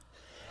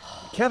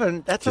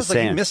 Kevin, that sounds Just like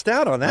you saying. missed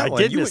out on that I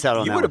one. did miss out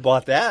on you that would have one.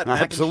 bought that. Mac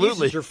and cheese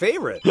Absolutely. is your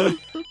favorite.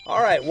 All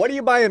right. What do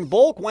you buy in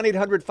bulk?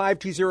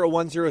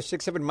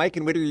 1-800-520-1067. Mike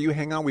and Whittier, you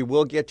hang on. We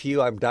will get to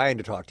you. I'm dying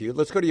to talk to you.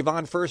 Let's go to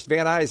Yvonne first.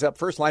 Van Nuys up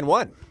first, line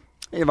 1.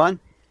 Hey, Yvonne.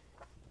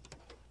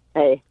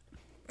 Hey.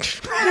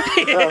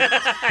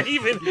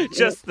 Even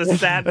just the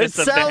sadness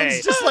It of the sounds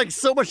hay. just like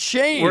so much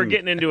shame. We're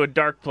getting into a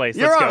dark place.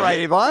 You're Let's all go. right,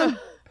 Yvonne.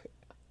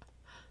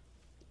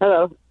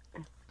 Hello.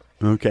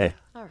 Okay.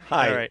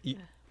 Hi. All right.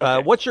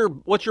 What's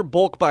your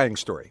bulk buying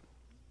story?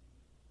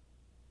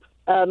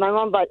 My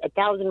mom bought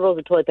 1,000 rolls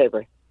of toilet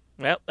paper.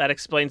 Well, that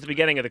explains the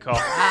beginning of the call. We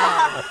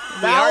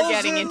are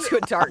getting into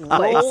a dark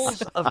place.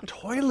 Rolls of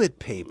toilet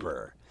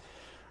paper.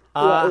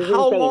 Yeah, it was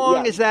how insane,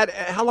 long yeah. is that?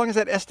 How long is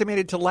that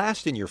estimated to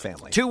last in your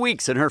family? 2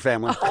 weeks in her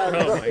family.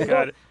 Oh, my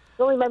God. It's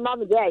only my mom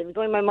and dad. It was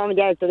only my mom and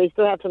dad, so they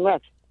still have some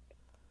left.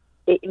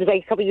 It was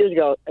like a couple years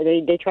ago.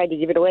 They tried to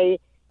give it away,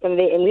 and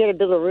we had to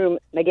build a room.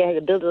 My dad had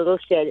to build a little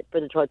shed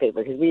for the toilet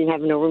paper because we didn't have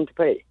no room to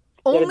put it.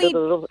 We had to Only build a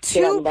little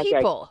shed out in 2 the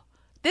backyard. people.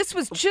 This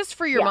was just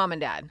for your mom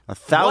and dad.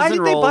 1,000 Why did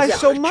they rolls. buy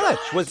so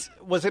much? Was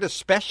it a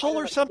special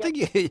or something?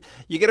 You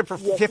get it for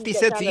Yes, 50 he got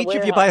cents down the each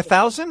if you buy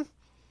warehouse. 1,000?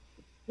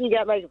 He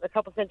got like a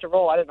couple cents a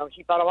roll. I don't know.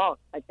 She bought them all.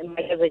 And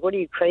my dad's like, "What are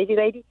you, crazy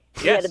lady?"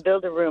 We Yes. had to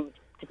build a room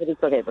to put the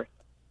toilet paper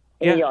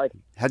in Yeah. the yard.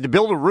 Had to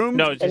build a room?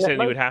 No, just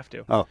saying you would have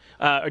to. Oh.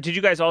 Or did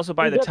you guys also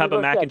buy the tub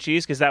of mac and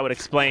cheese? Because that would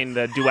explain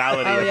the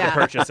duality of the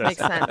purchases.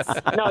 Makes sense.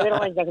 No, they don't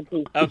like mac and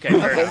cheese. Okay,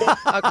 fair enough.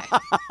 Okay.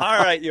 All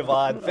right,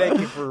 Yvonne.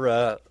 Thank you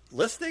for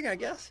listening, I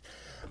guess.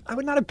 I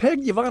would not have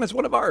pegged Yvonne as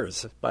one of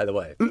ours, by the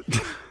way.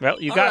 Well,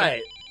 you All got right.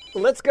 it.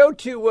 Let's go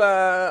to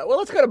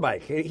let's go to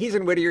Mike. He's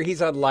in Whittier.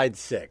 He's on line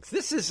 6.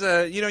 This is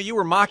you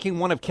were mocking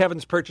one of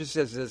Kevin's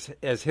purchases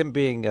as him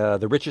being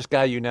the richest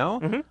guy you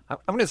know. Mm-hmm. I'm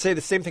going to say the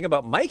same thing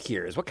about Mike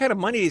here. Is what kind of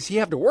money does he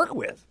have to work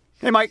with?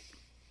 Hey, Mike.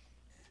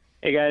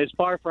 Hey, guys.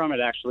 Far from it,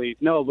 actually.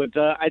 No, but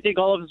I think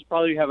all of us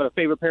probably have a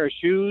favorite pair of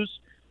shoes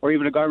or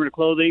even a garment of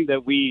clothing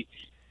that we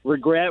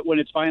regret when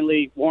it's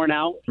finally worn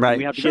out. Right.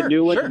 We have to Sure, get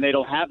new ones, sure. and they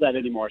don't have that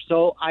anymore.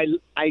 So I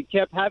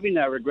kept having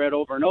that regret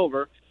over and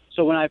over.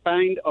 So when I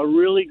find a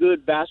really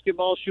good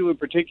basketball shoe in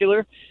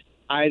particular,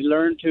 I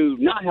learned to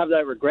not have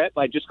that regret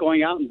by just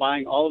going out and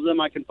buying all of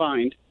them I can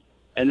find.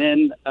 And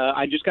then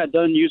I just got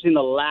done using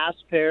the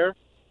last pair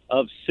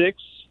of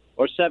 6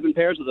 or 7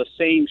 pairs of the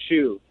same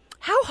shoe.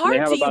 How hard They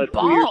have do you about a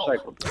 2-year ball?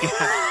 cycle.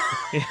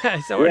 Yeah,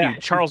 is that what you,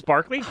 Charles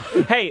Barkley?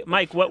 Hey,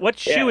 Mike, what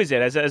shoe Yeah. is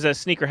it? As a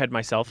sneakerhead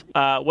myself,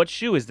 what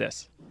shoe is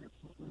this?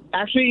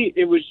 Actually,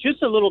 it was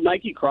just a little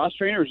Nike cross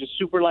trainer. It was just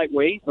super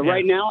lightweight. But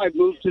right now I've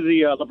moved to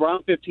the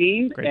LeBron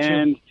 15, Great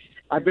and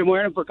I've been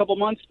wearing them for a couple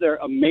months. They're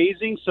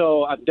amazing,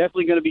 so I'm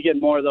definitely going to be getting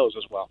more of those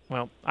as well.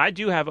 Well, I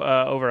do have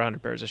over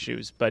 100 pairs of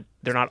shoes, but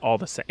they're not all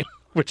the same,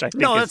 which I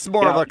think No, is that's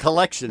more of a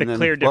collection the than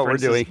clear what we're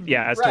difference. doing.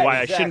 Yeah, as to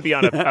why I shouldn't be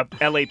on a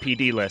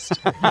LAPD list.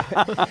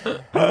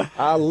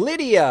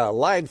 Lydia,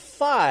 line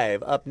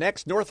 5, up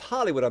next. North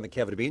Hollywood on the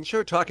Kevin and Bean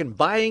Show, talking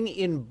buying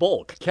in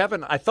bulk.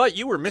 Kevin, I thought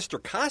you were Mr.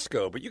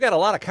 Costco, but you got a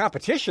lot of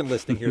competition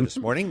listening here this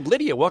morning.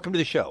 Lydia, welcome to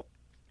the show.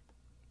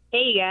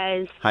 Hey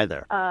guys. Hi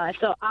there.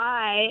 So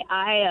I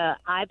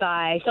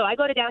buy. So I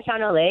go to downtown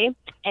LA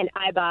and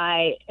I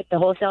buy at the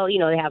wholesale. You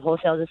know, they have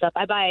wholesales and stuff.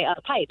 I buy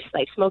pipes,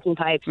 like smoking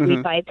pipes,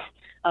 weed pipes.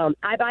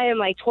 I buy them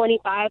like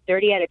 25,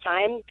 30 at a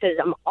time because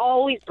I'm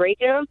always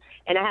breaking them,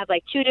 and I have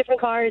like 2 different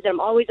cars. And I'm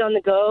always on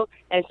the go,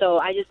 and so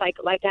I just like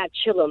to have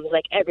chillums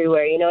like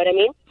everywhere. You know what I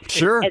mean?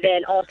 Sure. And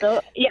then also,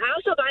 I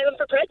also buy them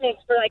for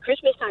presents for like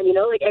Christmas time. You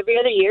know, like every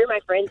other year, my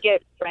friends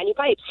get brand new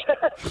pipes.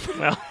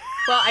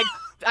 Well,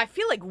 I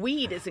feel like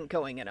weed isn't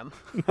going in them.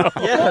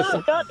 Yes,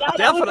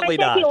 definitely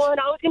not. One.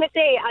 I was gonna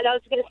say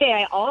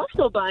I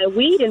also buy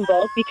weed in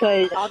bulk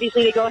because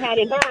obviously they go hand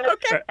in hand,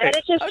 and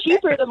it's just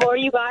cheaper the more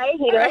you buy.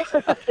 You know,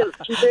 the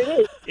cheaper it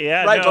is.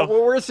 Yeah, right. But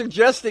what we're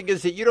suggesting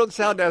is that you don't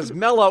sound as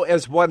mellow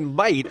as one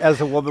might as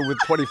a woman with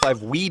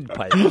 25 weed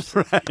pipes.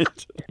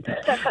 Right.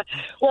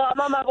 Well, I'm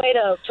on my way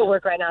to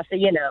work right now, so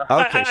you know.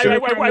 Okay, sure.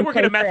 I work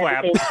in a meth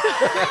lab.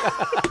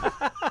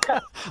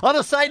 On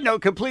a side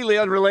note, completely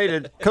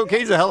unrelated,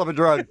 cocaine's a hell of a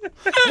drug.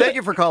 Thank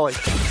you for calling.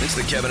 It's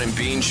the Kevin and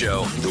Bean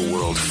Show, the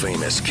world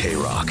famous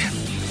K-Rock.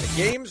 The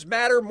games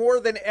matter more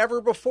than ever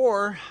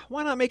before.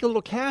 Why not make a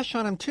little cash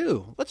on them,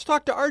 too? Let's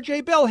talk to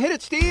RJ Bell. Hit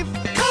it, Steve.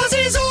 'Cause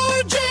he's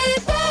RJ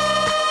Bell.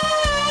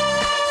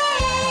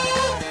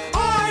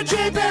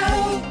 RJ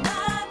Bell.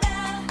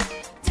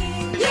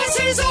 Yes,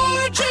 he's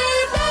RJ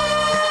Bell.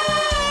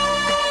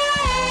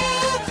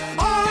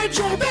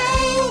 RJ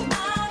Bell.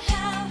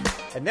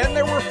 And then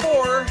there were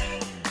 4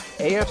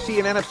 AFC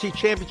and NFC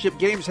championship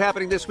games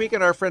happening this week,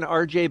 and our friend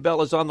RJ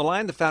Bell is on the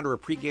line, the founder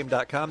of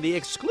pregame.com, the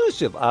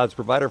exclusive odds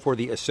provider for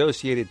the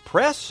Associated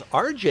Press.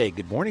 RJ,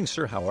 good morning,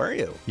 sir. How are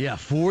you? Yeah,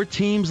 4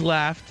 teams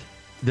left.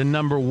 The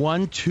number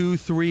 1, 2,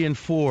 3, and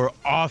 4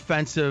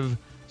 offensive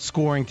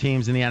scoring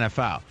teams in the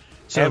NFL.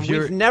 So and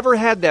we've never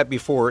had that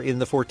before in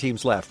the 4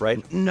 teams left,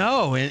 right?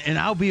 No, and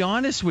I'll be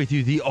honest with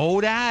you. The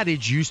old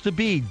adage used to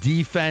be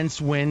defense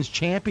wins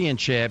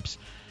championships,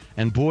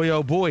 and boy,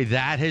 oh boy,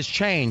 that has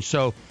changed.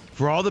 So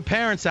for all the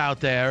parents out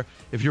there,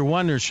 if you're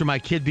wondering, should my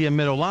kid be a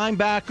middle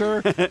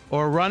linebacker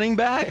or a running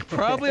back?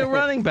 Probably a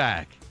running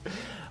back.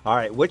 All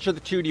right, which of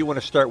the 2 do you want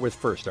to start with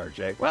first,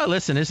 RJ? Well,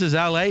 listen, this is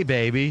L.A.,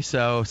 baby.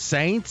 So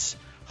Saints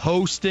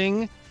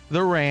hosting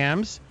the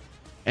Rams.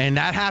 And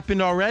that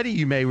happened already,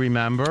 you may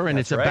remember, and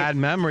it's a bad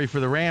memory for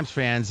the Rams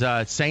fans.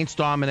 Saints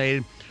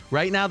dominated.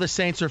 Right now, the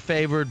Saints are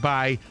favored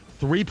by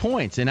 3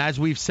 points. And as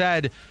we've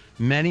said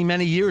many,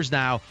 many years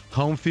now,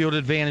 home field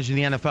advantage in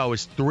the NFL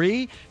is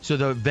 3. So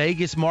the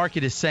Vegas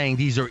market is saying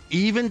these are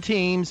even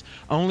teams.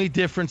 Only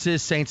difference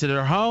is Saints are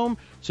at home,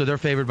 so they're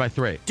favored by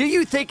 3. Do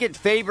you think it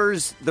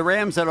favors the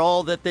Rams at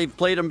all that they've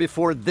played them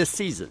before this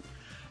season?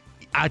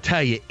 I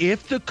tell you,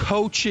 if the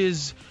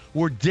coaches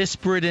were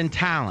disparate in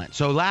talent.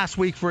 So last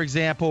week, for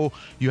example,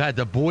 you had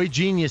the boy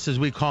genius, as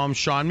we call him,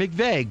 Sean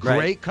McVay,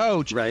 great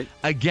coach,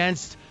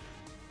 against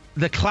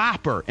the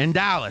clapper in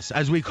Dallas,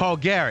 as we call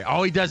Gary.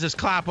 All he does is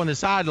clap on the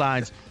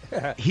sidelines.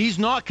 He's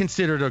not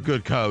considered a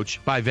good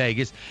coach by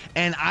Vegas.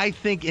 And I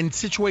think in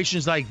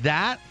situations like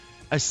that,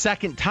 a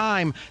second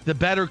time, the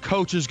better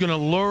coach is going to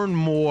learn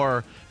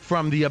more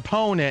from the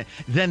opponent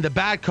than the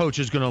bad coach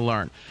is going to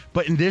learn.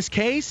 But in this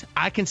case,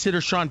 I consider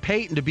Sean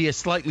Payton to be a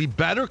slightly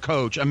better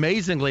coach,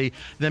 amazingly,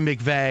 than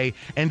McVay.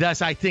 And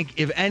thus, I think,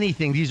 if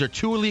anything, these are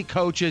 2 elite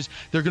coaches.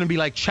 They're going to be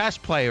like chess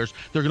players.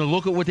 They're going to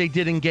look at what they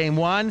did in game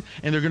 1,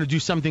 and they're going to do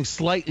something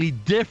slightly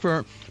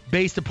different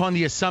based upon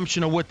the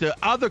assumption of what the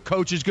other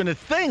coach is going to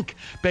think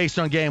based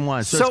on game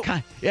 1. So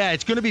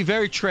it's going to be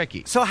very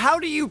tricky. So how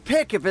do you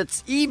pick if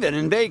it's even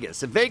in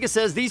Vegas? If Vegas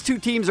says these 2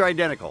 teams are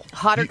identical.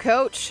 Hotter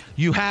coach.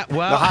 You have, the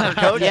hotter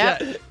coach?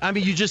 Yeah. I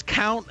mean, you just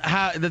count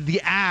how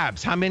the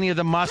abs, how many of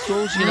the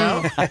muscles, you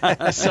know?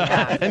 So,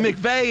 and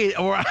McVay,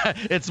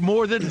 it's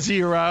more than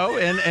 0,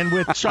 and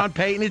with Sean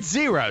Payton, it's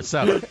 0.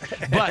 So,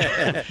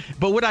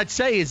 but what I'd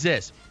say is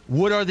this.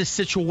 What are the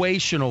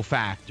situational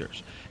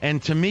factors?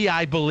 And to me,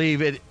 I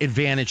believe it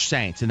advantage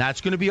Saints, and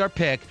that's going to be our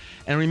pick.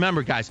 And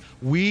remember, guys,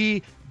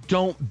 we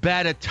don't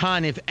bet a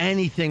ton, if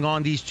anything,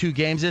 on these 2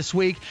 games this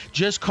week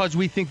just because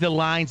we think the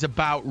line's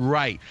about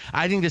right.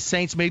 I think the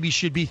Saints maybe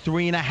should be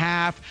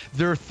 3.5.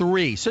 They're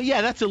 3. So,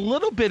 yeah, that's a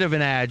little bit of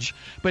an edge,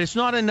 but it's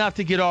not enough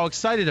to get all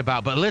excited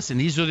about. But listen,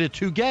 these are the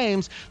 2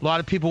 games. A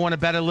lot of people want to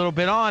bet a little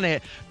bit on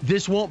it.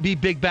 This won't be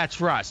big bets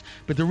for us.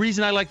 But the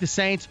reason I like the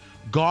Saints,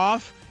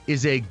 Goff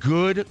is a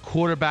good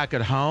quarterback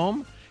at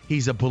home.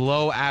 He's a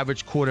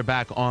below-average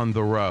quarterback on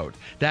the road.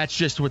 That's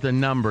just what the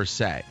numbers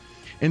say.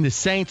 And the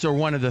Saints are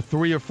one of the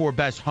 3 or 4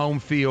 best home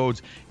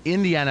fields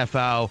in the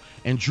NFL,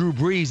 and Drew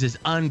Brees is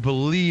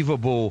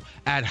unbelievable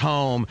at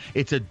home.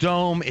 It's a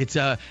dome.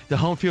 The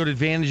home field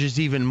advantage is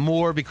even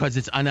more because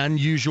it's an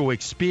unusual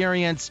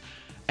experience.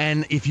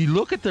 And if you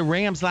look at the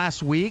Rams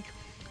last week,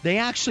 they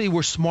actually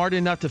were smart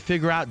enough to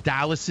figure out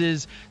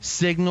Dallas's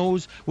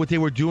signals, what they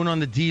were doing on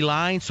the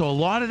D-line. So a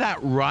lot of that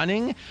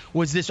running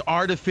was this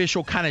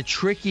artificial kind of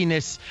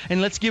trickiness, and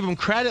let's give them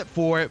credit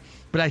for it.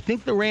 But I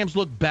think the Rams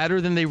look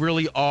better than they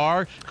really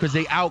are because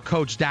they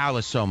outcoached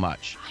Dallas so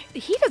much.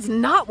 He does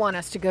not want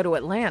us to go to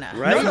Atlanta.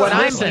 Right? That's what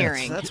Listen, I'm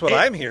hearing. That's what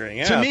I'm hearing,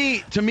 yeah.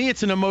 To me,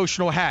 it's an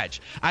emotional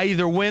hedge. I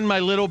either win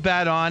my little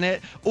bet on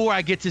it or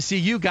I get to see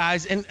you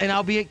guys, and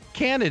I'll be a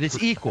candidate.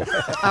 It's equal.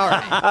 All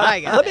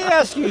right. Let me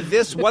ask you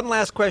this one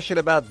last question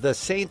about the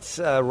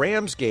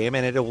Saints-Rams game,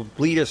 and it'll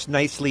lead us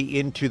nicely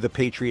into the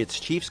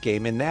Patriots-Chiefs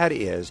game, and that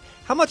is,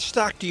 how much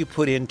stock do you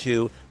put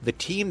into the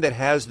team that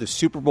has the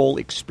Super Bowl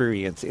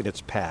experience in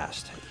its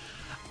past?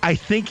 I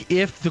think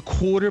if the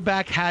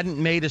quarterback hadn't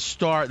made a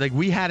start, like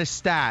we had a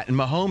stat, and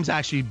Mahomes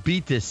actually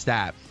beat this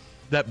stat,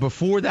 that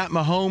before that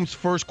Mahomes'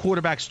 first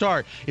quarterback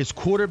start, is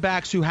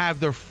quarterbacks who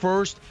have their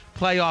first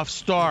playoff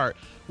start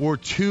were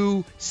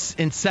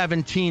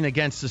 2-17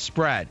 against the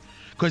spread.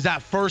 Because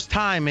that first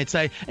time, it's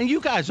and you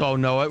guys all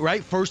know it,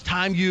 right? First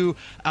time you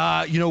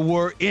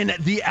were in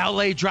the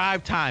LA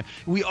drive time.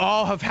 We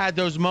all have had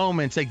those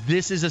moments. Like,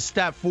 this is a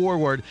step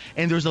forward,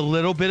 and there's a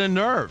little bit of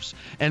nerves.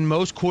 And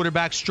most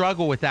quarterbacks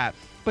struggle with that.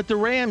 But the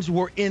Rams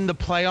were in the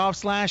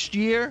playoffs last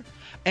year,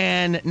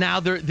 and now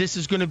this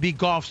is going to be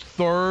Goff's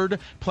third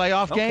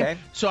playoff game. Okay.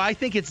 So I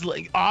think it's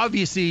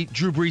obviously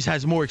Drew Brees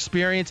has more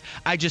experience.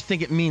 I just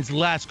think it means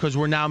less because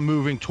we're now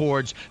moving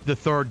towards the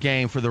third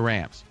game for the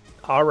Rams.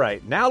 All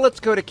right, now let's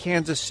go to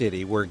Kansas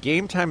City, where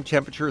game time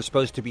temperature is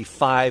supposed to be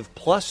 5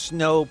 plus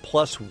snow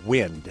plus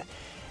wind.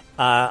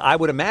 I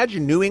would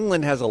imagine New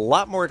England has a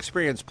lot more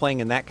experience playing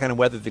in that kind of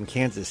weather than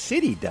Kansas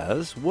City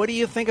does. What do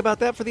you think about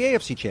that for the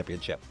AFC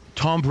Championship?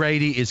 Tom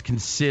Brady is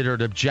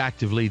considered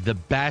objectively the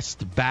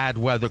best bad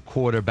weather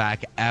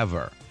quarterback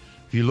ever.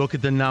 If you look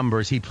at the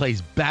numbers, he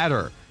plays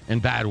better in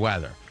bad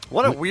weather.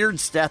 What a weird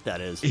stat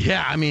that is.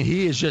 Yeah, I mean,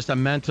 he is just a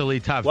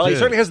mentally tough dude. He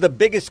certainly has the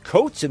biggest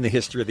coats in the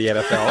history of the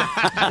NFL.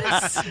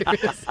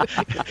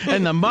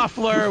 And the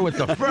muffler with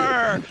the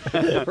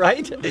fur.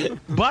 Right?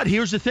 But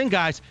here's the thing,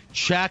 guys.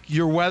 Check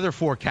your weather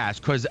forecast,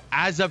 because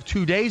as of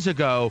 2 days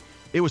ago,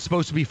 it was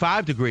supposed to be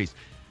 5 degrees.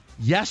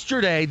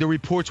 Yesterday, the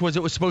reports was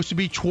it was supposed to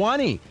be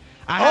 20.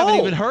 I haven't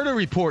even heard a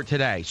report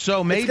today,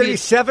 so maybe it's going to be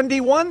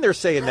 71. They're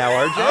saying now,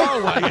 RJ.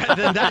 Oh, well, yeah,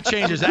 then that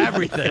changes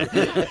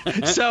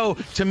everything. So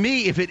to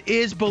me, if it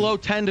is below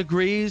 10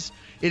 degrees,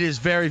 it is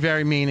very,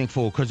 very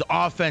meaningful because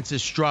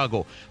offenses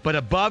struggle. But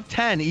above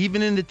 10,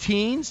 even in the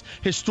teens,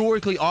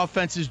 historically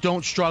offenses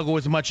don't struggle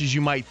as much as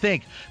you might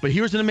think. But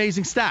here's an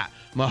amazing stat: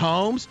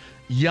 Mahomes,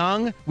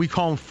 young, we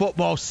call him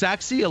football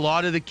sexy. A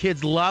lot of the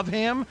kids love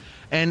him,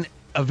 and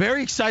a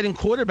very exciting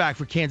quarterback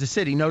for Kansas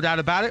City, no doubt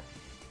about it.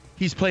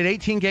 He's played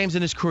 18 games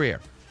in his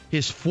career.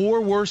 His 4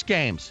 worst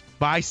games,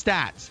 by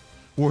stats,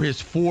 were his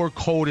 4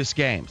 coldest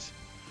games.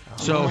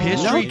 So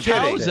history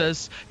tells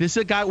us this is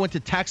a guy who went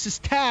to Texas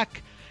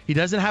Tech. He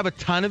doesn't have a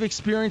ton of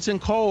experience in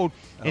cold,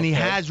 and he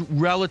has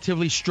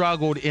relatively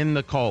struggled in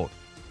the cold.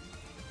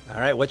 All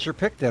right, what's your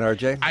pick then,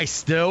 RJ? I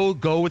still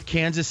go with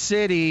Kansas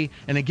City,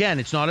 and again,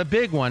 it's not a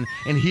big one,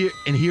 and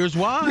here's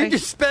why. You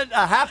just spent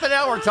a half an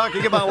hour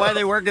talking about why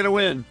they weren't going to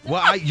win.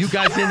 Well, you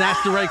guys didn't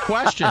ask the right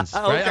questions,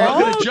 right? Okay. I'm not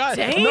going to judge.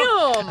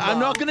 Damn. I'm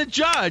not going to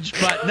judge,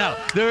 but no,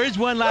 there is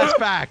one last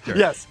factor.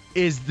 Yes.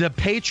 Is the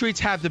Patriots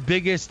have the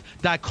biggest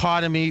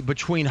dichotomy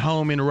between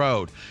home and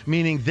road,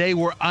 meaning they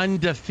were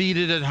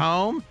undefeated at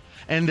home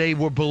and they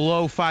were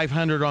below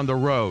 500 on the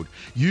road.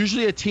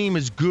 Usually a team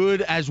as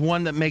good as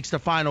one that makes the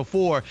Final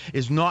Four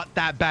is not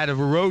that bad of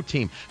a road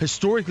team.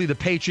 Historically, the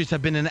Patriots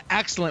have been an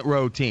excellent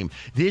road team.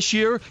 This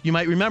year, you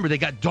might remember, they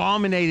got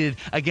dominated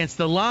against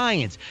the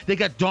Lions. They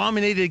got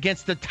dominated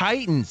against the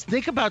Titans.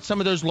 Think about some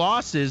of those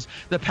losses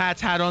the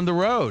Pats had on the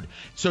road.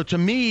 So to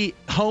me,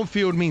 home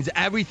field means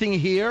everything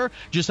here,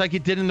 just like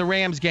it did in the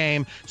Rams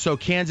game. So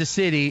Kansas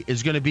City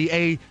is going to be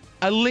a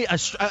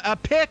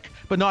pick,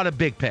 but not a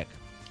big pick.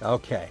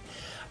 Okay.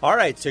 All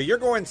right, so you're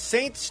going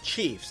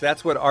Saints-Chiefs.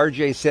 That's what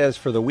RJ says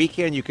for the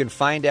weekend. You can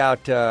find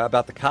out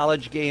about the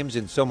college games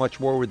and so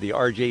much more with the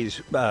RJ's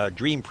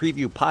Dream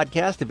Preview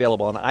podcast,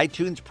 available on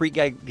iTunes,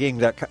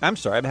 pregame.com. I'm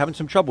sorry, I'm having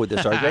some trouble with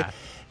this, RJ.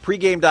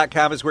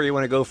 Pregame.com is where you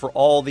want to go for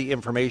all the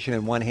information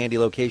in one handy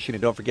location.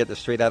 And don't forget the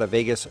Straight Outta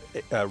Vegas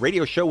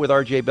radio show with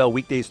RJ Bell,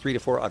 weekdays 3 to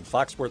 4 on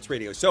Fox Sports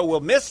Radio. So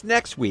we'll miss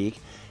next week.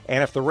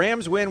 And if the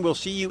Rams win, we'll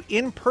see you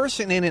in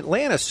person in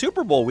Atlanta,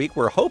 Super Bowl week.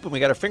 We're hoping, we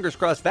got our fingers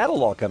crossed,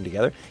 that'll all come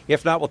together.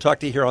 If not, we'll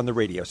talk to you here on the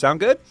radio. Sound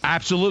good?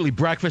 Absolutely.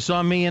 Breakfast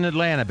on me in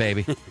Atlanta,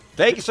 baby.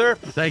 Thank you, sir.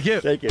 Thank you.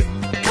 Thank you.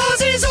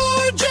 'Cause he's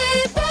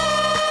RJ Bell.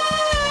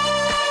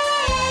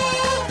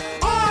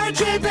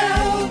 RJ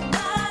Bell.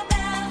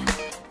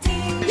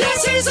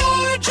 Yes, he's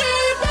RJ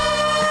Bell.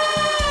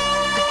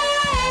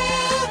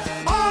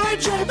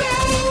 RJ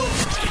Bell.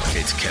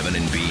 It's Kevin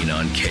and Bean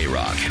on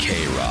K-Rock.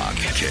 K-Rock.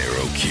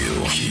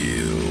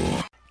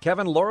 K-R-O-Q.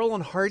 Kevin, Laurel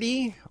and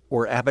Hardy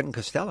or Abbott and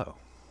Costello?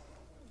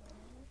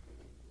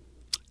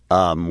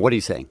 What are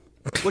you saying?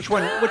 Which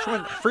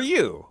one for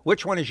you?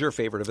 Which one is your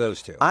favorite of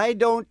those two?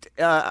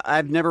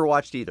 I've never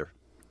watched either.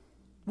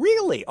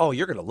 Really? Oh,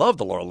 you're going to love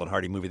the Laurel and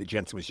Hardy movie that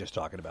Jensen was just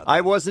talking about.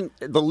 I wasn't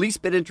the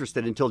least bit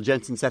interested until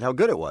Jensen said how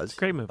good it was.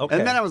 Great movie. Okay.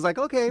 And then I was like,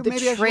 okay, The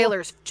maybe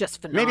trailer's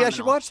just phenomenal. Maybe I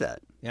should watch that.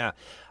 Yeah.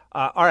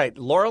 All right,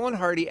 Laurel and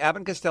Hardy, Abbott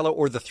and Costello,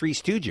 or The Three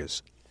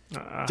Stooges?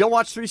 Don't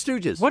watch Three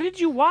Stooges. What did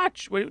you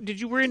watch? Were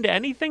into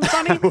anything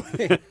funny?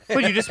 Did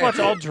you just watch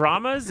all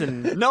dramas?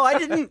 And No, I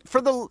didn't. For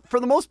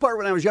the most part,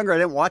 when I was younger, I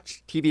didn't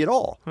watch TV at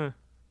all. Huh.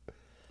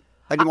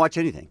 I didn't watch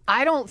anything.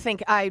 I don't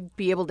think I'd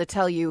be able to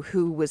tell you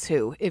who was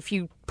who if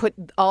you put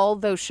all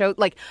those shows.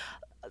 Like,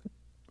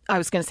 I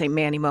was going to say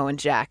Manny, Mo, and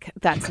Jack.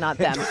 That's not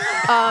them.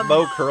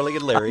 Mo, Curly,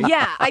 and Larry.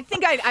 Yeah, I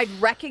think I'd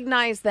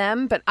recognize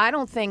them, but I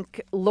don't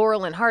think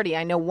Laurel and Hardy.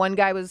 I know one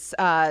guy was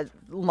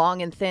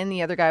long and thin,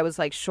 the other guy was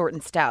like short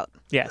and stout.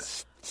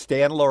 yes.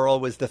 Stan Laurel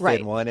was the thin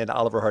Right. one, and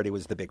Oliver Hardy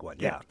was the big one.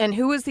 Yeah. And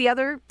who was the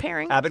other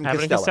pairing? Abbott and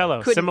Abbott and Costello.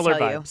 Costello. Couldn't Similar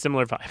tell vibe. you.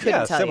 Similar vibe. Couldn't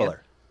Yeah, tell you.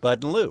 similar.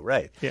 Bud and Lou,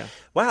 right? Yeah.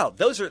 Wow,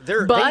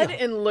 they're Bud they-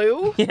 and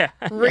Lou? Yeah.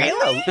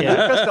 Really? Yeah,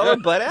 Lou Costello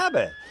and Bud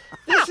Abbott.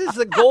 This is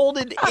the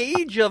golden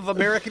age of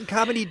American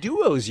comedy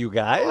duos, you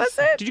guys. Was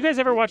it? Did you guys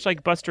ever watch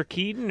like Buster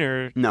Keaton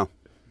or No.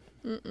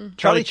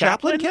 Charlie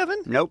Chaplin,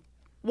 Kevin? Nope.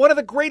 One of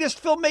the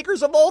greatest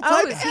filmmakers of all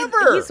time is he-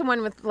 ever. He's the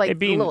one with like Hey, the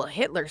Bean- little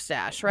Hitler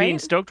stash, right? Being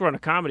stoked we're on a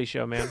comedy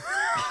show, man?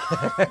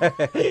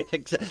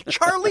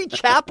 Charlie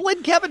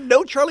Chaplin, Kevin?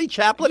 No Charlie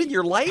Chaplin in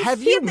your life? Have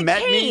he you had the met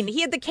cane. me?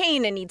 He had the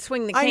cane, and he'd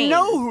swing the I cane.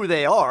 know who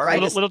they are. I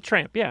Little, just, little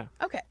Tramp, yeah.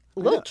 Okay,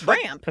 Little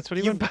Tramp. That's what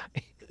he went by.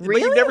 But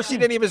you've never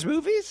seen any of his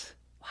movies?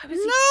 Why was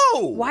he?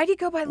 no. Why'd he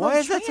go by Little Why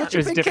is Tramp? that such It a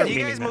was big different deal?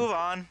 meaning. You guys then. move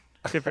on.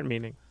 Different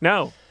meaning.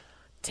 No.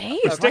 Dave,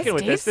 We're sticking why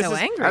with is this. Dave so This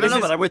is- angry? I don't know, This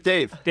is- but I'm with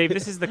Dave. Dave,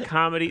 this is the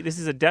comedy. This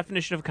is a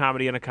definition of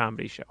comedy in a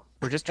comedy show.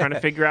 We're just trying to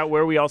figure out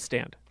where we all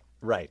stand.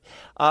 Right.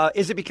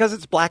 Is it because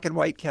it's black and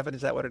white, Kevin?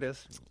 Is that what it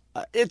is?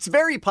 It's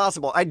very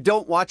possible. I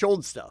don't watch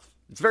old stuff.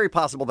 It's very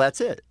possible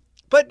that's it.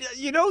 But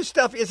you know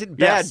stuff isn't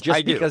bad Yes, just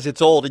I do. because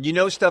it's old, and you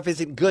know stuff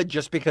isn't good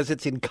just because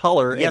it's in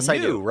color Yes, and I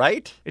new, do.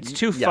 right? It's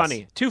too Yes.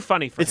 funny. Too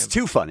funny for It's him.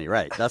 too funny,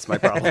 right? That's my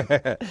problem.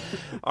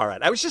 All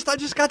right. I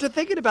just got to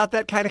thinking about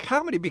that kind of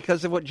comedy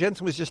because of what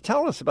Jensen was just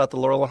telling us about the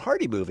Laurel and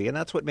Hardy movie, and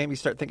that's what made me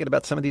start thinking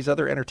about some of these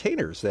other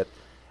entertainers that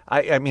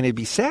I mean, it'd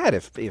be sad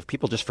if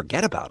people just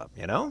forget about them,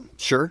 you know?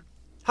 Sure.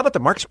 How about the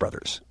Marx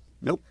Brothers?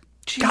 Nope.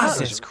 God,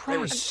 Jesus they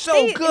were Christ. so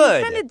They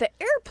good. invented the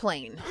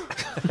airplane.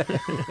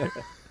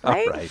 All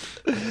right? right.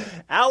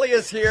 Allie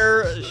is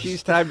here.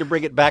 She's time to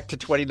bring it back to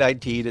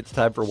 2019. It's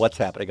time for What's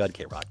Happening on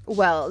K-Rock.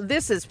 Well,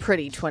 this is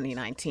pretty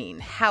 2019.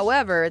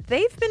 However,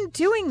 they've been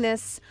doing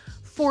this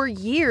for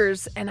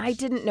years, and I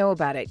didn't know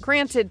about it.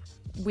 Granted,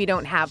 we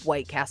don't have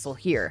White Castle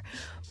here.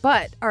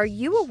 But are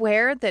you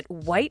aware that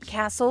White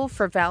Castle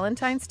for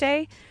Valentine's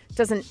Day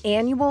does an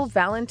annual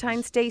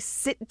Valentine's Day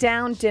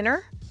sit-down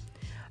dinner?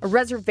 A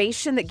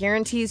reservation that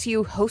guarantees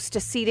you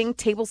hostess seating,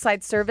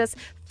 tableside service,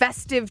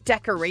 festive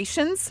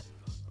decorations?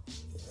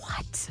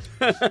 What?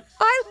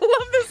 I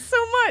love this so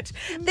much.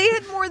 They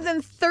had more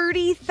than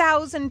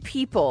 30,000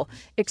 people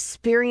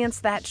experience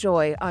that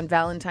joy on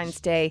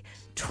Valentine's Day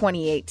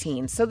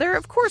 2018. So they're,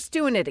 of course,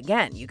 doing it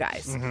again, you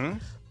guys. Mm-hmm.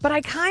 But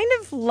I kind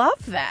of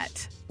love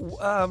that.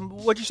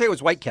 What'd you say? It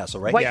was White Castle,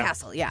 right? White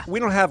Castle, yeah.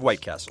 We don't have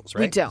White Castles,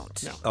 right? We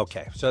don't. No.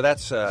 Okay, so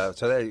that's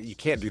you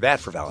can't do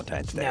that for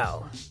Valentine's Day.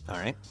 No. All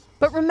right.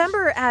 But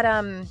remember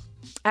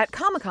at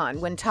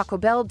Comic-Con when Taco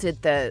Bell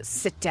did the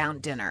sit-down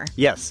dinner?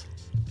 Yes.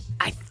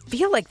 I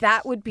feel like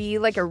that would be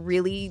like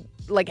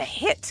a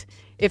hit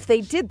if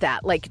they did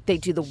that. Like they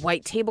do the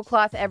white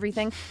tablecloth,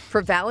 everything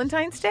for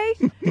Valentine's Day,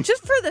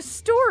 just for the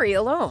story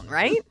alone,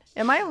 right?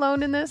 Am I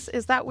alone in this?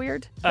 Is that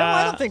weird? No,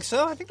 I don't think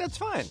so. I think that's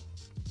fine.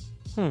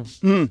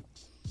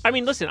 I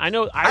mean, listen, I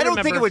know. I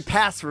don't think it would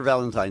pass for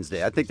Valentine's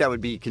Day. I think that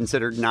would be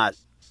considered not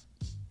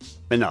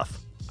enough.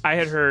 I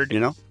had heard. You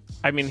know?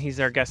 I mean, he's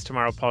our guest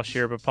tomorrow, Paul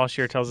Scheer, but Paul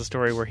Scheer tells a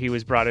story where he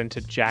was brought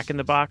into Jack in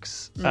the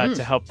Box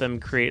to help them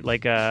create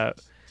like a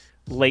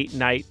late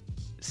night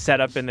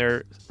setup in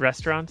their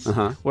restaurants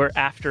where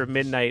after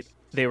midnight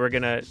they were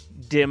going to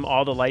dim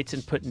all the lights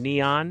and put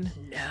neon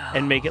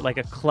and make it like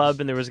a club,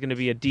 and there was going to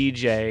be a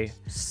DJ.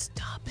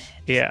 Stop it.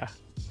 Yeah.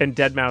 And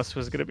Deadmau5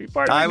 was going to be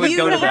part of it. I would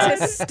go to that.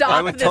 To stop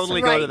I would this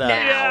totally right go to that.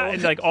 now. Yeah,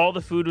 and like all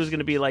the food was going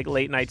to be like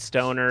late night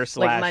stoner /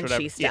 Like whatever.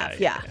 munchy stuff,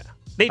 yeah.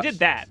 They did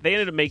that. They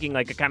ended up making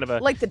like a kind of a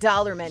Like the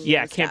dollar menu.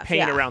 and stuff, campaign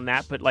yeah. around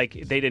that, but like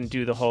they didn't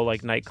do the whole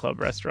like nightclub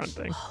restaurant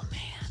thing. Oh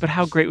man. But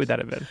how great would that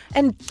have been?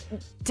 And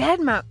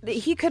Deadmau5,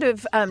 he could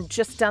have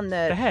just done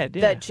the head,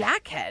 yeah. the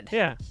Jack head,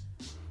 Yeah.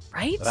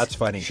 right? That's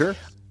funny. Sure.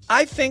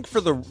 I think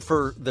for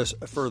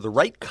the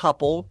right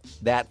couple,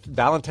 that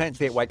Valentine's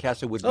Day at White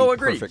Castle would be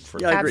agreed. perfect for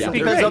Yeah, I them. agree. Absolutely.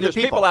 Because There's, other there's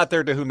people people out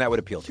there to whom that would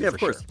appeal to. Yeah, for of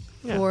course.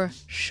 Sure. For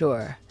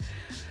sure.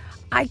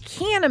 I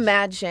can't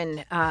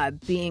imagine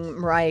being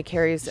Mariah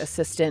Carey's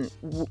assistant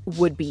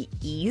would be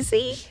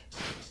easy,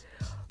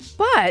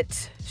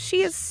 but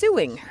she is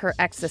suing her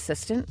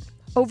ex-assistant,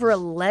 over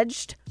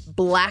alleged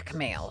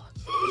blackmail.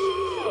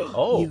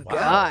 Oh, you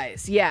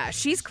guys. Yeah,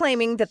 she's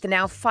claiming that the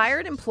now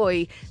fired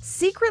employee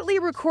secretly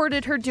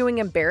recorded her doing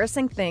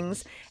embarrassing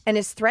things and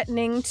is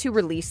threatening to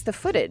release the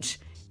footage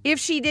if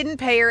she didn't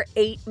pay her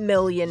 $8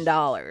 million.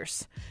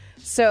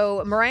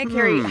 So Mariah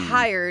Carey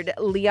hired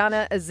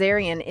Liana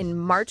Azarian in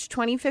March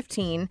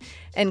 2015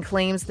 and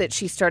claims that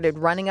she started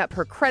running up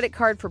her credit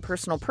card for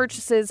personal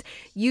purchases,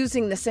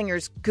 using the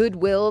singer's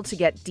goodwill to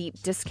get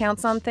deep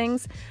discounts on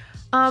things.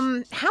 How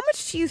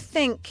much do you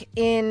think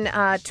in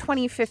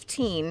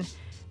 2015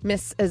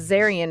 Miss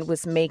Azarian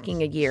was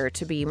making a year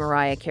to be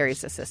Mariah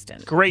Carey's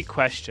assistant? Great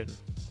question.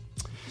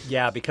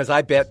 Yeah, because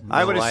I bet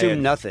I would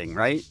assume nothing,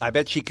 right? I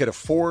bet she could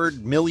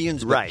afford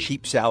millions, but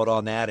cheaps out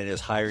on that and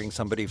is hiring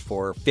somebody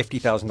for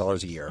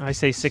 $50,000 a year. I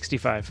say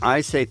 65.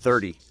 I say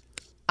 30.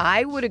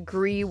 I would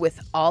agree with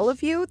all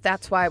of you.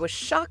 That's why I was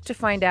shocked to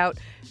find out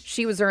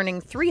she was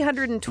earning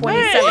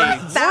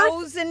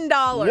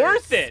 $327,000.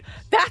 Worth it.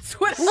 That's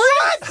what I'm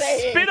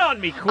saying. Spit on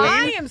me, Queen.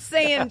 I am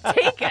saying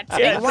take it.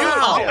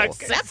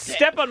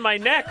 Step on my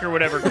neck or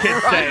whatever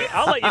kids say.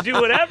 I'll let you do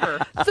whatever.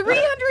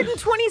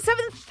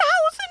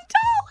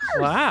 $327,000.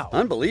 Wow.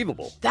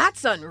 Unbelievable.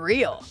 That's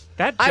unreal.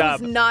 That job, I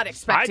was not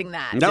expecting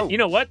that. No. You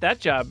know what?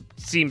 That job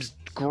seems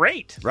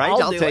great. Right?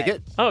 I'll take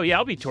it. Oh, yeah,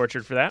 I'll be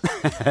tortured for that.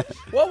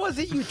 What was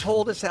it you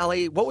told us,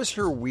 Allie? What was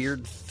her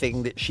weird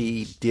thing that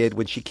she did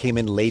when she came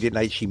in late at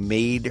night? She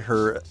made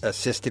her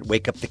assistant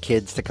wake up the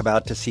kids to come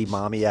out to see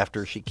mommy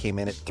after she came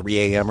in at 3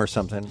 a.m. or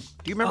something. Do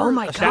you remember Oh,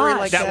 my a story gosh.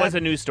 like That was a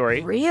news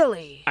story.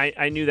 Really?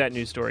 I knew that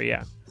news story,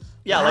 yeah.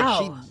 Yeah,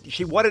 Wow. like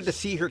she wanted to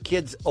see her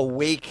kids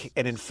awake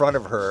and in front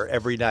of her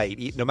every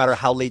night, no matter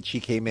how late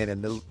she came in,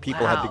 and the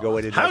people had to go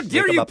in and How like,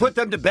 dare wake them you up. put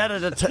them to bed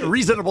at a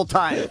reasonable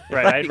time?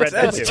 Right, I read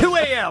that It's too. 2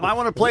 a.m. I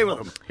want to play with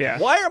them. Yeah.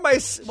 Why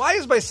is my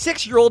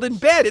 6-year-old in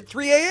bed at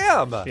 3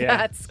 a.m.? Yeah.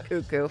 That's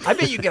cuckoo. I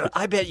bet you get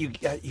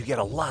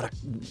a lot of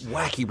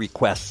wacky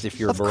requests if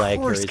you're Mariah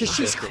Carey's because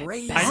she's assistant.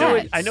 crazy.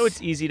 I know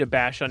it's easy to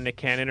bash on Nick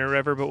Cannon or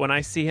whatever, but when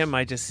I see him,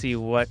 I just see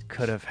what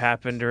could have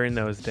happened during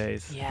those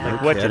days. Yeah.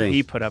 Like, what did kidding.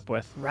 he put up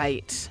with? Right.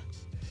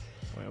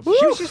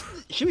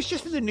 She was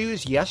just in the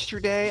news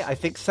yesterday. I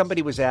think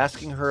somebody was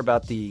asking her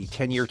about the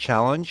 10-year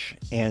challenge,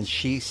 and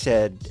she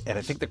said, and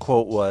I think the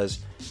quote was,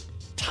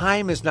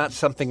 "Time is not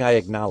something I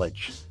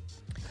acknowledge."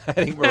 I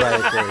think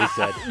Mariah Carey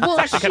said. Well,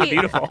 actually kind of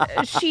beautiful.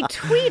 She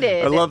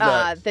tweeted I love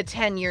that. the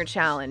 10-year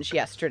challenge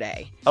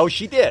yesterday. Oh,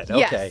 she did? Okay.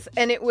 Yes,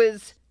 and it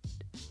was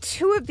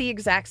two of the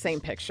exact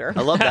same picture.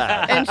 I love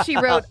that. And she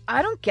wrote,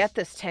 "I don't get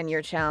this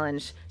 10-year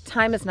challenge.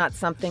 Time is not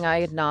something I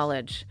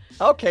acknowledge."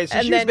 Okay, so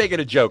And she was then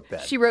making a joke then.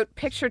 She wrote,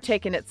 "Picture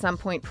taken at some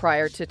point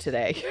prior to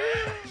today."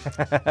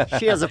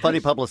 She has a funny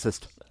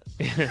publicist.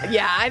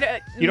 Yeah,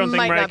 You don't think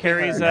might Mariah not be her.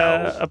 Carey's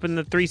up in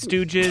the Three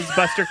Stooges,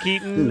 Buster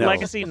Keaton No.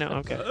 legacy? No,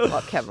 okay.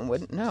 Well, Kevin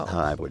wouldn't know.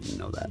 I wouldn't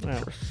know that.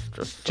 Well,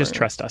 just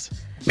trust us.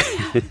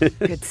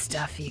 Good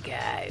stuff, you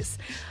guys.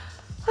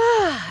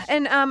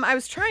 And I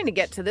was trying to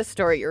get to this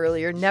story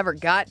earlier, never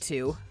got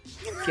to.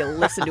 If you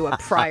listen to a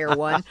prior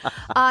one.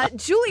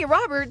 Julia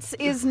Roberts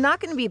is not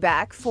going to be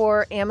back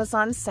for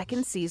Amazon's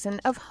second season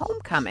of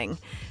Homecoming.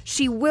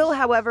 She will,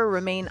 however,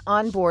 remain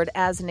on board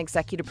as an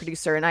executive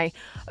producer. And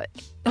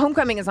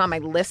Homecoming is on my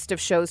list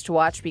of shows to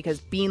watch because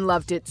Bean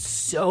loved it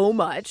so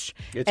much.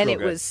 It's and real it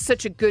good. was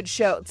such a good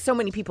show. So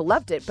many people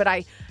loved it. But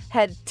I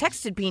had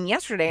texted Bean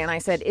yesterday and I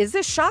said, "Is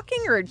this shocking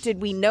or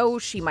did we know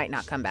she might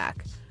not come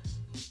back?"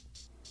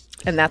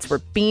 And that's where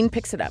Bean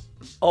picks it up.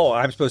 Oh,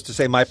 I'm supposed to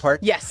say my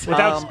part? Yes.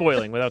 Without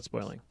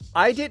spoiling.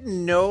 I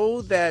didn't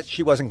know that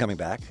she wasn't coming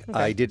back. Okay.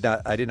 I did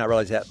not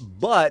realize that.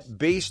 But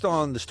based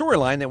on the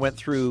storyline that went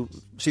through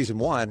season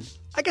 1,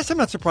 I guess I'm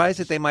not surprised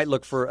that they might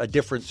look for a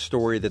different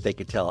story that they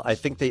could tell. I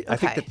think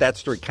that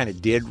story kind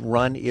of did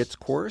run its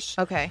course.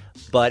 Okay.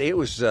 But it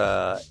was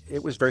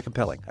very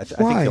compelling. I think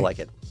Why? you'll like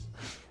it.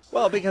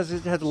 Well, because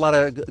it has a lot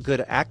of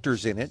good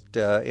actors in it,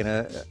 in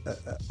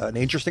an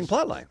interesting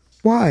plot line.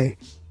 Why?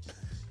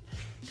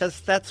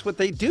 Because that's what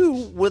they do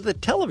with a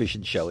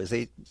television show, is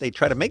they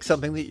try to make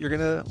something that you're going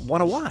to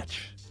want to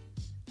watch.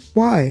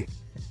 Why?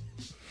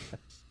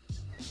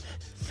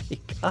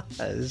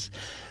 Because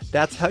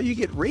that's how you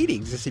get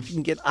ratings, is if you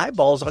can get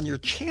eyeballs on your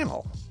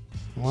channel.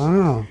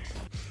 Wow.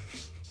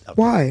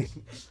 Why?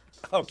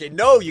 Okay,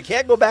 no, you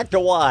can't go back to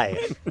why.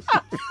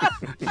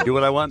 Do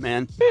what I want,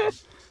 man. Do you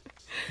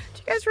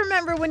guys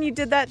remember when you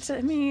did that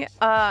to me? It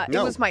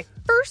No. was my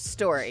first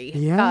story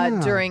Yeah.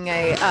 during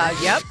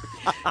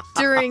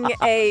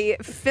a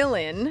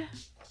fill-in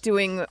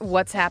doing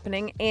What's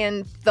Happening,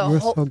 and the You're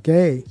whole so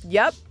gay.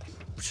 Yep,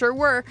 sure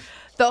were.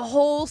 The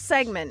whole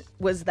segment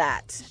was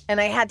that,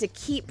 and I had to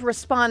keep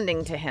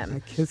responding to I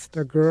him, kissed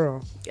a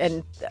girl.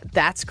 and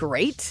that's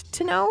great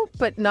to know,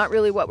 but not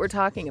really what we're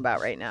talking about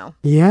right now.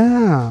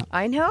 Yeah.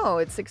 I know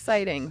it's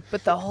exciting,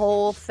 but the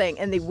whole thing,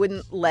 and they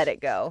wouldn't let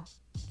it go.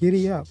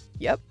 Giddy up.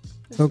 Yep.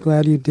 So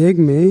glad you dig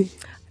me.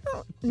 I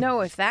don't know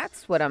if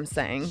that's what I'm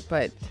saying,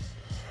 but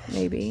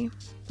maybe.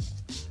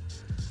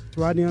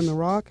 Rodney on the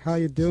Rock, how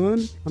you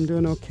doing? I'm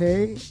doing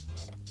okay.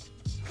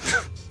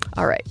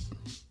 All right.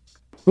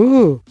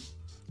 Ooh.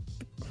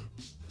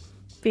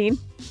 Bean?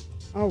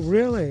 Oh,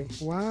 really?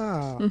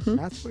 Wow.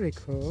 That's pretty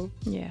cool.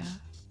 Yeah.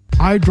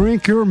 I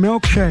drink your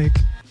milkshake.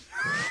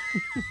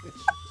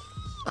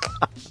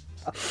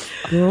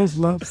 Girls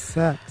love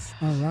sex.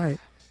 All right.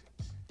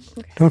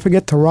 Okay. Don't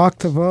forget to rock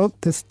the vote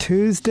this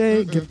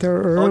Tuesday. Get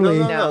there early.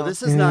 No.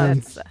 This is not.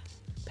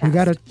 You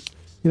got to,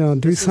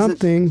 do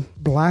something.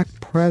 Black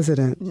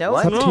president. No.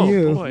 It's up to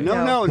you. Boy.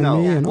 No.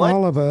 Me and What?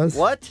 all of us.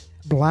 What?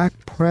 Black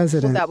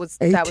president. Well, that was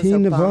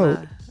 18 to Obama. vote.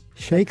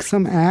 Shake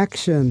some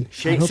action.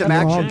 Shake I hope some you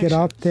action. all get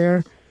out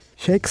there.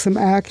 Shake some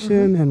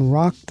action and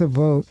rock the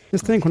vote.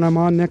 Just think, when I'm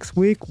on next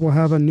week, we'll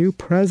have a new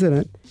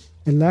president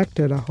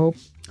elected. I hope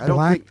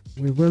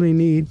we really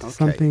need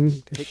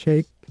something to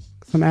shake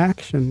some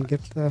action.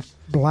 Get the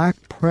black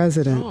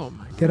president.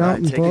 Get out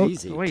and vote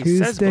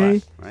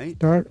Tuesday.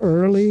 Start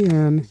early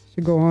and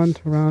should go on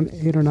to around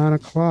 8 or 9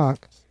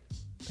 o'clock.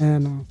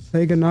 And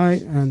say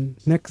goodnight. And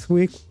next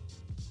week,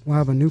 we'll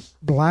have a new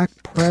black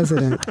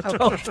president. I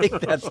don't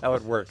think that's how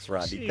it works,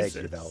 Rodney. Thank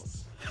you, though.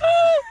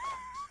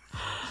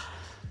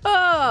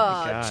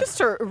 Just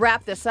to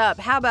wrap this up,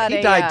 how about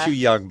he died too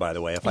young, by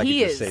the way, if I could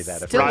just say that.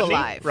 He is still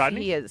alive.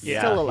 Rodney? He is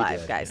still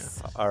alive,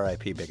 guys. Yeah.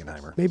 R.I.P.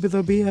 Bickenheimer. Maybe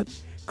they'll be at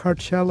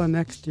Coachella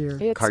next year.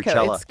 It's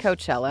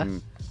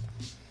Coachella.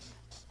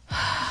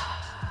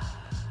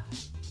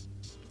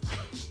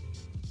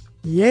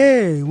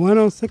 Yay!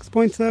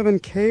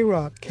 106.7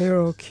 K-Rock,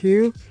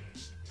 KROQ.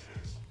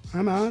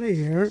 I'm out of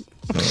here.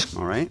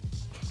 All right.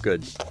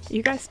 Good.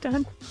 You guys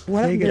done?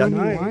 What?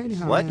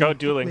 What? Go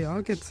dueling.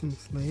 I'll get some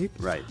sleep.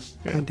 Right.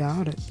 I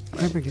doubt it.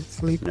 Never get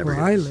sleep Never where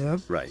get- I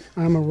live. Right.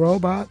 I'm a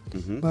robot.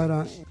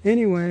 But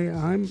anyway,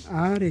 I'm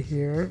out of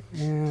here.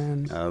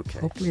 And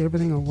hopefully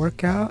everything will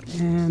work out.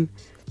 And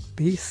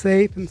be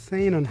safe and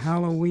sane on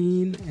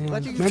Halloween. And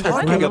What are you remember,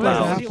 talking those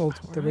about? apples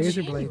with the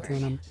razor blades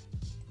in them.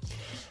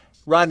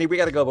 Rodney, we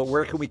got to go, but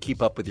where can we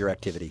keep up with your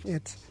activity?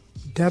 It's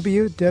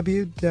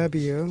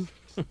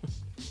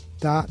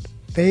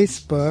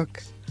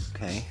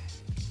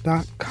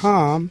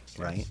www.facebook.com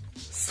Right.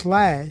 /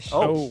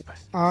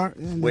 R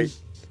and Wait.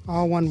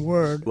 all one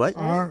word. What?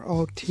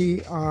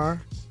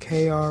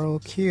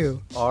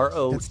 ROTRKROQ.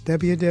 RO. It's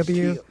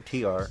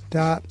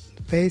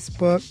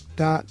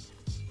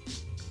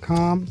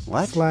www.facebook.com /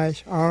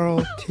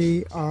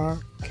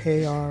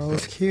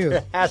 ROTRKROQ.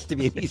 There has to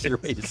be an easier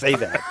way to say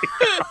that.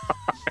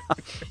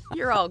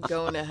 You're all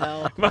going to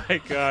hell.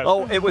 My God.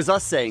 Oh, it was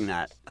us saying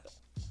that.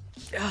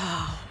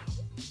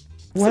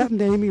 What happened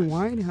to Amy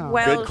Winehouse?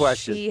 Well, Good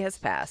question. she has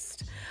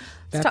passed.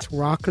 That's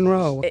rock and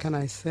roll. What can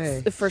I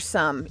say? For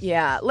some,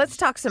 yeah. Let's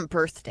talk some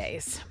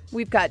birthdays.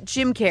 We've got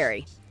Jim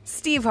Carrey,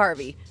 Steve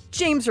Harvey,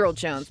 James Earl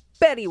Jones,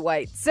 Betty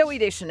White, Zooey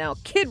Deschanel,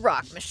 Kid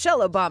Rock,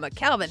 Michelle Obama,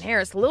 Calvin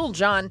Harris, Lil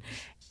Jon,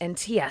 and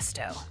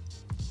Tiesto.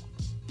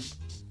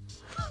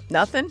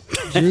 Nothing?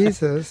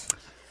 Jesus.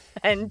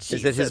 And Jesus.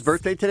 Is it his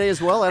birthday today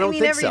as well? I don't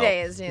think every so.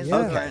 day is his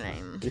birthday.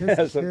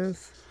 Kiss,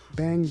 kiss,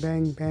 bang,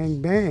 bang,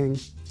 bang, bang.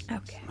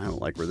 Okay. I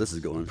don't like where this is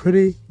going.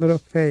 Pretty little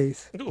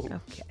face.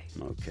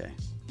 Okay.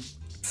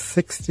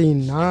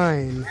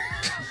 69.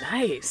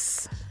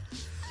 Nice.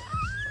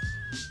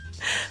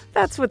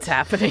 That's what's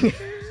happening.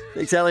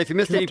 Thanks, Allie. If you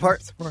missed any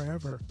part,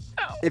 forever.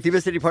 If you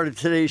missed any part of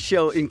today's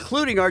show,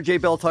 including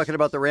RJ Bell talking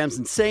about the Rams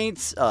and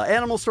Saints,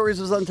 Animal Stories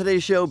was on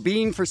today's show.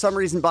 Bean, for some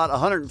reason, bought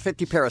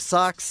 150 pair of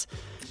socks.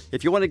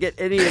 If you want to get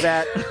any of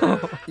that,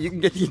 you can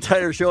get the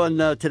entire show on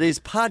today's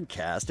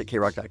podcast at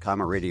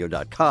krock.com or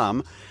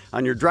radio.com.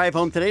 On your drive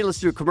home today, let's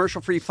do a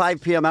commercial-free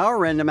 5 p.m. hour,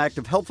 random act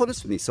of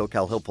helpfulness from the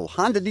SoCal Helpful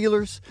Honda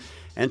dealers.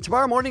 And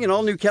tomorrow morning, an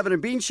all-new Kevin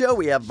and Bean show.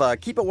 We have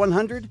Keep It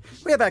 100.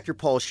 We have actor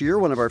Paul Scheer,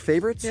 one of our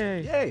favorites.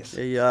 Yay.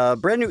 A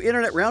brand-new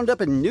internet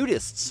roundup and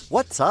nudists.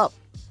 What's up?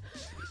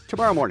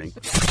 Tomorrow morning.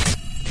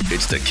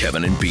 It's the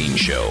Kevin and Bean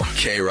Show.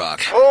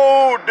 K-Rock.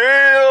 Oh,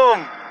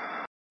 damn!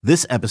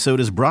 This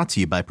episode is brought to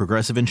you by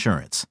Progressive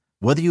Insurance.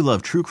 Whether you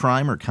love true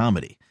crime or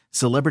comedy,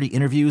 celebrity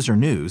interviews or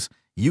news,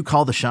 you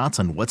call the shots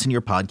on what's in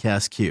your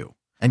podcast queue.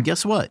 And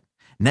guess what?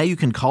 Now you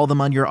can call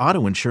them on your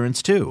auto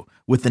insurance too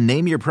with the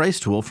Name Your Price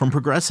tool from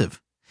Progressive.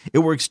 It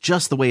works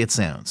just the way it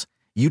sounds.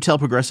 You tell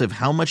Progressive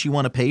how much you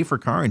want to pay for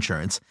car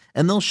insurance,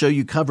 and they'll show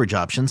you coverage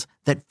options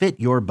that fit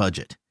your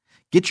budget.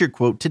 Get your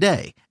quote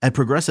today at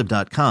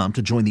Progressive.com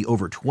to join the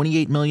over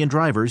 28 million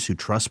drivers who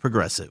trust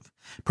Progressive.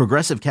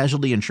 Progressive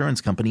Casualty Insurance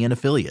Company and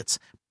Affiliates.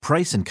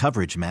 Price and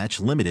coverage match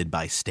limited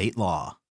by state law.